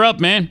 fill her up,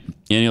 man.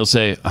 And he'll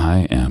say,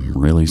 I am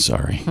really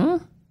sorry. Huh?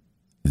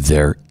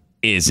 There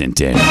isn't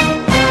any.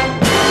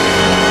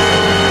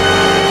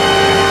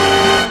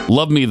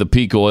 Love me the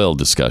peak oil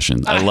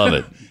discussion. I love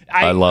it.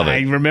 I love it.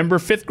 I remember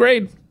 5th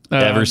grade.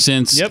 Ever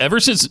since,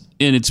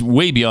 and it's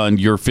way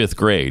beyond your 5th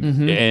grade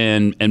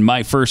and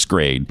my 1st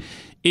grade.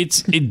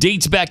 It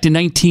dates back to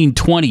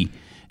 1920,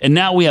 and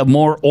now we have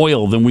more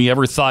oil than we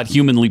ever thought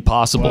humanly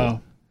possible. Wow.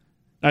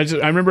 I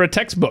remember a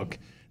textbook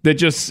that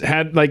just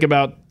had like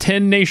about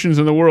 10 nations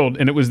in the world,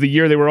 and it was the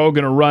year they were all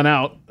going to run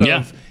out of.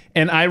 Yeah.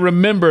 And I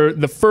remember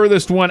the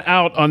furthest one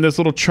out on this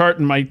little chart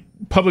in my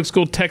public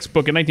school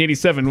textbook in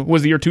 1987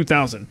 was the year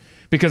 2000,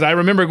 because I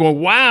remember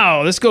going,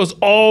 wow, this goes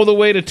all the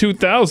way to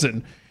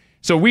 2000.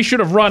 So we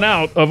should have run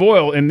out of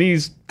oil in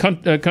these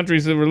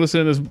countries that were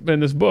listed in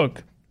this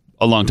book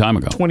a long time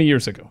ago, 20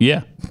 years ago.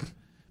 Yeah,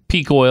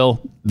 peak oil,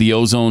 the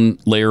ozone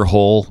layer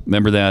hole.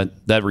 Remember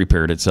that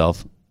repaired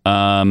itself.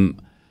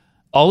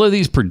 All of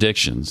these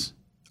predictions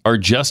are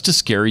just to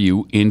scare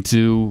you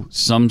into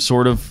some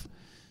sort of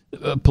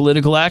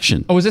political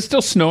action. Oh, is it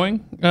still snowing?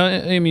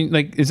 I mean,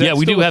 like, is that? Yeah,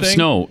 we do have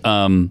snow.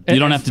 You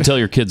don't have to tell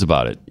your kids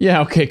about it.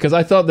 Yeah, okay, because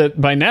I thought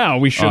that by now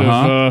we should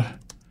have.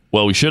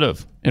 Well, we should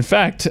have. In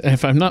fact,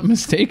 if I'm not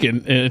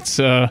mistaken, it's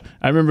I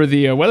remember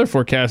the weather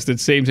forecast that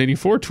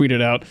Sames84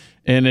 tweeted out,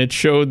 and it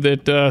showed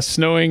that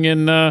snowing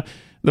in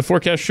the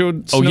forecast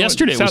showed.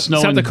 Yesterday it was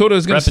snowing. South Dakota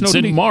is going to snow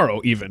City? tomorrow,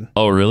 even.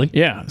 Oh, really?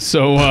 Yeah.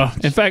 So,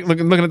 in fact,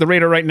 looking at the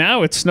radar right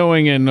now, it's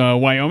snowing in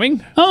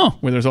Wyoming. Oh,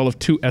 where there's all of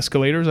 2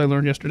 escalators. I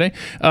learned yesterday.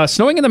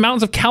 Snowing in the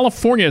mountains of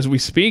California as we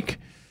speak.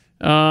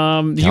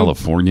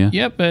 California.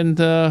 Yep, and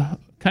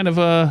kind of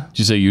a. Did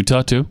you say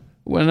Utah too?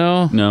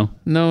 Well, no,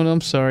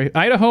 I'm sorry.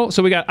 Idaho.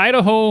 So we got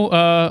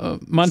Idaho,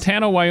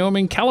 Montana,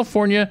 Wyoming,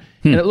 California,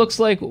 and it looks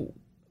like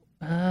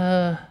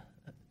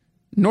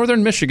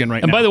northern Michigan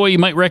right now. And by the way, you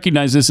might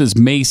recognize this as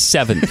May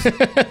 7th.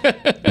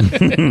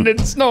 And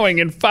it's snowing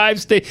in 5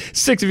 states,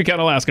 6 if you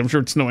count Alaska. I'm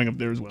sure it's snowing up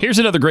there as well. Here's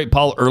another great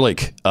Paul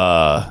Ehrlich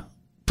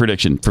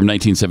prediction from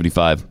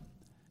 1975.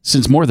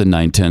 Since more than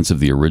 9/10 of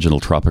the original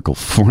tropical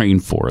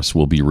rainforest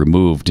will be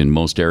removed in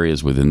most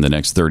areas within the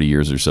next 30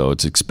 years or so,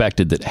 it's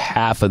expected that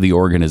half of the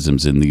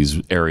organisms in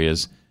these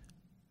areas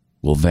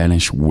will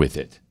vanish with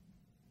it.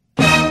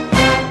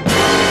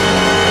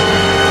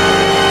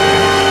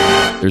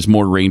 There's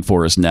more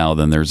rainforest now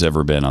than there's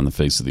ever been on the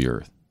face of the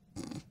earth.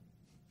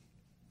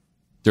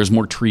 There's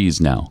more trees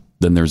now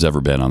than there's ever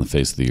been on the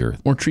face of the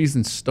earth. More trees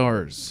than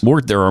stars.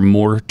 There are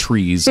more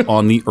trees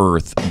on the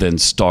earth than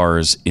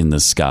stars in the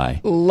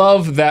sky.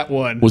 Love that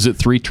one. Was it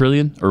 3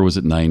 trillion or was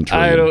it 9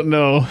 trillion? I don't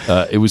know.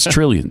 It was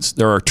trillions.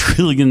 There are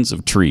trillions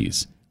of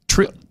trees.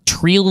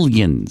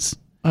 Trillions.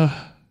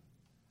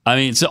 I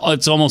mean,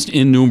 it's almost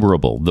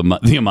innumerable,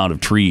 the amount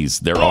of trees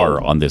there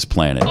are on this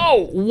planet.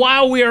 Oh,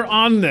 while we are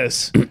on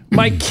this,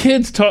 my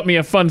kids taught me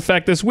a fun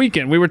fact this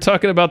weekend. We were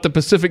talking about the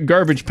Pacific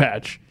Garbage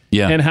Patch.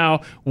 Yeah. And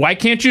how, why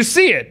can't you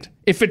see it?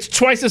 If it's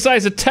twice the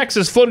size of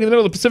Texas floating in the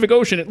middle of the Pacific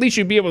Ocean, at least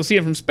you'd be able to see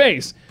it from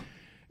space.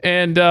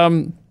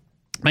 And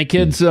my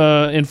kids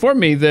informed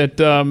me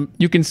that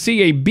you can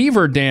see a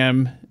beaver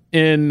dam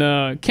in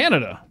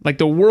Canada, like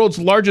the world's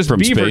largest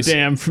beaver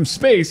dam from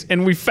space.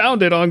 And we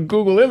found it on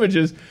Google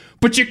Images.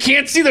 But you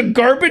can't see the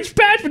garbage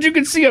patch, but you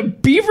can see a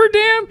beaver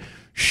dam?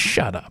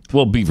 Shut up.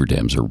 Well, beaver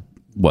dams are,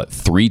 what,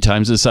 3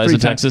 times the size of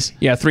Texas?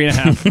 Yeah,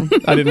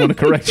 3.5. I didn't want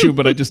to correct you,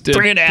 but I just did.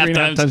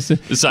 3.5 times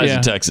the size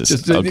of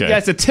Texas. Okay.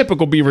 That's a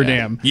typical beaver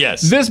dam.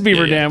 Yes. This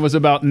beaver dam was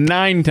about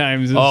 9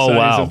 times the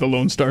size of the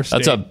Lone Star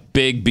State. That's a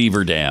big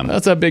beaver dam.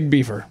 That's a big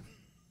beaver.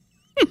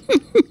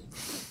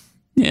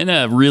 And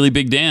a really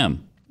big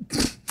dam.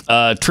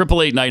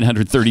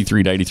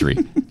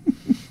 888-900-3393.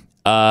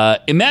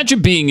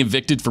 Imagine being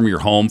evicted from your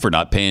home for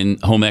not paying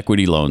home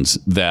equity loans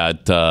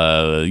that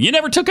you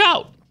never took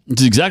out.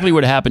 It's exactly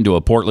what happened to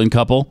a Portland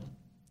couple.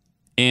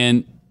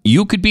 And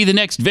you could be the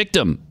next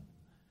victim.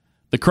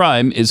 The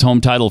crime is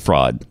home title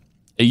fraud.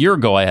 A year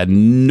ago, I had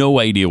no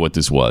idea what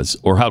this was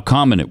or how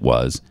common it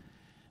was.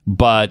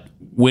 But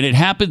when it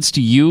happens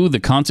to you, the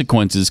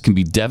consequences can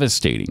be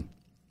devastating.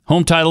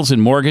 Home titles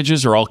and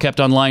mortgages are all kept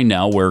online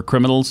now, where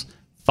criminals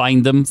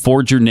find them,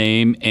 forge your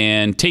name,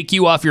 and take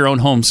you off your own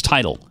home's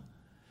title.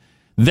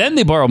 Then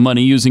they borrow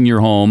money using your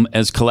home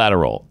as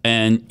collateral,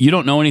 and you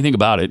don't know anything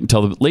about it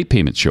until the late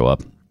payments show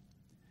up.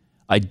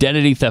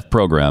 Identity theft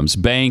programs,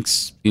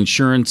 banks,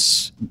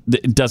 insurance,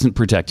 it doesn't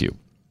protect you.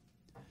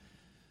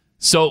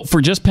 So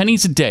for just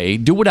pennies a day,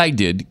 do what I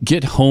did.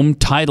 Get Home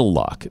Title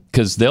Lock,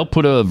 because they'll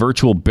put a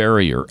virtual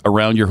barrier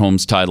around your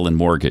home's title and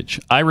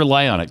mortgage. I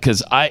rely on it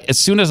because as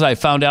soon as I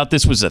found out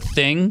this was a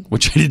thing,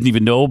 which I didn't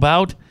even know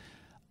about,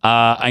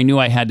 I knew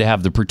I had to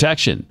have the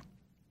protection.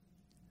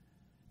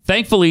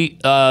 Thankfully,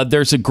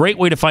 there's a great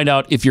way to find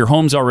out if your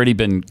home's already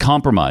been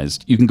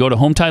compromised. You can go to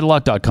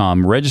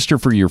HometitleLock.com, register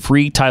for your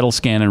free title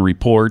scan and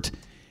report,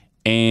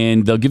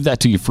 and they'll give that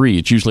to you free.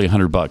 It's usually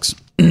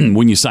 $100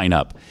 when you sign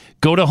up.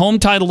 Go to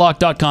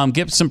HometitleLock.com,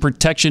 get some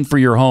protection for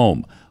your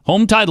home.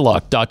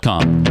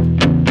 HometitleLock.com.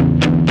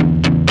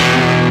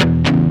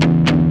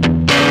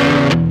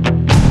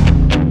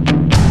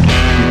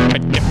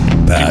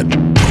 Pat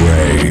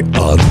Gray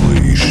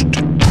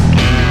Unleashed.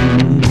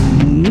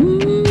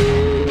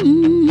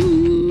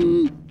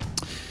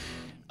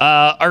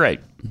 All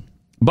right.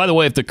 By the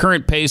way, if the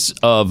current pace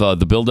of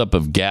the buildup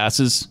of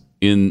gases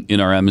in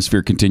our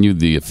atmosphere continue,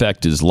 the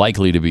effect is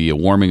likely to be a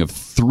warming of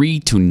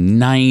 3 to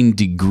 9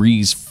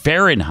 degrees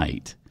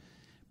Fahrenheit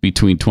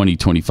between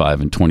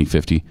 2025 and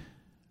 2050.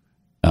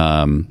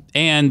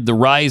 And the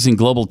rise in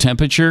global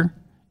temperature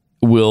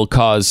will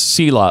cause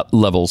sea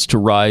levels to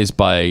rise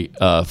by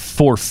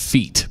 4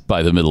 feet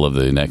by the middle of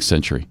the next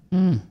century.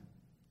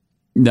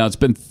 Now, it's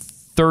been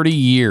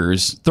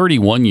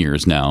 31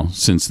 years now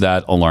since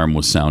that alarm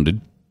was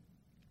sounded.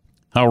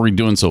 How are we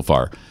doing so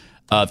far?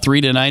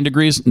 3 to 9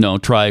 degrees? No,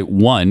 try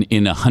 1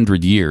 in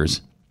 100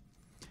 years.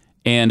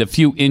 And a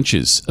few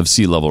inches of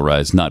sea level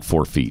rise, not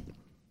 4 feet.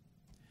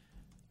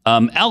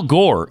 Al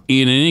Gore,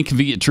 in An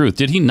Inconvenient Truth,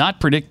 did he not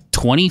predict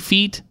 20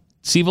 feet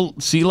sea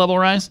level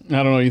rise?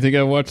 I don't know. You think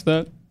I watched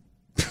that?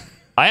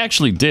 I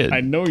actually did.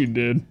 I know you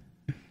did.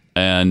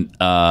 And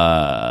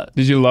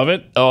did you love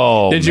it?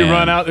 Oh, did you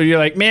run out? You're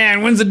like,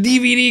 man, when's the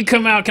DVD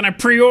come out? Can I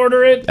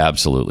pre-order it?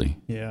 Absolutely.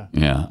 Yeah.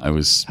 Yeah, I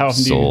was how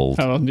often sold.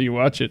 How often do you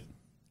watch it?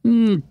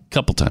 A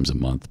couple times a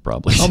month,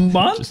 probably. A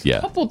month? Just,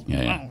 yeah.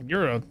 Yeah. Wow,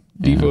 you're a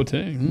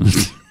devotee.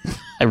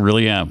 I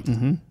really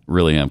am.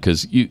 Really am.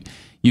 Because you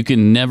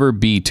can never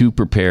be too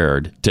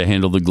prepared to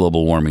handle the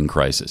global warming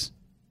crisis.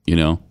 You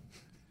know?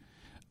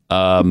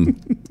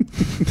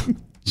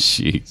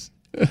 Jeez.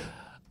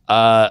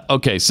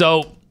 Okay,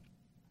 so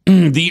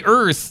the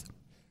Earth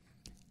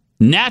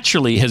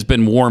naturally has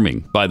been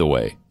warming, by the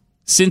way,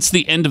 since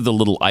the end of the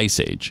Little Ice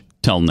Age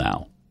till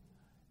now.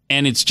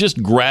 And it's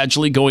just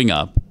gradually going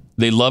up.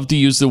 They love to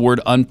use the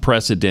word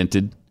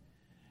unprecedented.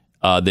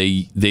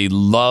 They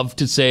love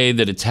to say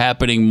that it's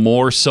happening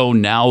more so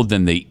now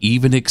than they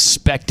even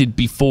expected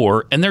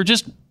before. And they're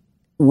just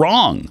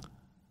wrong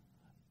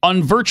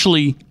on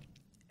virtually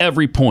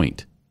every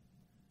point.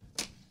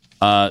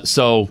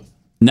 So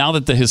now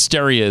that the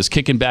hysteria is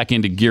kicking back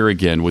into gear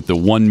again with the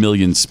 1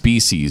 million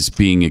species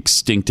being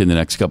extinct in the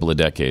next couple of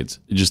decades,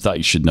 I just thought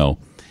you should know.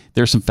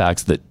 There's some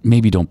facts that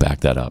maybe don't back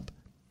that up.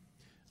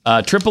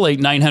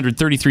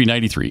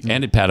 888-900-3393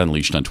 and at Pat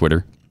Unleashed on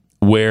Twitter,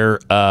 where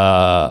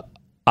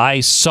I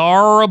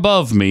saw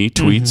above me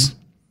tweets.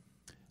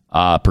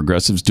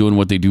 Progressives doing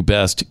what they do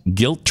best,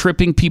 guilt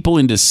tripping people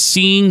into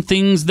seeing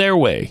things their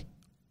way.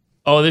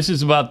 Oh, this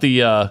is about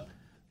the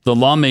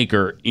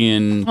lawmaker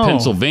in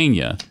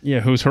Pennsylvania.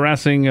 Yeah, who's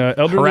harassing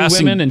elderly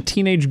women and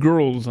teenage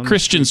girls.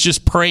 Christians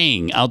just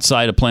praying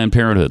outside a Planned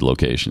Parenthood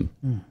location.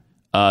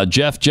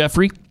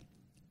 Jeffrey,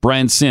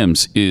 Brian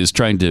Sims is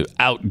trying to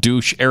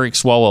out-douche Eric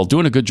Swalwell.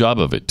 Doing a good job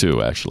of it,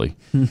 too, actually.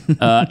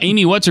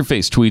 Amy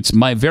What's-Her-Face tweets,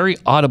 my very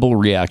audible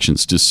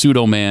reactions to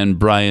pseudo-man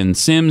Brian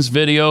Sims'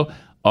 video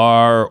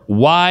are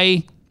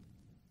why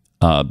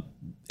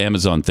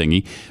Amazon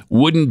thingy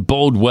wouldn't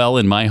bode well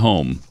in my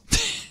home.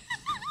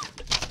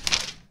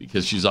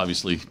 Because she's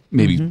obviously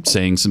maybe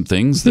saying some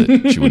things that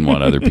she wouldn't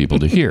want other people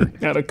to hear.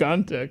 Out of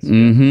context.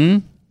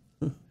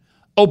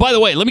 Oh, by the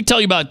way, let me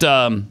tell you about...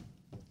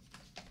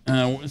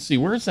 let's see,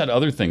 where's that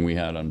other thing we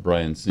had on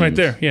Brian Sims? Right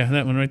there. Yeah,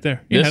 that one right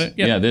there. You had it?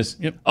 Yep. Yeah, this.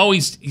 Yep. Oh,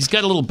 he's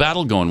got a little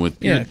battle going with...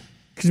 Yeah,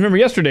 because remember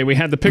yesterday we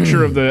had the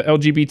picture of the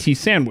LGBT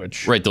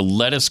sandwich. Right, the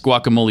lettuce,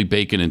 guacamole,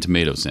 bacon, and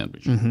tomato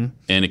sandwich. And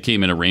it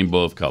came in a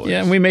rainbow of colors.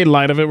 Yeah, and we made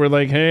light of it. We're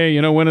like, hey,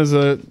 when is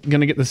going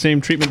to get the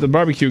same treatment the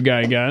barbecue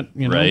guy got?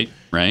 Right.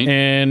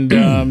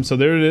 And so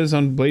there it is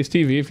on Blaze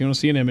TV if you want to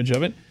see an image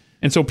of it.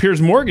 And so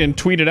Piers Morgan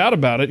tweeted out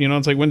about it.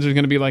 It's like, when's there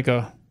going to be like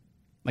a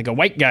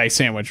white guy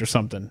sandwich or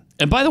something?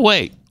 And by the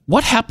way,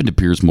 what happened to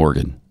Piers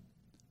Morgan?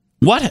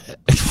 What?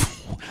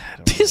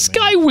 This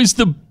guy was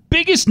the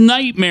biggest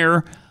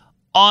nightmare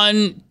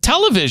on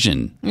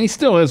television. He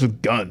still is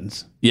with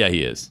guns. Yeah,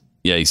 he is.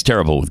 Yeah, he's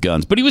terrible with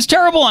guns. But he was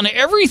terrible on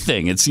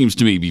everything, it seems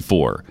to me,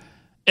 before.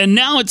 And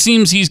now it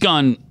seems he's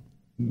gone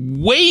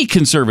way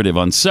conservative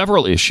on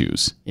several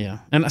issues. Yeah.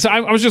 And so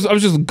I was just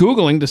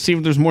Googling to see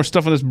if there's more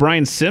stuff on this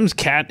Brian Sims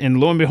cat, and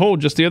lo and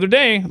behold, just the other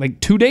day, like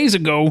 2 days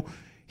ago,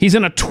 he's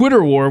in a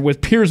Twitter war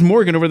with Piers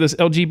Morgan over this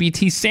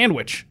LGBT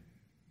sandwich.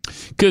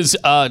 Because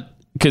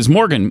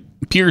Morgan,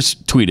 Piers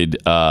tweeted,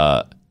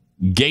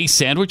 gay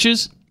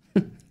sandwiches?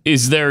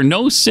 Is there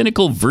no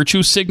cynical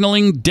virtue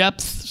signaling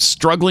depth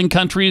struggling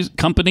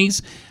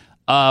companies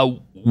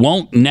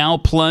won't now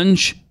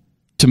plunge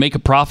to make a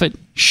profit?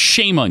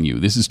 Shame on you.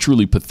 This is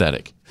truly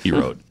pathetic, he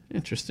wrote.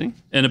 Interesting.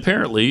 And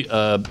apparently,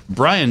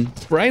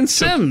 Brian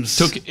Sims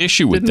took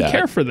issue with didn't that.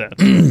 care for that.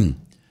 He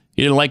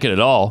didn't like it at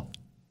all.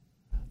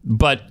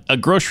 But a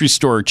grocery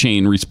store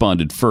chain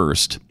responded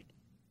first.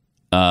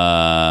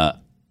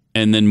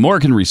 And then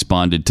Morgan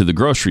responded to the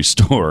grocery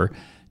store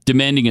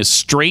demanding a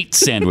straight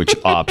sandwich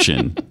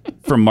option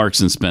from Marks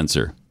and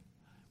Spencer.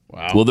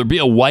 Wow. Will there be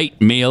a white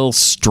male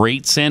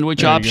straight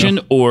sandwich option,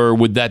 or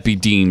would that be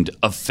deemed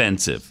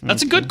offensive?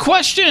 That's a good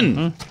question.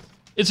 Mm-hmm.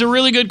 It's a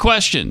really good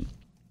question.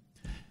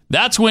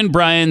 That's when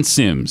Brian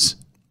Sims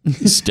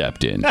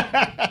stepped in.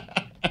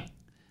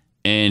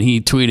 And he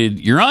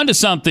tweeted, "You're onto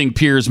something,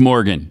 Piers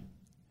Morgan.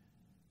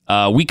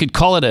 We could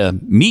call it a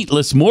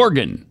meatless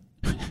Morgan.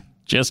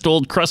 Just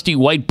old crusty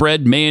white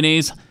bread,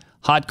 mayonnaise,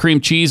 hot cream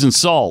cheese, and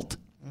salt.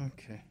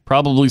 Okay.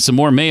 Probably some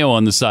more mayo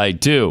on the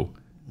side, too.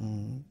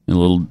 A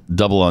little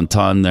double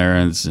entendre there,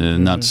 and it's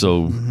not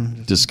so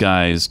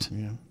disguised.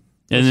 Yeah.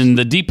 And then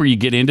the deeper you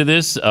get into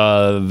this,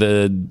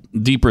 the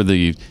deeper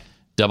the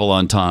double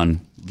entendre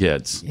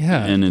gets.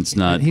 Yeah. And it's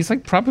not... He's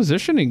like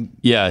propositioning.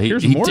 Yeah.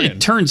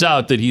 It turns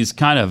out that he's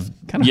kind of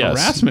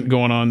harassment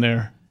going on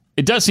there.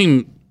 It does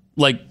seem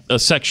like a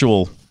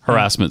sexual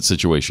harassment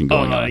situation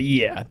going on.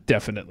 Yeah,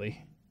 definitely.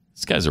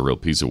 This guy's a real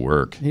piece of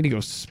work. I need to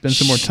go spend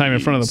some more time in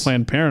front of the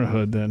Planned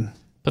Parenthood then.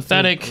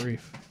 Pathetic.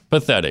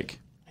 Pathetic.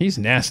 He's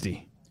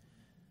nasty.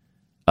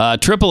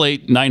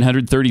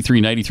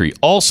 888-900-3393.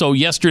 Also,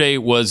 yesterday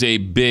was a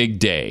big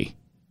day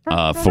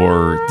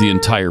for the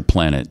entire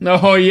planet.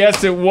 Oh,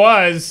 yes, it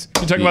was.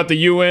 You talking about the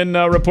UN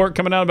report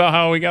coming out about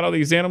how we got all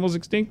these animals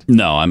extinct?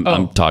 No,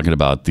 I'm talking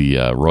about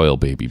the royal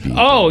baby being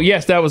Oh,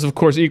 yes, that was, of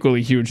course,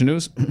 equally huge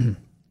news.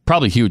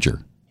 Probably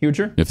huger.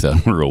 Huger? If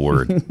that were a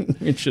word.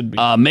 It should be.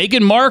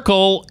 Meghan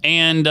Markle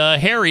and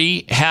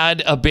Harry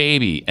had a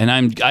baby,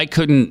 and I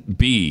couldn't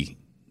be...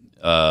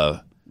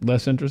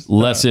 Less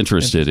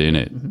interested in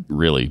it,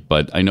 really.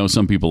 But I know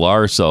some people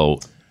are, so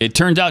it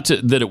turned out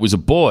that it was a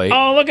boy.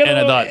 Oh, look at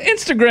the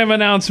Instagram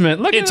announcement.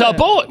 It's a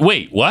boy.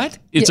 Wait, what?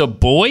 It's a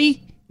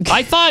boy?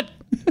 I thought...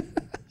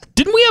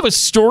 Didn't we have a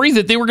story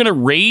that they were going to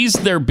raise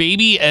their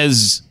baby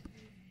as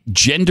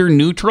gender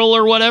neutral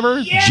or whatever?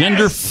 Yes!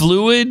 Gender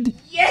fluid?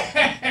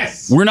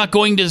 Yes! We're not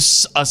going to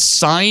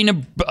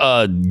assign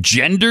a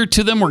gender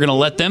to them. We're going to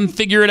let them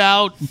figure it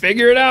out.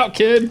 Figure it out,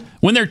 kid.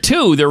 When they're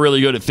 2, they're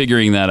really good at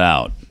figuring that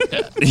out.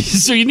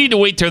 So you need to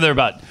wait till they're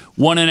about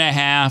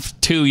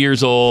 1.5, 2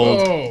 years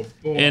old. Oh,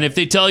 boy. And if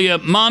they tell you,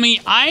 Mommy,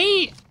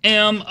 I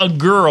am a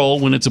girl,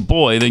 when it's a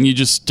boy, then you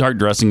just start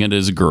dressing it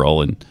as a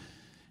girl and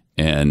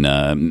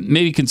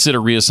maybe consider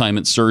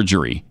reassignment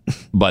surgery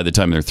by the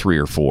time they're 3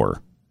 or 4.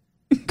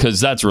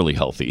 Because that's really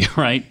healthy,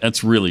 right?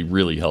 That's really,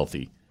 really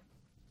healthy.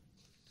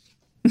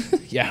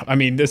 Yeah, I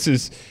mean, this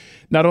is...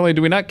 Not only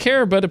do we not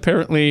care, but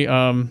apparently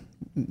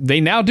they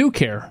now do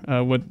care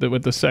what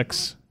the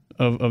sex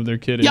of their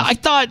kid is. Yeah, I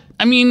thought...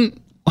 I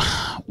mean,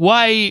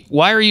 why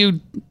are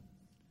you...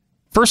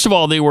 First of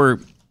all, they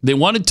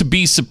wanted to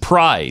be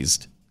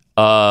surprised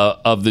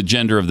of the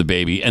gender of the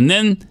baby. And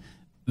then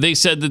they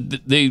said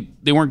that they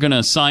weren't going to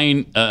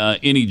assign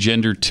any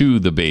gender to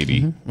the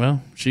baby. Mm-hmm.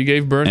 Well, she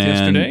gave birth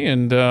yesterday,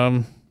 and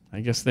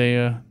I guess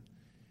they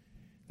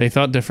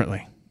thought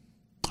differently.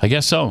 I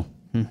guess so.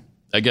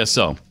 I guess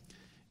so.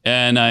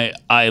 And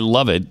I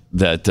love it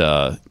that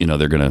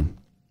they're going to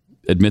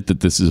admit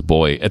that this is a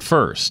boy at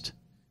first.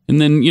 And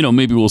then,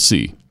 maybe we'll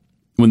see.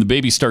 When the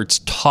baby starts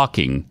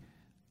talking,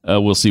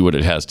 we'll see what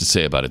it has to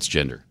say about its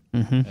gender.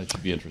 Mm-hmm. That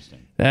should be interesting.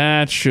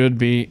 That should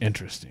be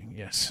interesting,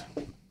 yes.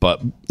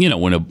 But,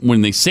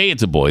 when they say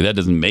it's a boy, that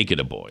doesn't make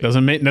it a boy.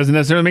 Doesn't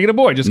necessarily make it a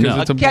boy just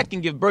because it's a cat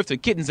can give birth to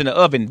kittens in the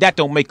oven. That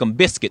don't make them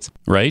biscuits.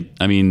 Right?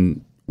 I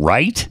mean,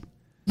 right?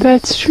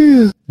 That's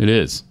true. It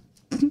is.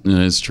 It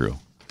is true.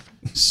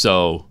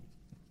 So,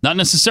 not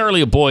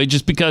necessarily a boy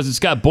just because it's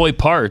got boy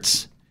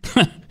parts.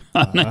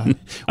 What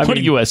are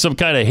you, some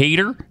kind of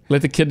hater?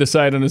 Let the kid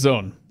decide on his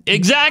own.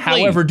 Exactly.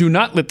 However, do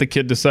not let the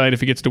kid decide if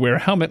he gets to wear a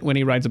helmet when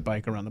he rides a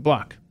bike around the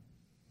block.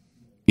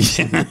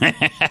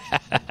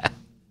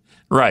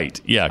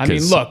 Right. Yeah. I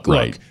mean, look.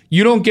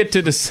 You don't get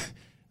to decide.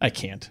 I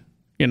can't.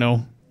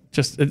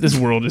 Just this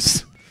world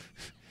is...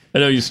 I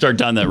know you start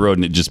down that road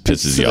and it just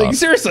pisses you off.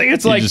 Seriously,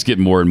 it's you like... You just get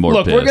more and more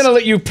pissed. Look, we're going to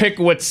let you pick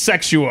what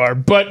sex you are,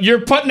 but you're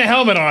putting a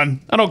helmet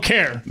on. I don't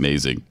care.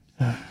 Amazing.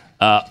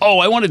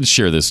 I wanted to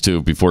share this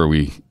too before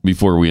we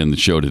end the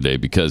show today,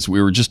 because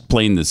we were just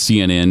playing the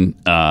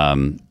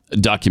CNN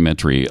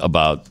documentary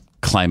about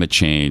climate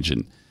change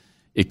and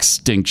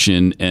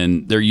extinction,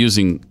 and they're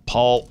using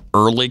Paul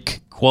Ehrlich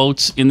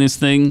quotes in this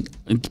thing.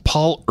 And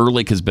Paul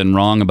Ehrlich has been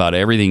wrong about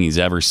everything he's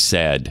ever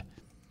said.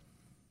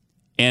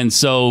 And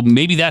so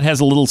maybe that has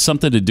a little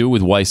something to do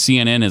with why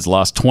CNN has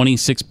lost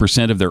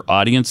 26% of their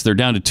audience. They're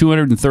down to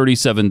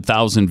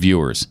 237,000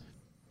 viewers.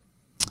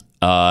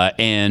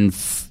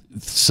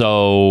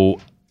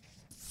 So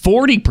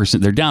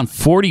 40%, they're down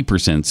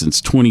 40%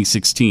 since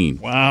 2016.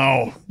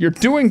 Wow. You're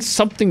doing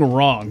something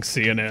wrong,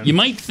 CNN. You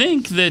might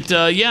think that,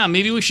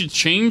 maybe we should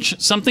change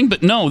something,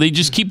 but no, they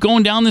just keep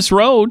going down this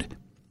road.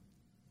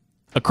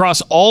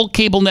 Across all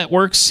cable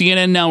networks,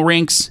 CNN now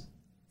ranks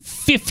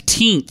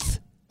 15th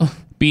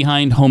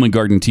behind Home and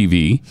Garden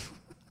TV,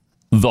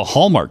 the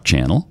Hallmark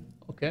Channel,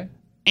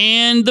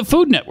 and the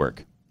Food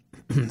Network.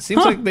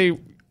 Seems like they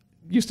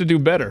used to do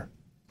better.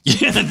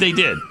 Yeah, they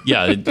did.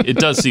 Yeah, it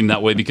does seem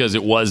that way because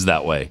it was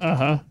that way.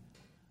 Uh-huh.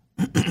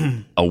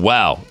 Oh,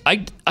 wow.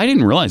 I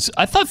didn't realize.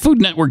 I thought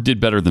Food Network did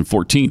better than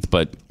 14th,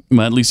 but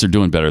at least they're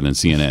doing better than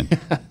CNN.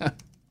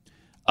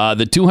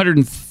 The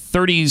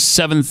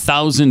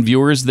 237,000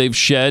 viewers they've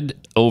shed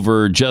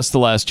over just the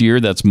last year,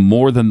 that's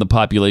more than the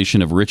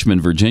population of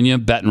Richmond, Virginia,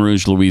 Baton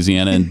Rouge,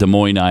 Louisiana, and Des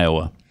Moines,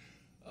 Iowa.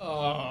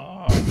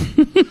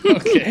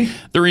 Okay.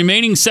 The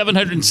remaining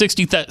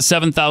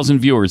 767,000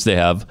 viewers they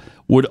have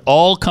would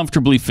all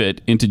comfortably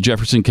fit into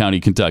Jefferson County,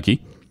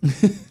 Kentucky.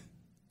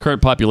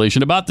 Current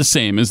population about the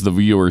same as the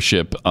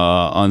viewership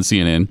on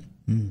CNN.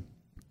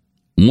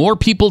 More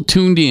people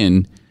tuned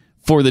in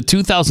for the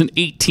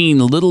 2018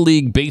 Little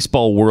League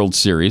Baseball World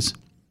Series,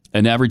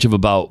 an average of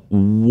about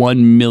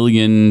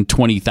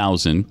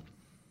 1,020,000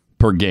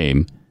 per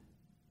game,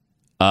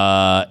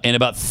 and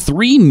about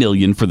 3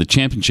 million for the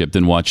championship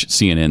than watch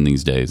CNN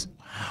these days.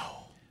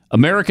 Wow.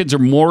 Americans are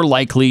more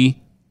likely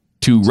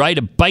to ride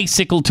a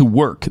bicycle to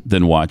work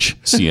than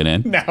watch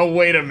CNN. Now,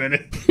 wait a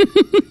minute.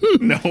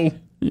 No.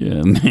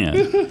 Yeah,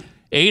 man.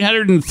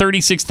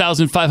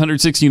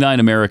 836,569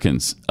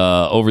 Americans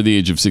over the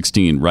age of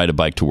 16 ride a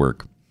bike to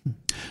work.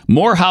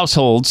 More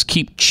households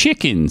keep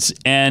chickens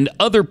and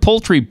other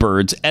poultry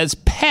birds as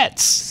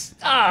pets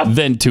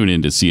than tune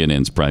into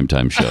CNN's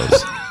primetime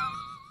shows.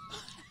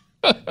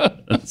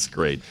 That's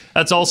great.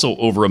 That's also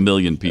over 1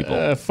 million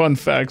people. Fun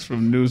facts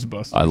from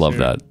Newsbusters. I love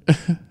that.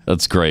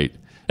 That's great.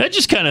 That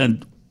just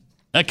kind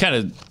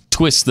of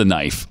twists the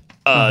knife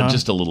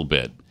just a little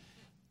bit,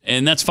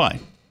 and that's fine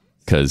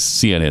because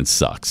CNN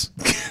sucks.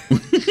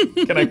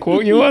 Can I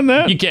quote you on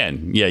that? You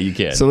can. Yeah, you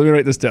can. So let me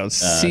write this down.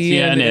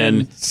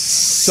 CNN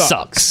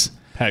sucks.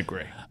 Pat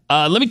Gray.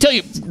 Let me tell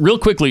you real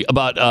quickly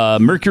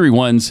about Mercury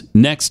One's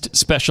next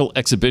special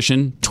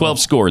exhibition, 12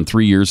 Score and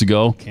 3 years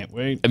ago. Can't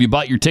wait. Have you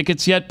bought your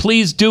tickets yet?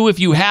 Please do if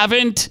you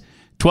haven't.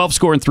 12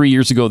 Score and 3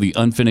 years ago, The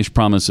Unfinished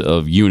Promise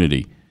of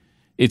Unity.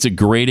 It's a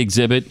great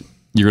exhibit.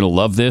 You're going to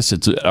love this.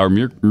 It's our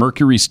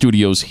Mercury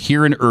Studios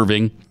here in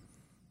Irving,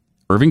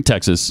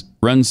 Texas.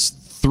 Runs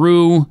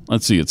through,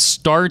 it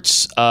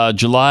starts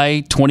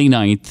July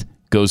 29th,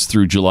 goes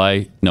through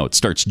it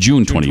starts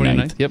June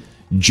 29th. Yep.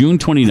 June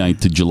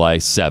 29th to July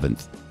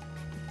 7th.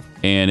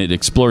 And it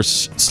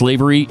explores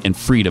slavery and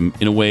freedom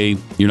in a way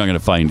you're not going to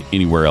find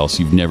anywhere else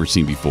you've never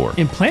seen before.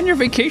 And plan your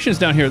vacations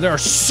down here. There are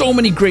so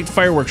many great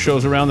fireworks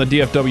shows around the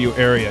DFW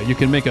area. You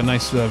can make a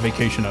nice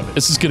vacation of it.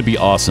 This is going to be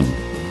awesome.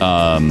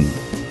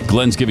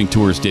 Glenn's giving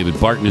tours. David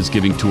Barton is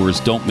giving tours.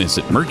 Don't miss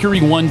it.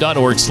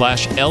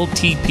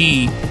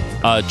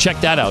 Mercury1.org/LTP.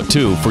 Check that out,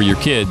 too, for your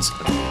kids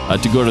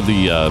to go to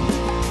the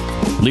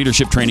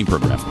leadership training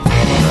program.